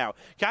taken out.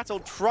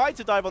 Cattle tried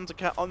to dive onto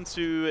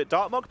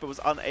Dartmock, but was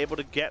unable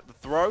to get the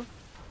throw.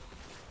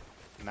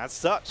 And as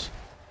such,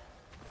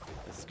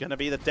 this is going to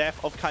be the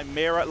death of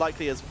Chimera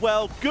likely as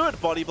well.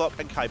 Good body block,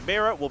 and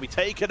Chimera will be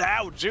taken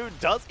out. June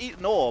does eat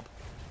an orb.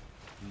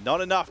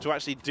 Not enough to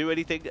actually do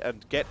anything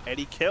and get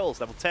any kills.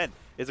 Level 10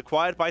 is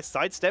acquired by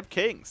Sidestep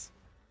Kings.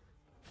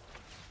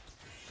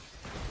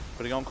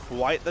 Putting on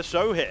quite the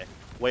show here.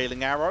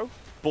 Wailing Arrow,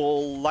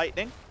 Ball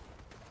Lightning,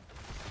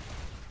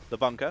 the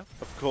Bunker,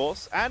 of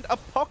course, and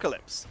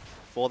Apocalypse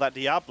for that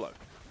Diablo.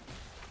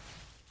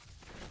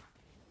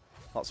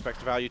 Lots of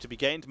extra value to be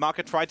gained.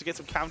 Maka tried to get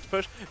some counter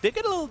push. Did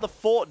get a little of the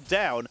fort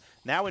down.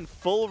 Now in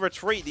full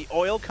retreat, the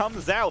oil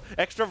comes out.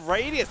 Extra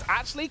radius,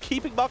 actually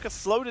keeping Maka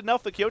slowed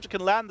enough that Kyosha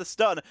can land the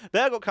stun.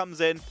 Beargold comes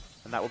in,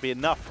 and that will be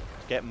enough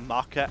to get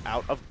Maka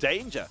out of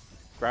danger.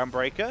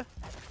 Groundbreaker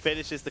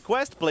finishes the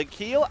quest, Blink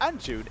Heal,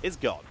 and June is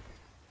gone.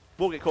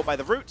 Will get caught by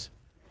the root.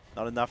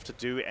 Not enough to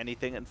do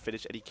anything and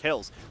finish any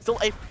kills. Still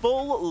a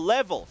full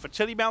level for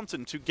Chili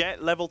Mountain to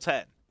get level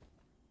 10.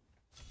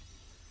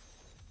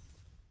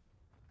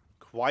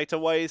 Quite a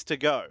ways to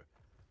go.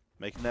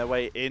 Making their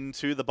way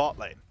into the bot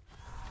lane.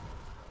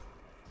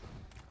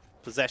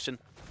 Possession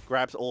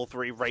grabs all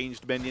three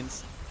ranged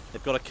minions.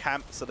 They've got a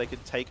camp so they can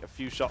take a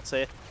few shots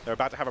here. They're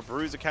about to have a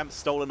bruiser camp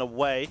stolen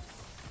away.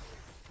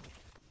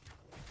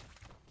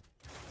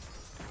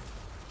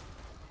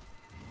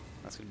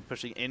 That's going to be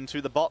pushing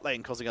into the bot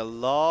lane, causing a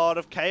lot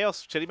of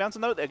chaos. Chili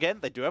Mountain, though, again,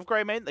 they do have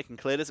Greymane. They can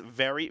clear this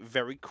very,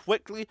 very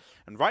quickly.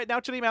 And right now,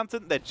 Chili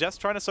Mountain, they're just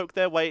trying to soak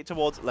their way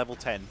towards level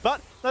 10.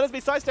 But let us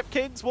be Sidestep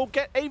Kings will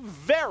get a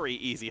very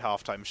easy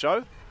halftime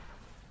show.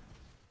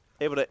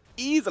 able to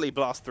easily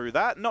blast through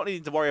that, not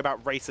needing to worry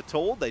about race at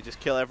all. They just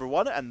kill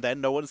everyone, and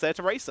then no one's there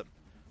to race them.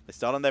 They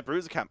start on their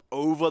bruiser camp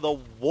over the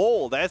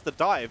wall. There's the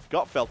dive.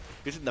 Gottfeld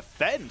using the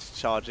fend to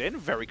charge in.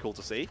 Very cool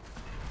to see.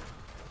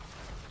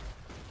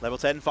 Level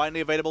 10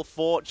 finally available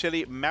for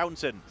Chili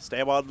Mountain. Stay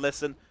a while and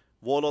listen.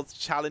 Warlord's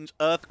Challenge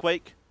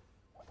Earthquake.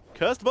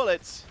 Cursed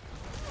Bullets,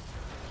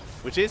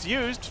 which is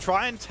used to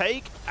try and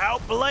take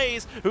out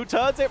Blaze, who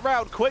turns it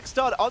round. Quick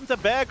stun onto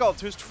Beargods,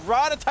 who's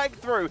trying to tank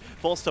through.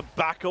 Forced to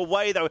back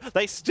away, though.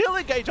 They still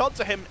engage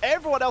onto him.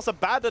 Everyone else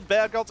abandoned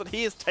Beargods, and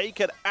he is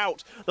taken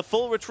out. The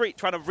full retreat,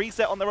 trying to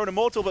reset on their own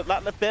Immortal, but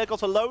that left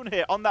Beargods alone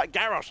here on that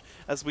Garrosh.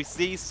 As we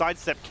see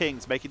Sidestep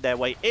Kings making their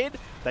way in,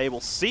 they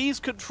will seize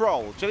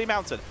control. Chili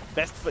Mountain,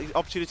 best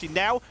opportunity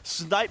now.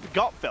 Snipe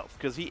Gottfeld,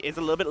 because he is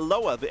a little bit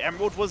lower. The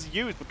Emerald was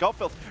used, but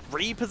Gottfeld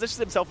repositions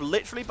himself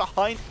literally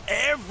behind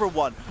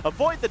everyone.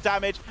 Avoid the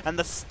damage, and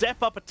the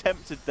step-up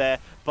attempted there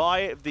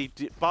by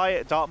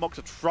Dartmock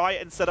to try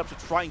and set up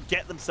to try and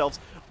get themselves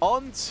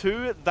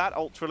onto that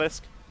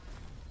Ultralisk.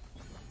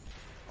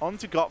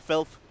 Onto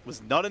Gottfeld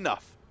was not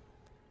enough.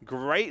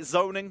 Great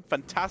zoning,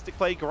 fantastic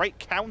play, great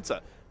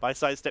counter by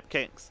Sidestep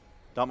Kings.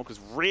 Dartmock was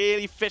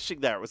really fishing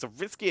there. It was a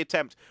risky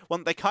attempt,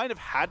 one they kind of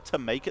had to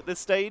make at this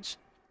stage.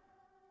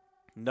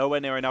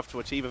 Nowhere near enough to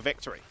achieve a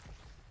victory.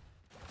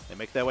 They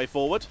make their way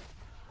forward.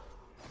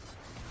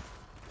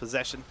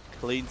 Possession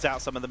cleans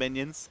out some of the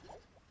minions.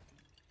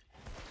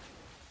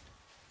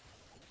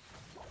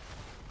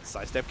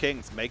 Sidestep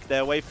Kings make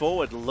their way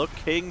forward,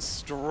 looking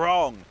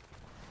strong.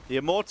 The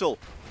Immortal,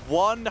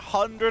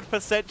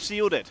 100%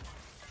 shielded.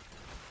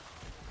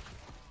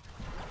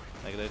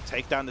 They're going to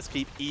take down this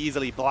keep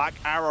easily. Black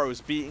arrows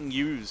being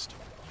used.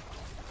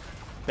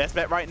 Best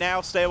bet right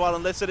now, stay a while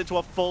and listen into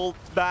a full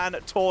ban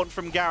taunt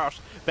from Garrosh.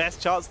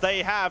 Best chance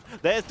they have.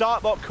 There's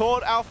Dartmock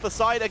caught off the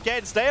side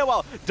again. Stay a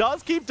while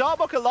does keep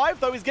Dartmock alive,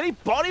 though. He's getting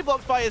body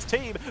blocked by his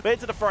team. But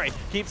into the fray.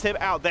 Keeps him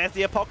out. There's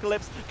the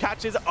Apocalypse.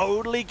 Catches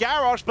only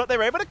Garrosh, but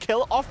they're able to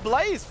kill off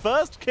Blaze.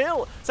 First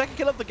kill. Second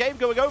kill of the game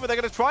going over. They're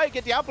going to try and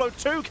get Diablo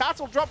 2.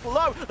 Cattle dropped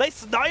low. They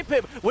snipe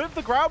him with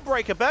the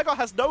Groundbreaker. Bergot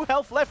has no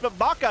health left, but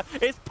Maka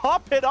is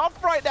popping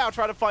off right now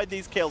trying to find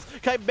these kills.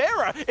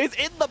 Chimera is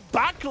in the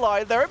back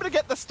line. They're able to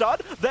get the stun.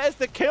 There's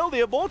the kill. The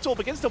Immortal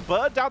begins to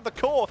burn down the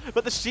core,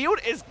 but the shield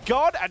is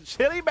gone, and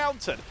Chili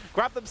Mountain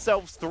grab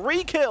themselves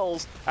 3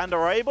 kills and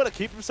are able to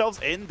keep themselves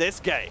in this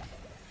game.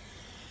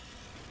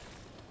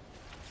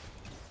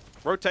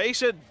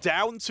 Rotation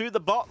down to the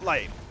bot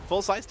lane.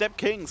 Full Sidestep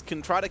Kings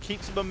can try to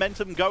keep some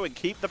momentum going,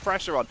 keep the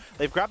pressure on.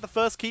 They've grabbed the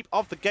first keep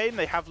of the game.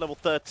 They have level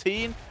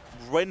 13.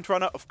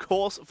 Windrunner, of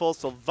course, for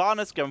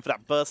Sylvanas, going for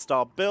that Burst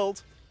Star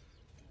build.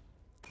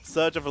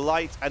 Surge of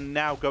Light, and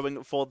now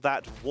going for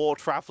that War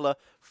Traveler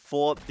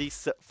for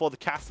the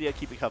Cassia,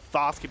 keeping her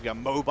fast, keeping her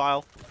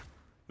mobile,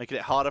 making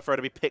it harder for her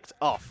to be picked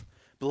off.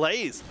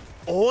 Blaze,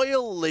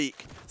 oil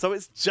leak. So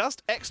it's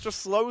just extra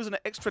slows and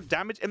extra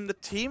damage in the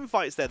team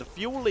fights there. The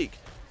fuel leak.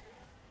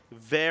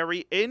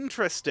 Very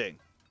interesting.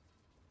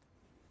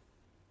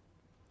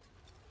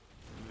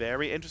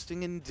 Very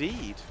interesting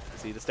indeed.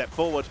 See the step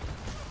forward.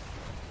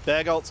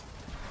 Bergolt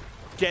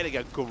getting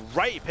a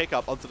great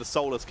pickup onto the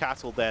Soulless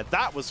Cattle there.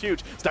 That was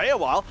huge. Stay a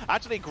while.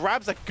 Actually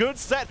grabs a good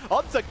set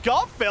onto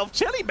Gottfeld.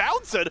 Chili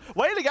Mountain.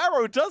 Wailing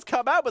Arrow does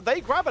come out, but they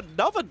grab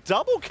another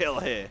double kill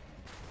here.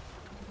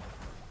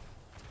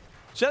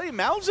 Chili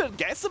Mountain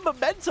gets some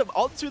momentum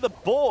onto the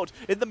board.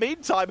 In the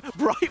meantime,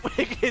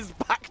 Brightwing is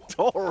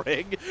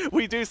backdooring.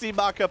 We do see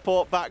Maka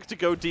port back to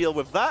go deal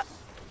with that.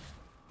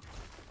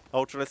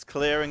 Ultralisk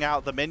clearing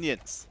out the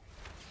minions.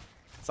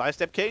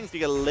 Sidestep Kings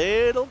being a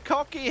little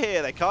cocky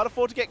here. They can't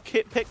afford to get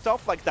picked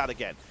off like that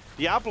again.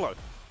 Diablo,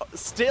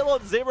 still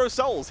on 0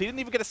 souls. He didn't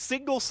even get a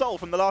single soul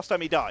from the last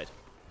time he died.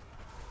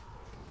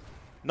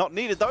 Not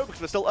needed, though, because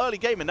we're still early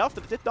game enough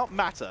that it did not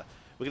matter.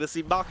 We're going to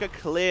see Maka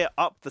clear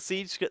up the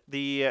siege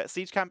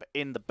camp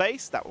in the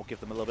base. That will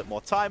give them a little bit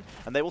more time,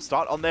 and they will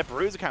start on their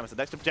Bruiser camps. The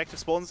next objective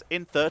spawns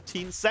in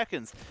 13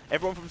 seconds.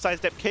 Everyone from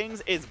Sidestep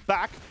Kings is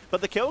back, but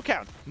the kill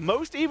count,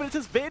 most even it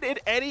has been in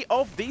any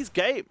of these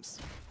games.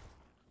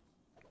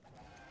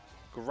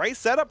 Great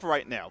setup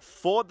right now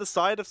for the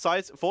side of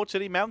for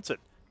Chili Mountain.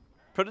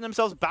 Putting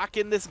themselves back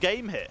in this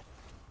game here.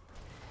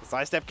 The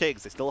Sidestep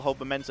Kings, they still hold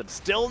momentum.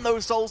 Still no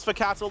souls for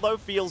Cattle, though.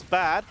 Feels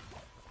bad.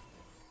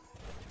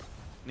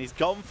 And he's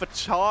gone for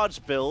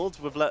charge build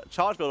with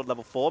charge build at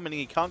level 4, meaning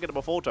he can't get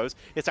enough autos.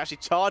 He has to actually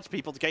charge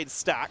people to gain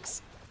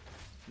stacks.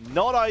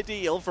 Not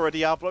ideal for a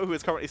Diablo who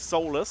is currently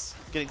soulless,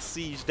 getting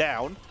sieged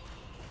down.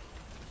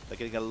 They're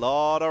getting a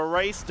lot of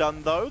race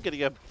done, though,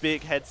 getting a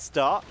big head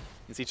start.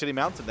 You can see Chili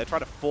Mountain, they're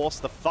trying to force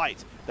the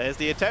fight. There's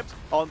the attempt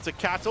onto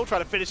Cattle,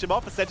 trying to finish him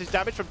off. Percentage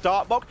damage from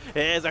Dartmock.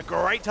 Here's a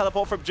great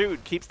teleport from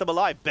Jude, keeps them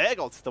alive.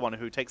 Bergolt is the one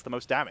who takes the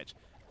most damage.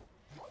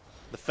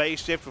 The phase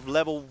shift with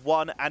level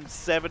 1 and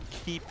 7,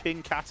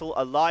 keeping Cattle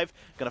alive.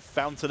 Gonna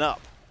fountain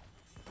up.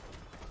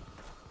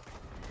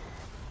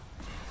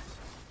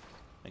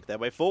 Make their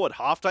way forward.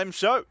 Halftime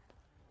show.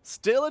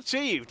 Still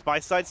achieved by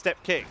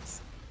Sidestep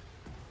Kings.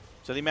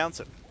 Chili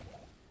Mountain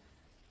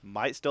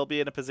might still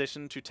be in a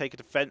position to take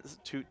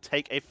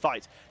a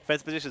fight.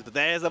 Defense positions, but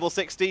there's level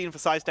 16 for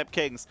Sidestep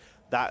Kings.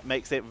 That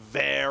makes it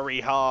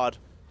very hard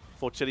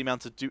for Chili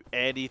Mountain to do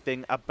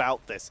anything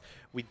about this.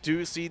 We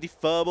do see the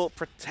thermal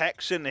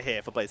protection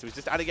here for Blaze, so he's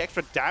just adding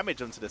extra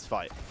damage onto this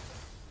fight.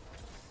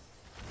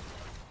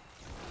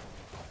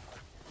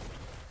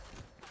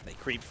 They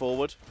creep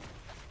forward.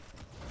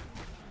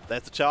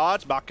 There's the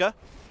charge. Maka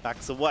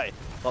backs away.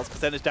 Lots of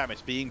percentage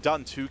damage being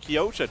done to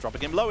Kyosha,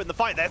 dropping him low in the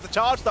fight. There's the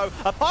charge, though.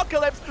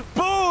 Apocalypse,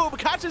 boom!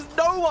 Catches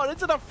no one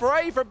into the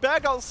fray from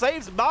Bergolt,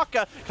 saves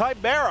Maka.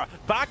 Chimera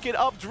backing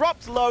up,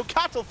 drops low.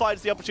 Cattle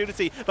finds the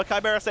opportunity, but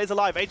Chimera stays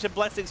alive. Ancient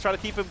Blessings trying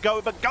to keep him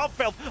going, but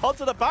Godfilth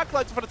onto the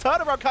backline for the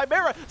turnaround.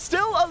 Chimera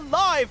still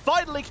alive,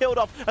 finally killed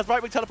off as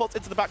Brightwing teleports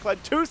into the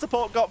backline to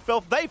support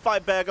Godfilth. They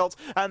find Bergolt,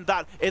 and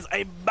that is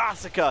a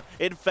massacre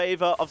in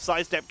favor of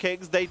Sidestep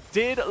Kings. They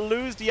did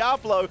lose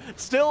Diablo,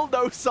 still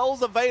no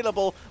souls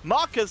available.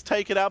 Marker's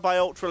taken out by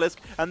Ultralisk,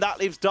 and that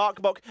leaves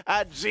Darkmock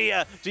and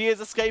Gia. Gia's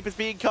escape is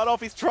being cut off.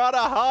 He's trying to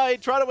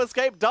hide, trying to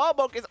escape.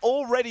 Darkmock is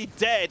already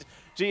dead.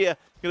 Gia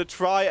going to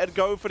try and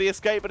go for the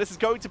escape, but this is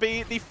going to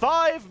be the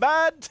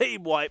 5-man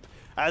team wipe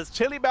as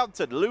Chili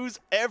Mountain lose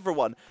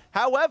everyone.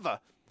 However,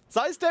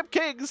 Sidestep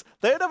Kings,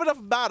 they don't have enough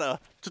mana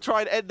to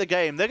try and end the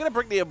game. They're going to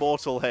bring the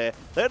Immortal here.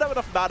 They don't have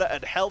enough mana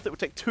and health. It would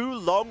take too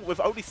long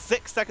with only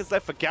 6 seconds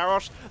left for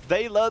Garrosh.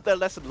 They learned their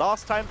lesson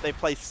last time. They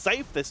play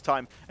safe this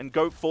time and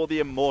go for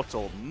the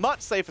Immortal.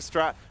 Much safer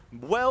strat.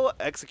 Well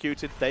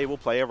executed. They will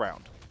play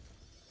around.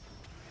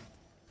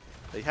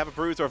 They have a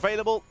Bruiser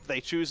available. They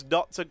choose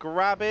not to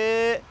grab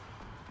it.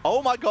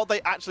 Oh my god,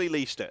 they actually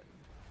leashed it.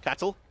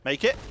 Cattle,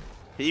 make it.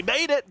 He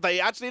made it. They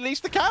actually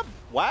leashed the camp.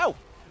 Wow.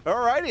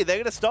 Alrighty, they're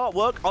going to start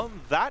work on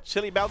that.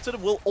 Chili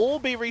Mountain will all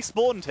be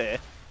respawned here.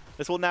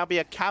 This will now be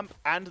a camp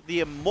and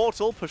the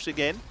Immortal pushing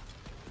in.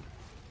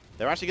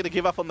 They're actually going to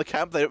give up on the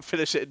camp. They don't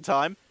finish it in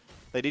time.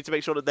 They need to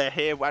make sure that they're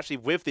here actually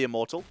with the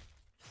Immortal.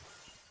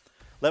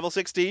 Level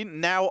 16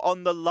 now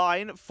on the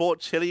line for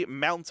Chili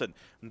Mountain.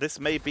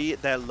 This may be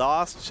their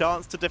last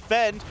chance to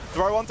defend.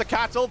 Throw onto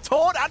Cattle,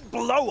 taunt, and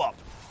blow up.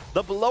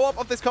 The blow-up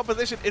of this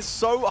composition is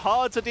so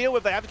hard to deal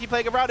with. They have to keep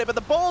playing around it, but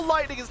the ball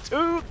lightning is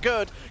too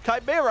good.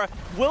 Chimera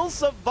will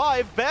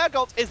survive.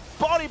 Bergolt is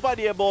bodied by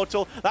the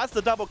Immortal. That's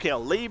the double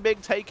kill. Li Ming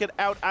taken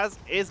out, as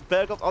is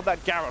Bergolt on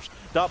that Garrosh.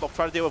 Darkmock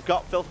trying to deal with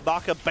Godfilth.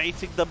 Marker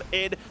baiting them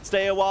in.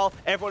 Stay a while.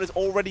 Everyone is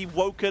already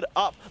woken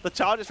up. The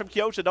charges from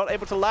Kyosha not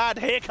able to land.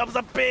 Here comes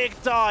a big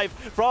dive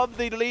from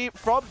the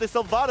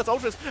Sylvanas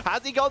Ultras.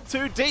 Has he gone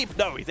too deep?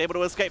 No, he's able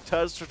to escape.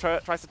 Tries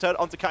to turn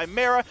onto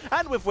Chimera,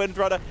 and with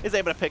Windrunner is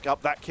able to pick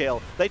up that kill.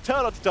 They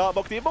turn onto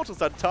Darkmock, the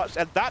Immortal's untouched,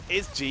 and that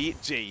is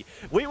GG.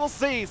 We will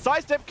see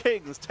Sidestep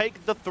Kings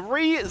take the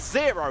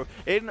 3-0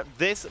 in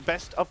this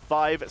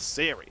best-of-5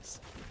 series.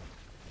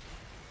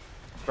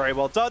 Very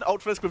well done.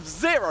 Ultralisk with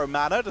 0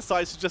 mana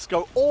decides to just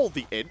go all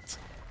the int.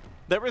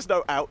 There is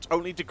no out,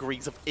 only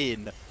degrees of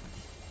in.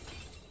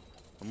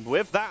 And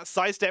with that,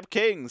 Sidestep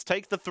Kings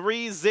take the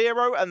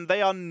 3-0, and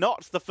they are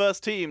not the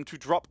first team to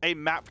drop a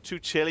map to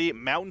Chili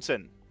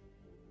Mountain.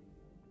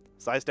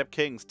 Sidestep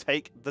Kings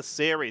take the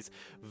series.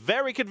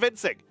 Very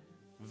convincing.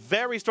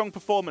 Very strong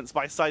performance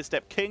by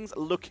Sidestep Kings.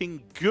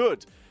 Looking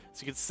good.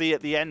 As you can see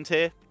at the end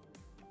here.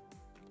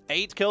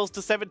 8 kills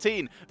to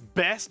 17.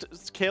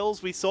 Best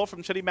kills we saw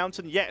from Chili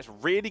Mountain yet.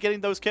 Really getting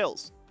those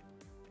kills.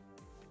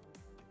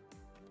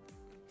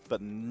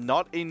 But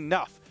not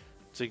enough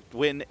to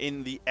win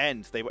in the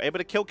end. They were able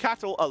to kill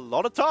Cattle a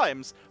lot of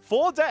times.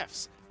 4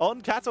 deaths on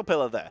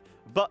Caterpillar there.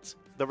 But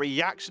the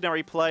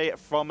reactionary play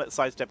from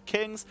Sidestep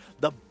Kings,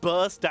 the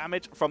burst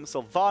damage from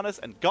Sylvanas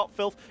and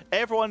Godfilth,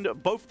 everyone,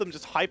 both of them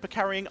just hyper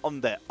carrying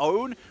on their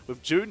own,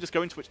 with June just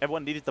going to whichever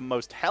one needed the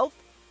most health.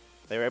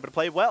 They were able to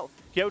play well.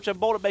 Kyosha and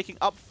Boulder making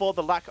up for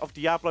the lack of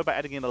Diablo by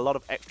adding in a lot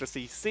of extra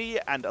CC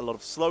and a lot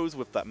of slows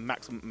with that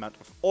maximum amount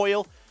of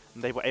oil,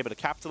 and they were able to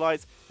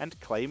capitalize and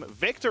claim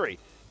victory.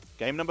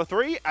 Game number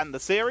 3 and the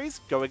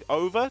series going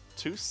over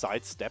to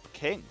Sidestep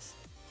Kings.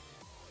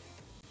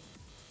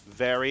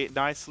 Very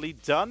nicely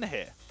done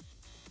here.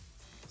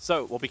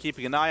 So we'll be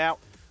keeping an eye out,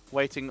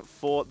 waiting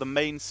for the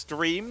main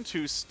stream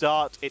to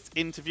start its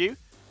interview.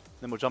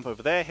 Then we'll jump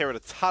over there. Here are the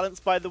talents,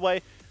 by the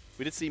way.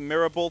 We did see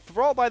Mirror Ball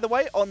Thrall, by the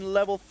way, on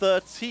level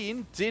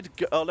 13.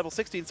 Level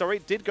 16, sorry,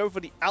 did go for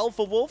the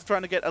Alpha Wolf,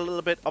 trying to get a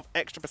little bit of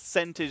extra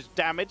percentage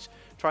damage,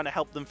 trying to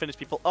help them finish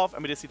people off.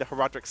 And we did see the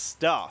Heraldric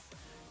Staff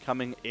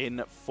coming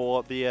in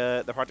for the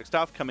Heraldric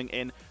Staff coming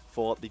in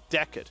for the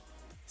Decade.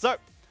 So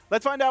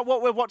let's find out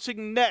what we're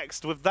watching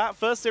next. With that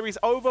first series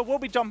over, we'll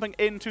be jumping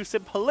into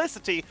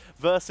Simplicity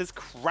versus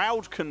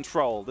Crowd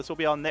Control. This will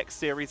be our next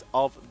series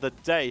of the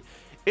day.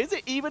 Is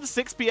it even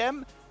 6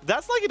 PM?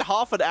 That's like in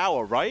half an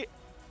hour, right?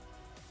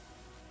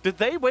 Did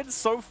they win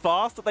so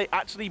fast that they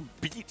actually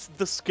beat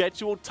the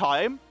scheduled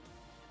time?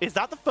 Is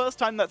that the first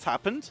time that's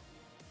happened?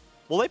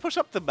 Will they push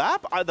up the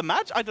map? The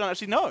match? I don't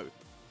actually know.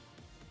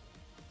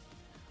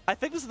 I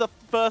think this is the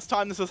first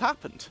time this has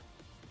happened.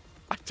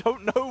 I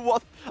don't know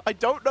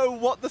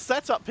what the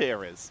setup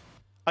here is.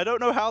 I don't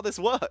know how this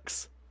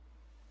works.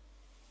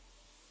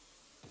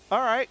 All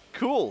right,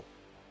 cool.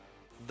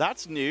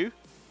 That's new.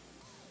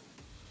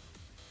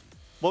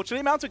 Well,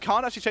 Chili Mountain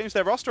can't actually change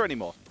their roster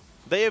anymore.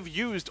 They have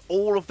used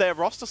all of their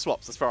roster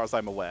swaps, as far as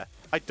I'm aware.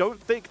 I don't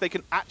think they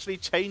can actually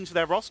change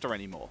their roster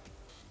anymore.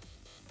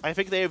 I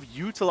think they have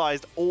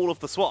utilized all of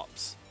the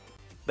swaps.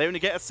 They only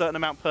get a certain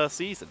amount per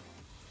season.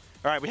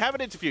 All right, we have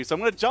an interview, so I'm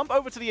going to jump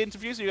over to the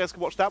interview so you guys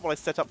can watch that while I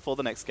set up for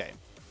the next game.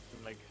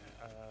 Like,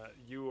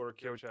 you or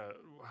Kyoja,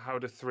 how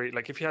the three,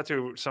 like if you had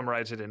to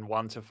summarize it in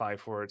 1 to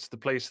 5 words, the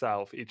play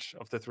style of each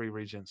of the 3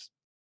 regions.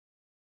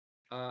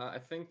 I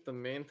think the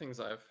main things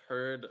I've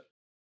heard,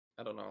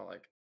 I don't know,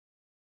 like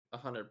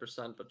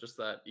 100%, but just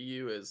that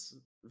EU is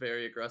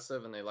very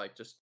aggressive and they like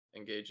just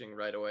engaging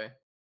right away.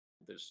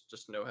 There's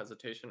just no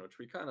hesitation, which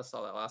we kind of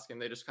saw that last game.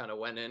 They just kind of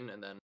went in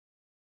and then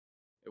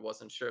it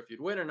wasn't sure if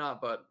you'd win or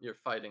not, but you're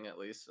fighting at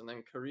least. And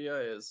then Korea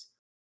is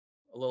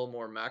a little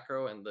more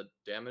macro and the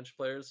damage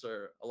players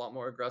are a lot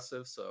more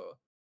aggressive. So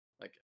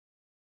like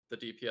the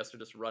DPS are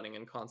just running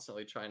in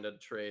constantly trying to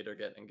trade or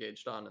get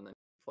engaged on and then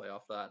play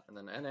off that. And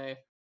then NA,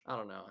 I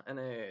don't know.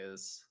 NA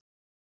is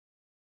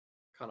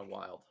kind of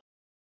wild.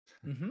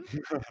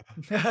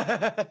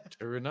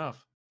 True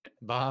enough.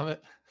 Bahamut.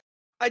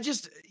 I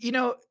just,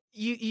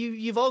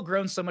 you've all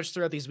grown so much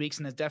throughout these weeks,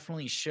 and it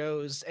definitely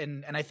shows.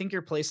 And I think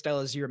your play style,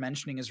 as you were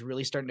mentioning, is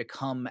really starting to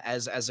come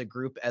as a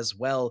group as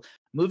well.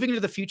 Moving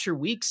into the future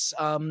weeks,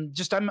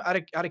 just I'm out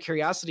of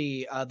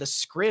curiosity, the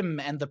scrim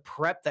and the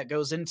prep that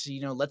goes into,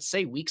 let's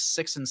say weeks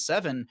 6 and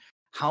 7.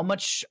 How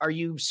much are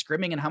you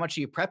scrimming and how much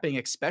are you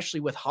prepping, especially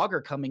with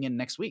Hogger coming in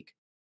next week?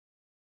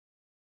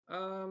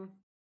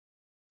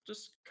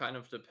 Just kind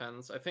of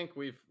depends. I think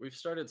we've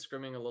started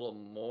scrimming a little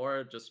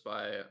more just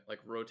by like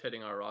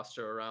rotating our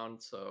roster around.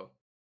 So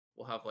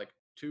we'll have like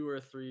 2 or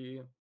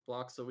 3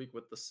 blocks a week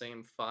with the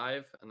same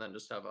 5, and then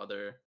just have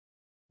other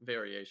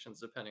variations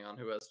depending on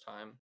who has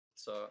time.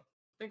 So I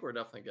think we're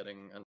definitely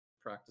getting a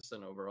practice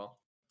in overall.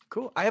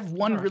 Cool. I have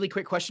one really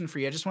quick question for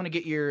you. I just kind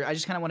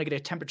of want to get a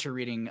temperature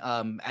reading.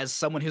 As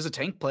someone who's a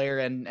tank player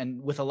and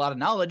with a lot of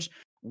knowledge,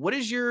 what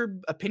is your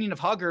opinion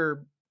of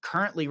Hogger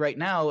currently right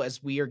now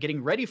as we are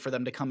getting ready for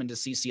them to come into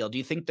CCL? Do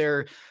you think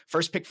they're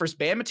first pick, first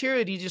ban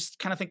material, or do you just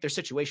kind of think they're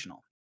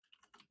situational?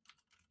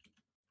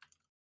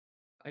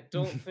 I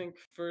don't think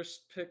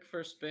first pick,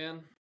 first ban.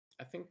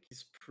 I think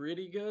he's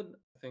pretty good.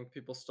 I think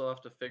people still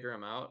have to figure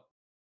him out.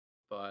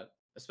 But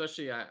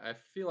especially, I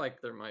feel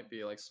like there might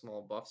be like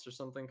small buffs or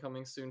something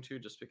coming soon too,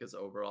 just because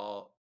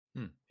overall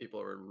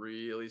people are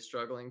really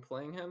struggling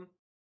playing him.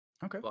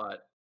 Okay.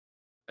 But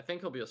I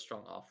think he'll be a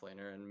strong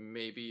offlaner and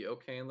maybe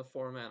okay in the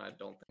format. I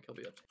don't think he'll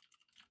be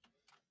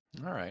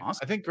okay. All right. Awesome.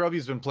 I think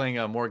Grubby's been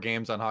playing more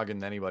games on Hagen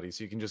than anybody,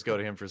 so you can just go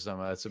to him for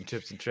some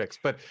tips and tricks.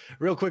 But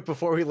real quick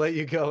before we let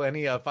you go,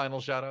 any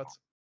final shout-outs?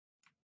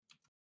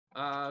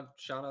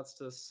 Shout-outs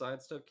to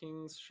Sidestep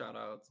Kings.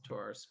 Shout-outs to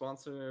our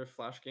sponsor,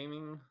 Flash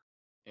Gaming.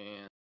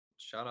 And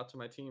shout-out to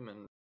my team,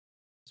 and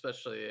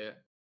especially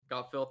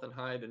Got Filth and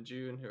Hyde and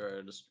June, who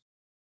are just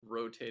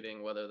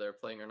rotating whether they're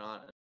playing or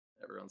not.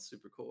 Everyone's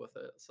super cool with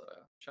it, so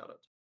shout out.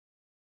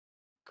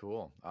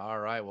 Cool. All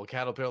right. Well,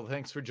 Caterpillar,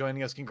 thanks for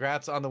joining us.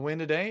 Congrats on the win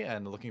today,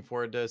 and looking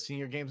forward to seeing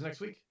your games next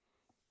week.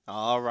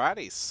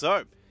 Alrighty,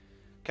 so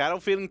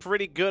Cattle feeling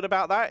pretty good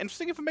about that.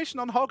 Interesting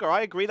information on Hogger.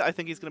 I agree that I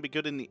think he's going to be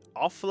good in the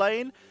off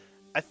lane.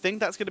 I think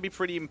that's going to be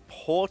pretty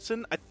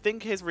important. I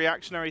think his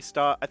reactionary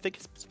start, I think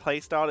his play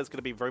style is going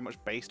to be very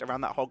much based around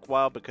that Hog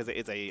Wild because it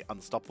is a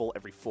unstoppable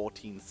every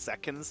 14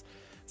 seconds.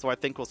 So I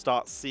think we'll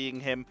start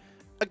seeing him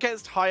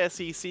against higher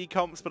CC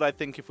comps, but I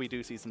think if we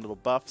do see some little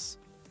buffs.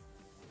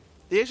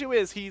 The issue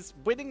is he's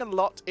winning a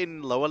lot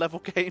in lower level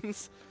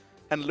games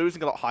and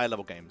losing a lot higher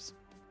level games.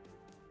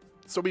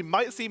 So we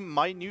might see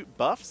minute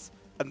buffs,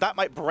 and that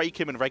might break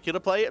him in regular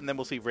play, and then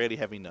we'll see really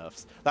heavy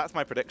nerfs. That's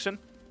my prediction.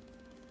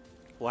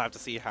 We'll have to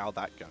see how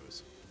that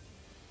goes.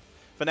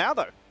 For now,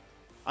 though,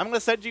 I'm going to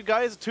send you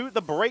guys to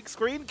the break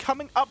screen.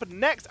 Coming up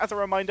next, as a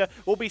reminder,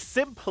 will be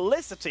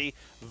Simplicity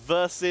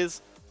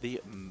versus the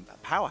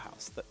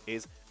powerhouse that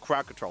is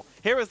Crowd Control.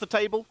 Here is the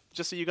table,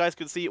 just so you guys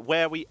can see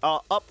where we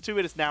are up to.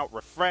 It is now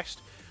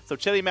refreshed. So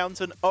Chili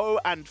Mountain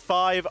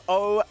 0-5,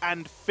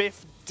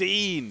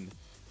 0-15.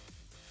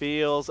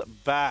 Feels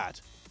bad.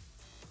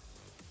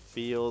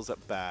 Feels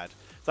bad.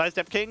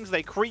 Sidestep Kings,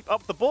 they creep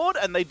up the board,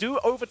 and they do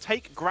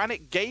overtake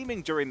Granite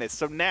Gaming during this.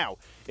 So now,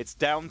 it's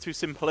down to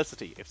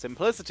Simplicity. If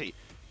Simplicity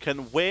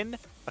can win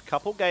a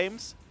couple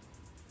games,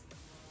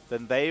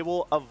 then they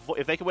will avoid,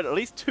 if they can win at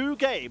least 2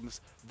 games,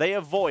 they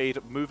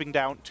avoid moving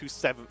down to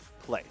 7th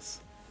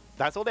place.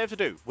 That's all they have to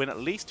do, win at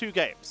least 2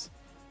 games.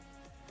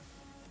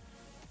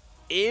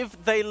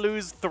 If they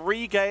lose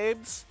 3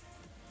 games,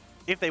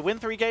 if they win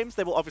 3 games,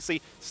 they will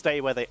obviously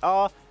stay where they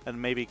are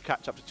and maybe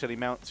catch up to Chili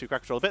Mount to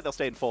Crack Control a bit. They'll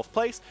stay in 4th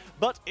place.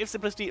 But if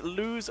Simplicity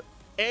lose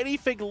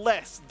anything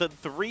less than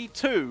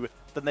 3-2,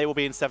 then they will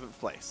be in 7th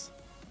place.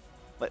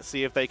 Let's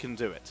see if they can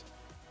do it.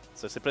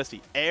 So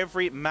Simplicity,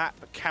 every map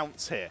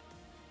counts here.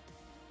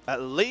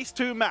 At least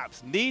 2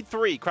 maps. Need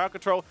 3. Crowd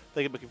control,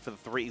 they're looking for the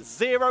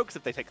 3-0, because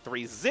if they take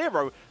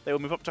 3-0, they will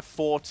move up to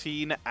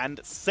 14 and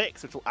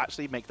 6, which will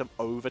actually make them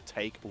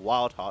overtake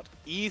Wildheart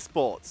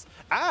Esports.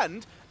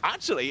 And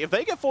actually, if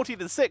they get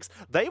 14 and 6,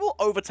 they will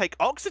overtake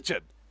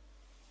Oxygen.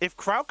 If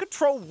Crowd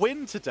Control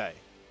win today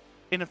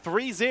in a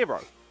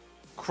 3-0,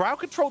 Crowd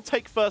Control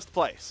take first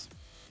place.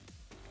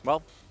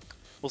 Well,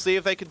 we'll see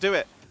if they can do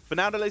it. For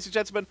now, ladies and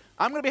gentlemen,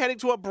 I'm going to be heading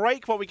to a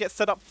break while we get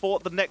set up for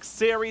the next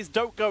series.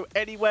 Don't go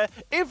anywhere.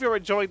 If you're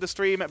enjoying the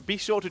stream, be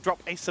sure to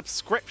drop a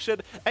subscription,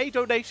 a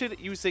donation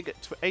using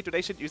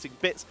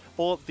bits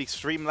or the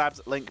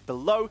Streamlabs link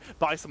below.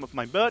 Buy some of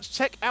my merch.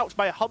 Check out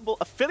my humble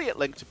affiliate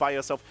link to buy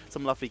yourself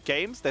some lovely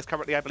games. There's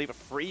currently, I believe, a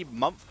free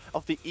month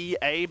of the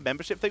EA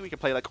membership thing. We can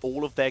play like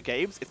all of their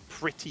games. It's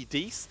pretty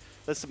decent.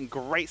 There's some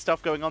great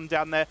stuff going on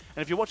down there.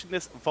 And if you're watching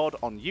this VOD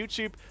on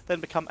YouTube, then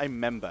become a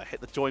member. Hit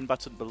the join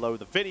button below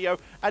the video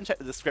and check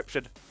the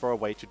description for a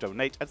way to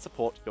donate and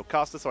support your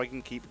caster so I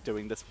can keep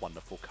doing this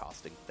wonderful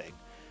casting thing.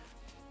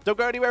 Don't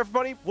go anywhere,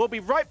 everybody. We'll be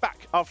right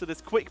back after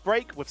this quick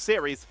break with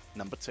series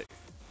number 2.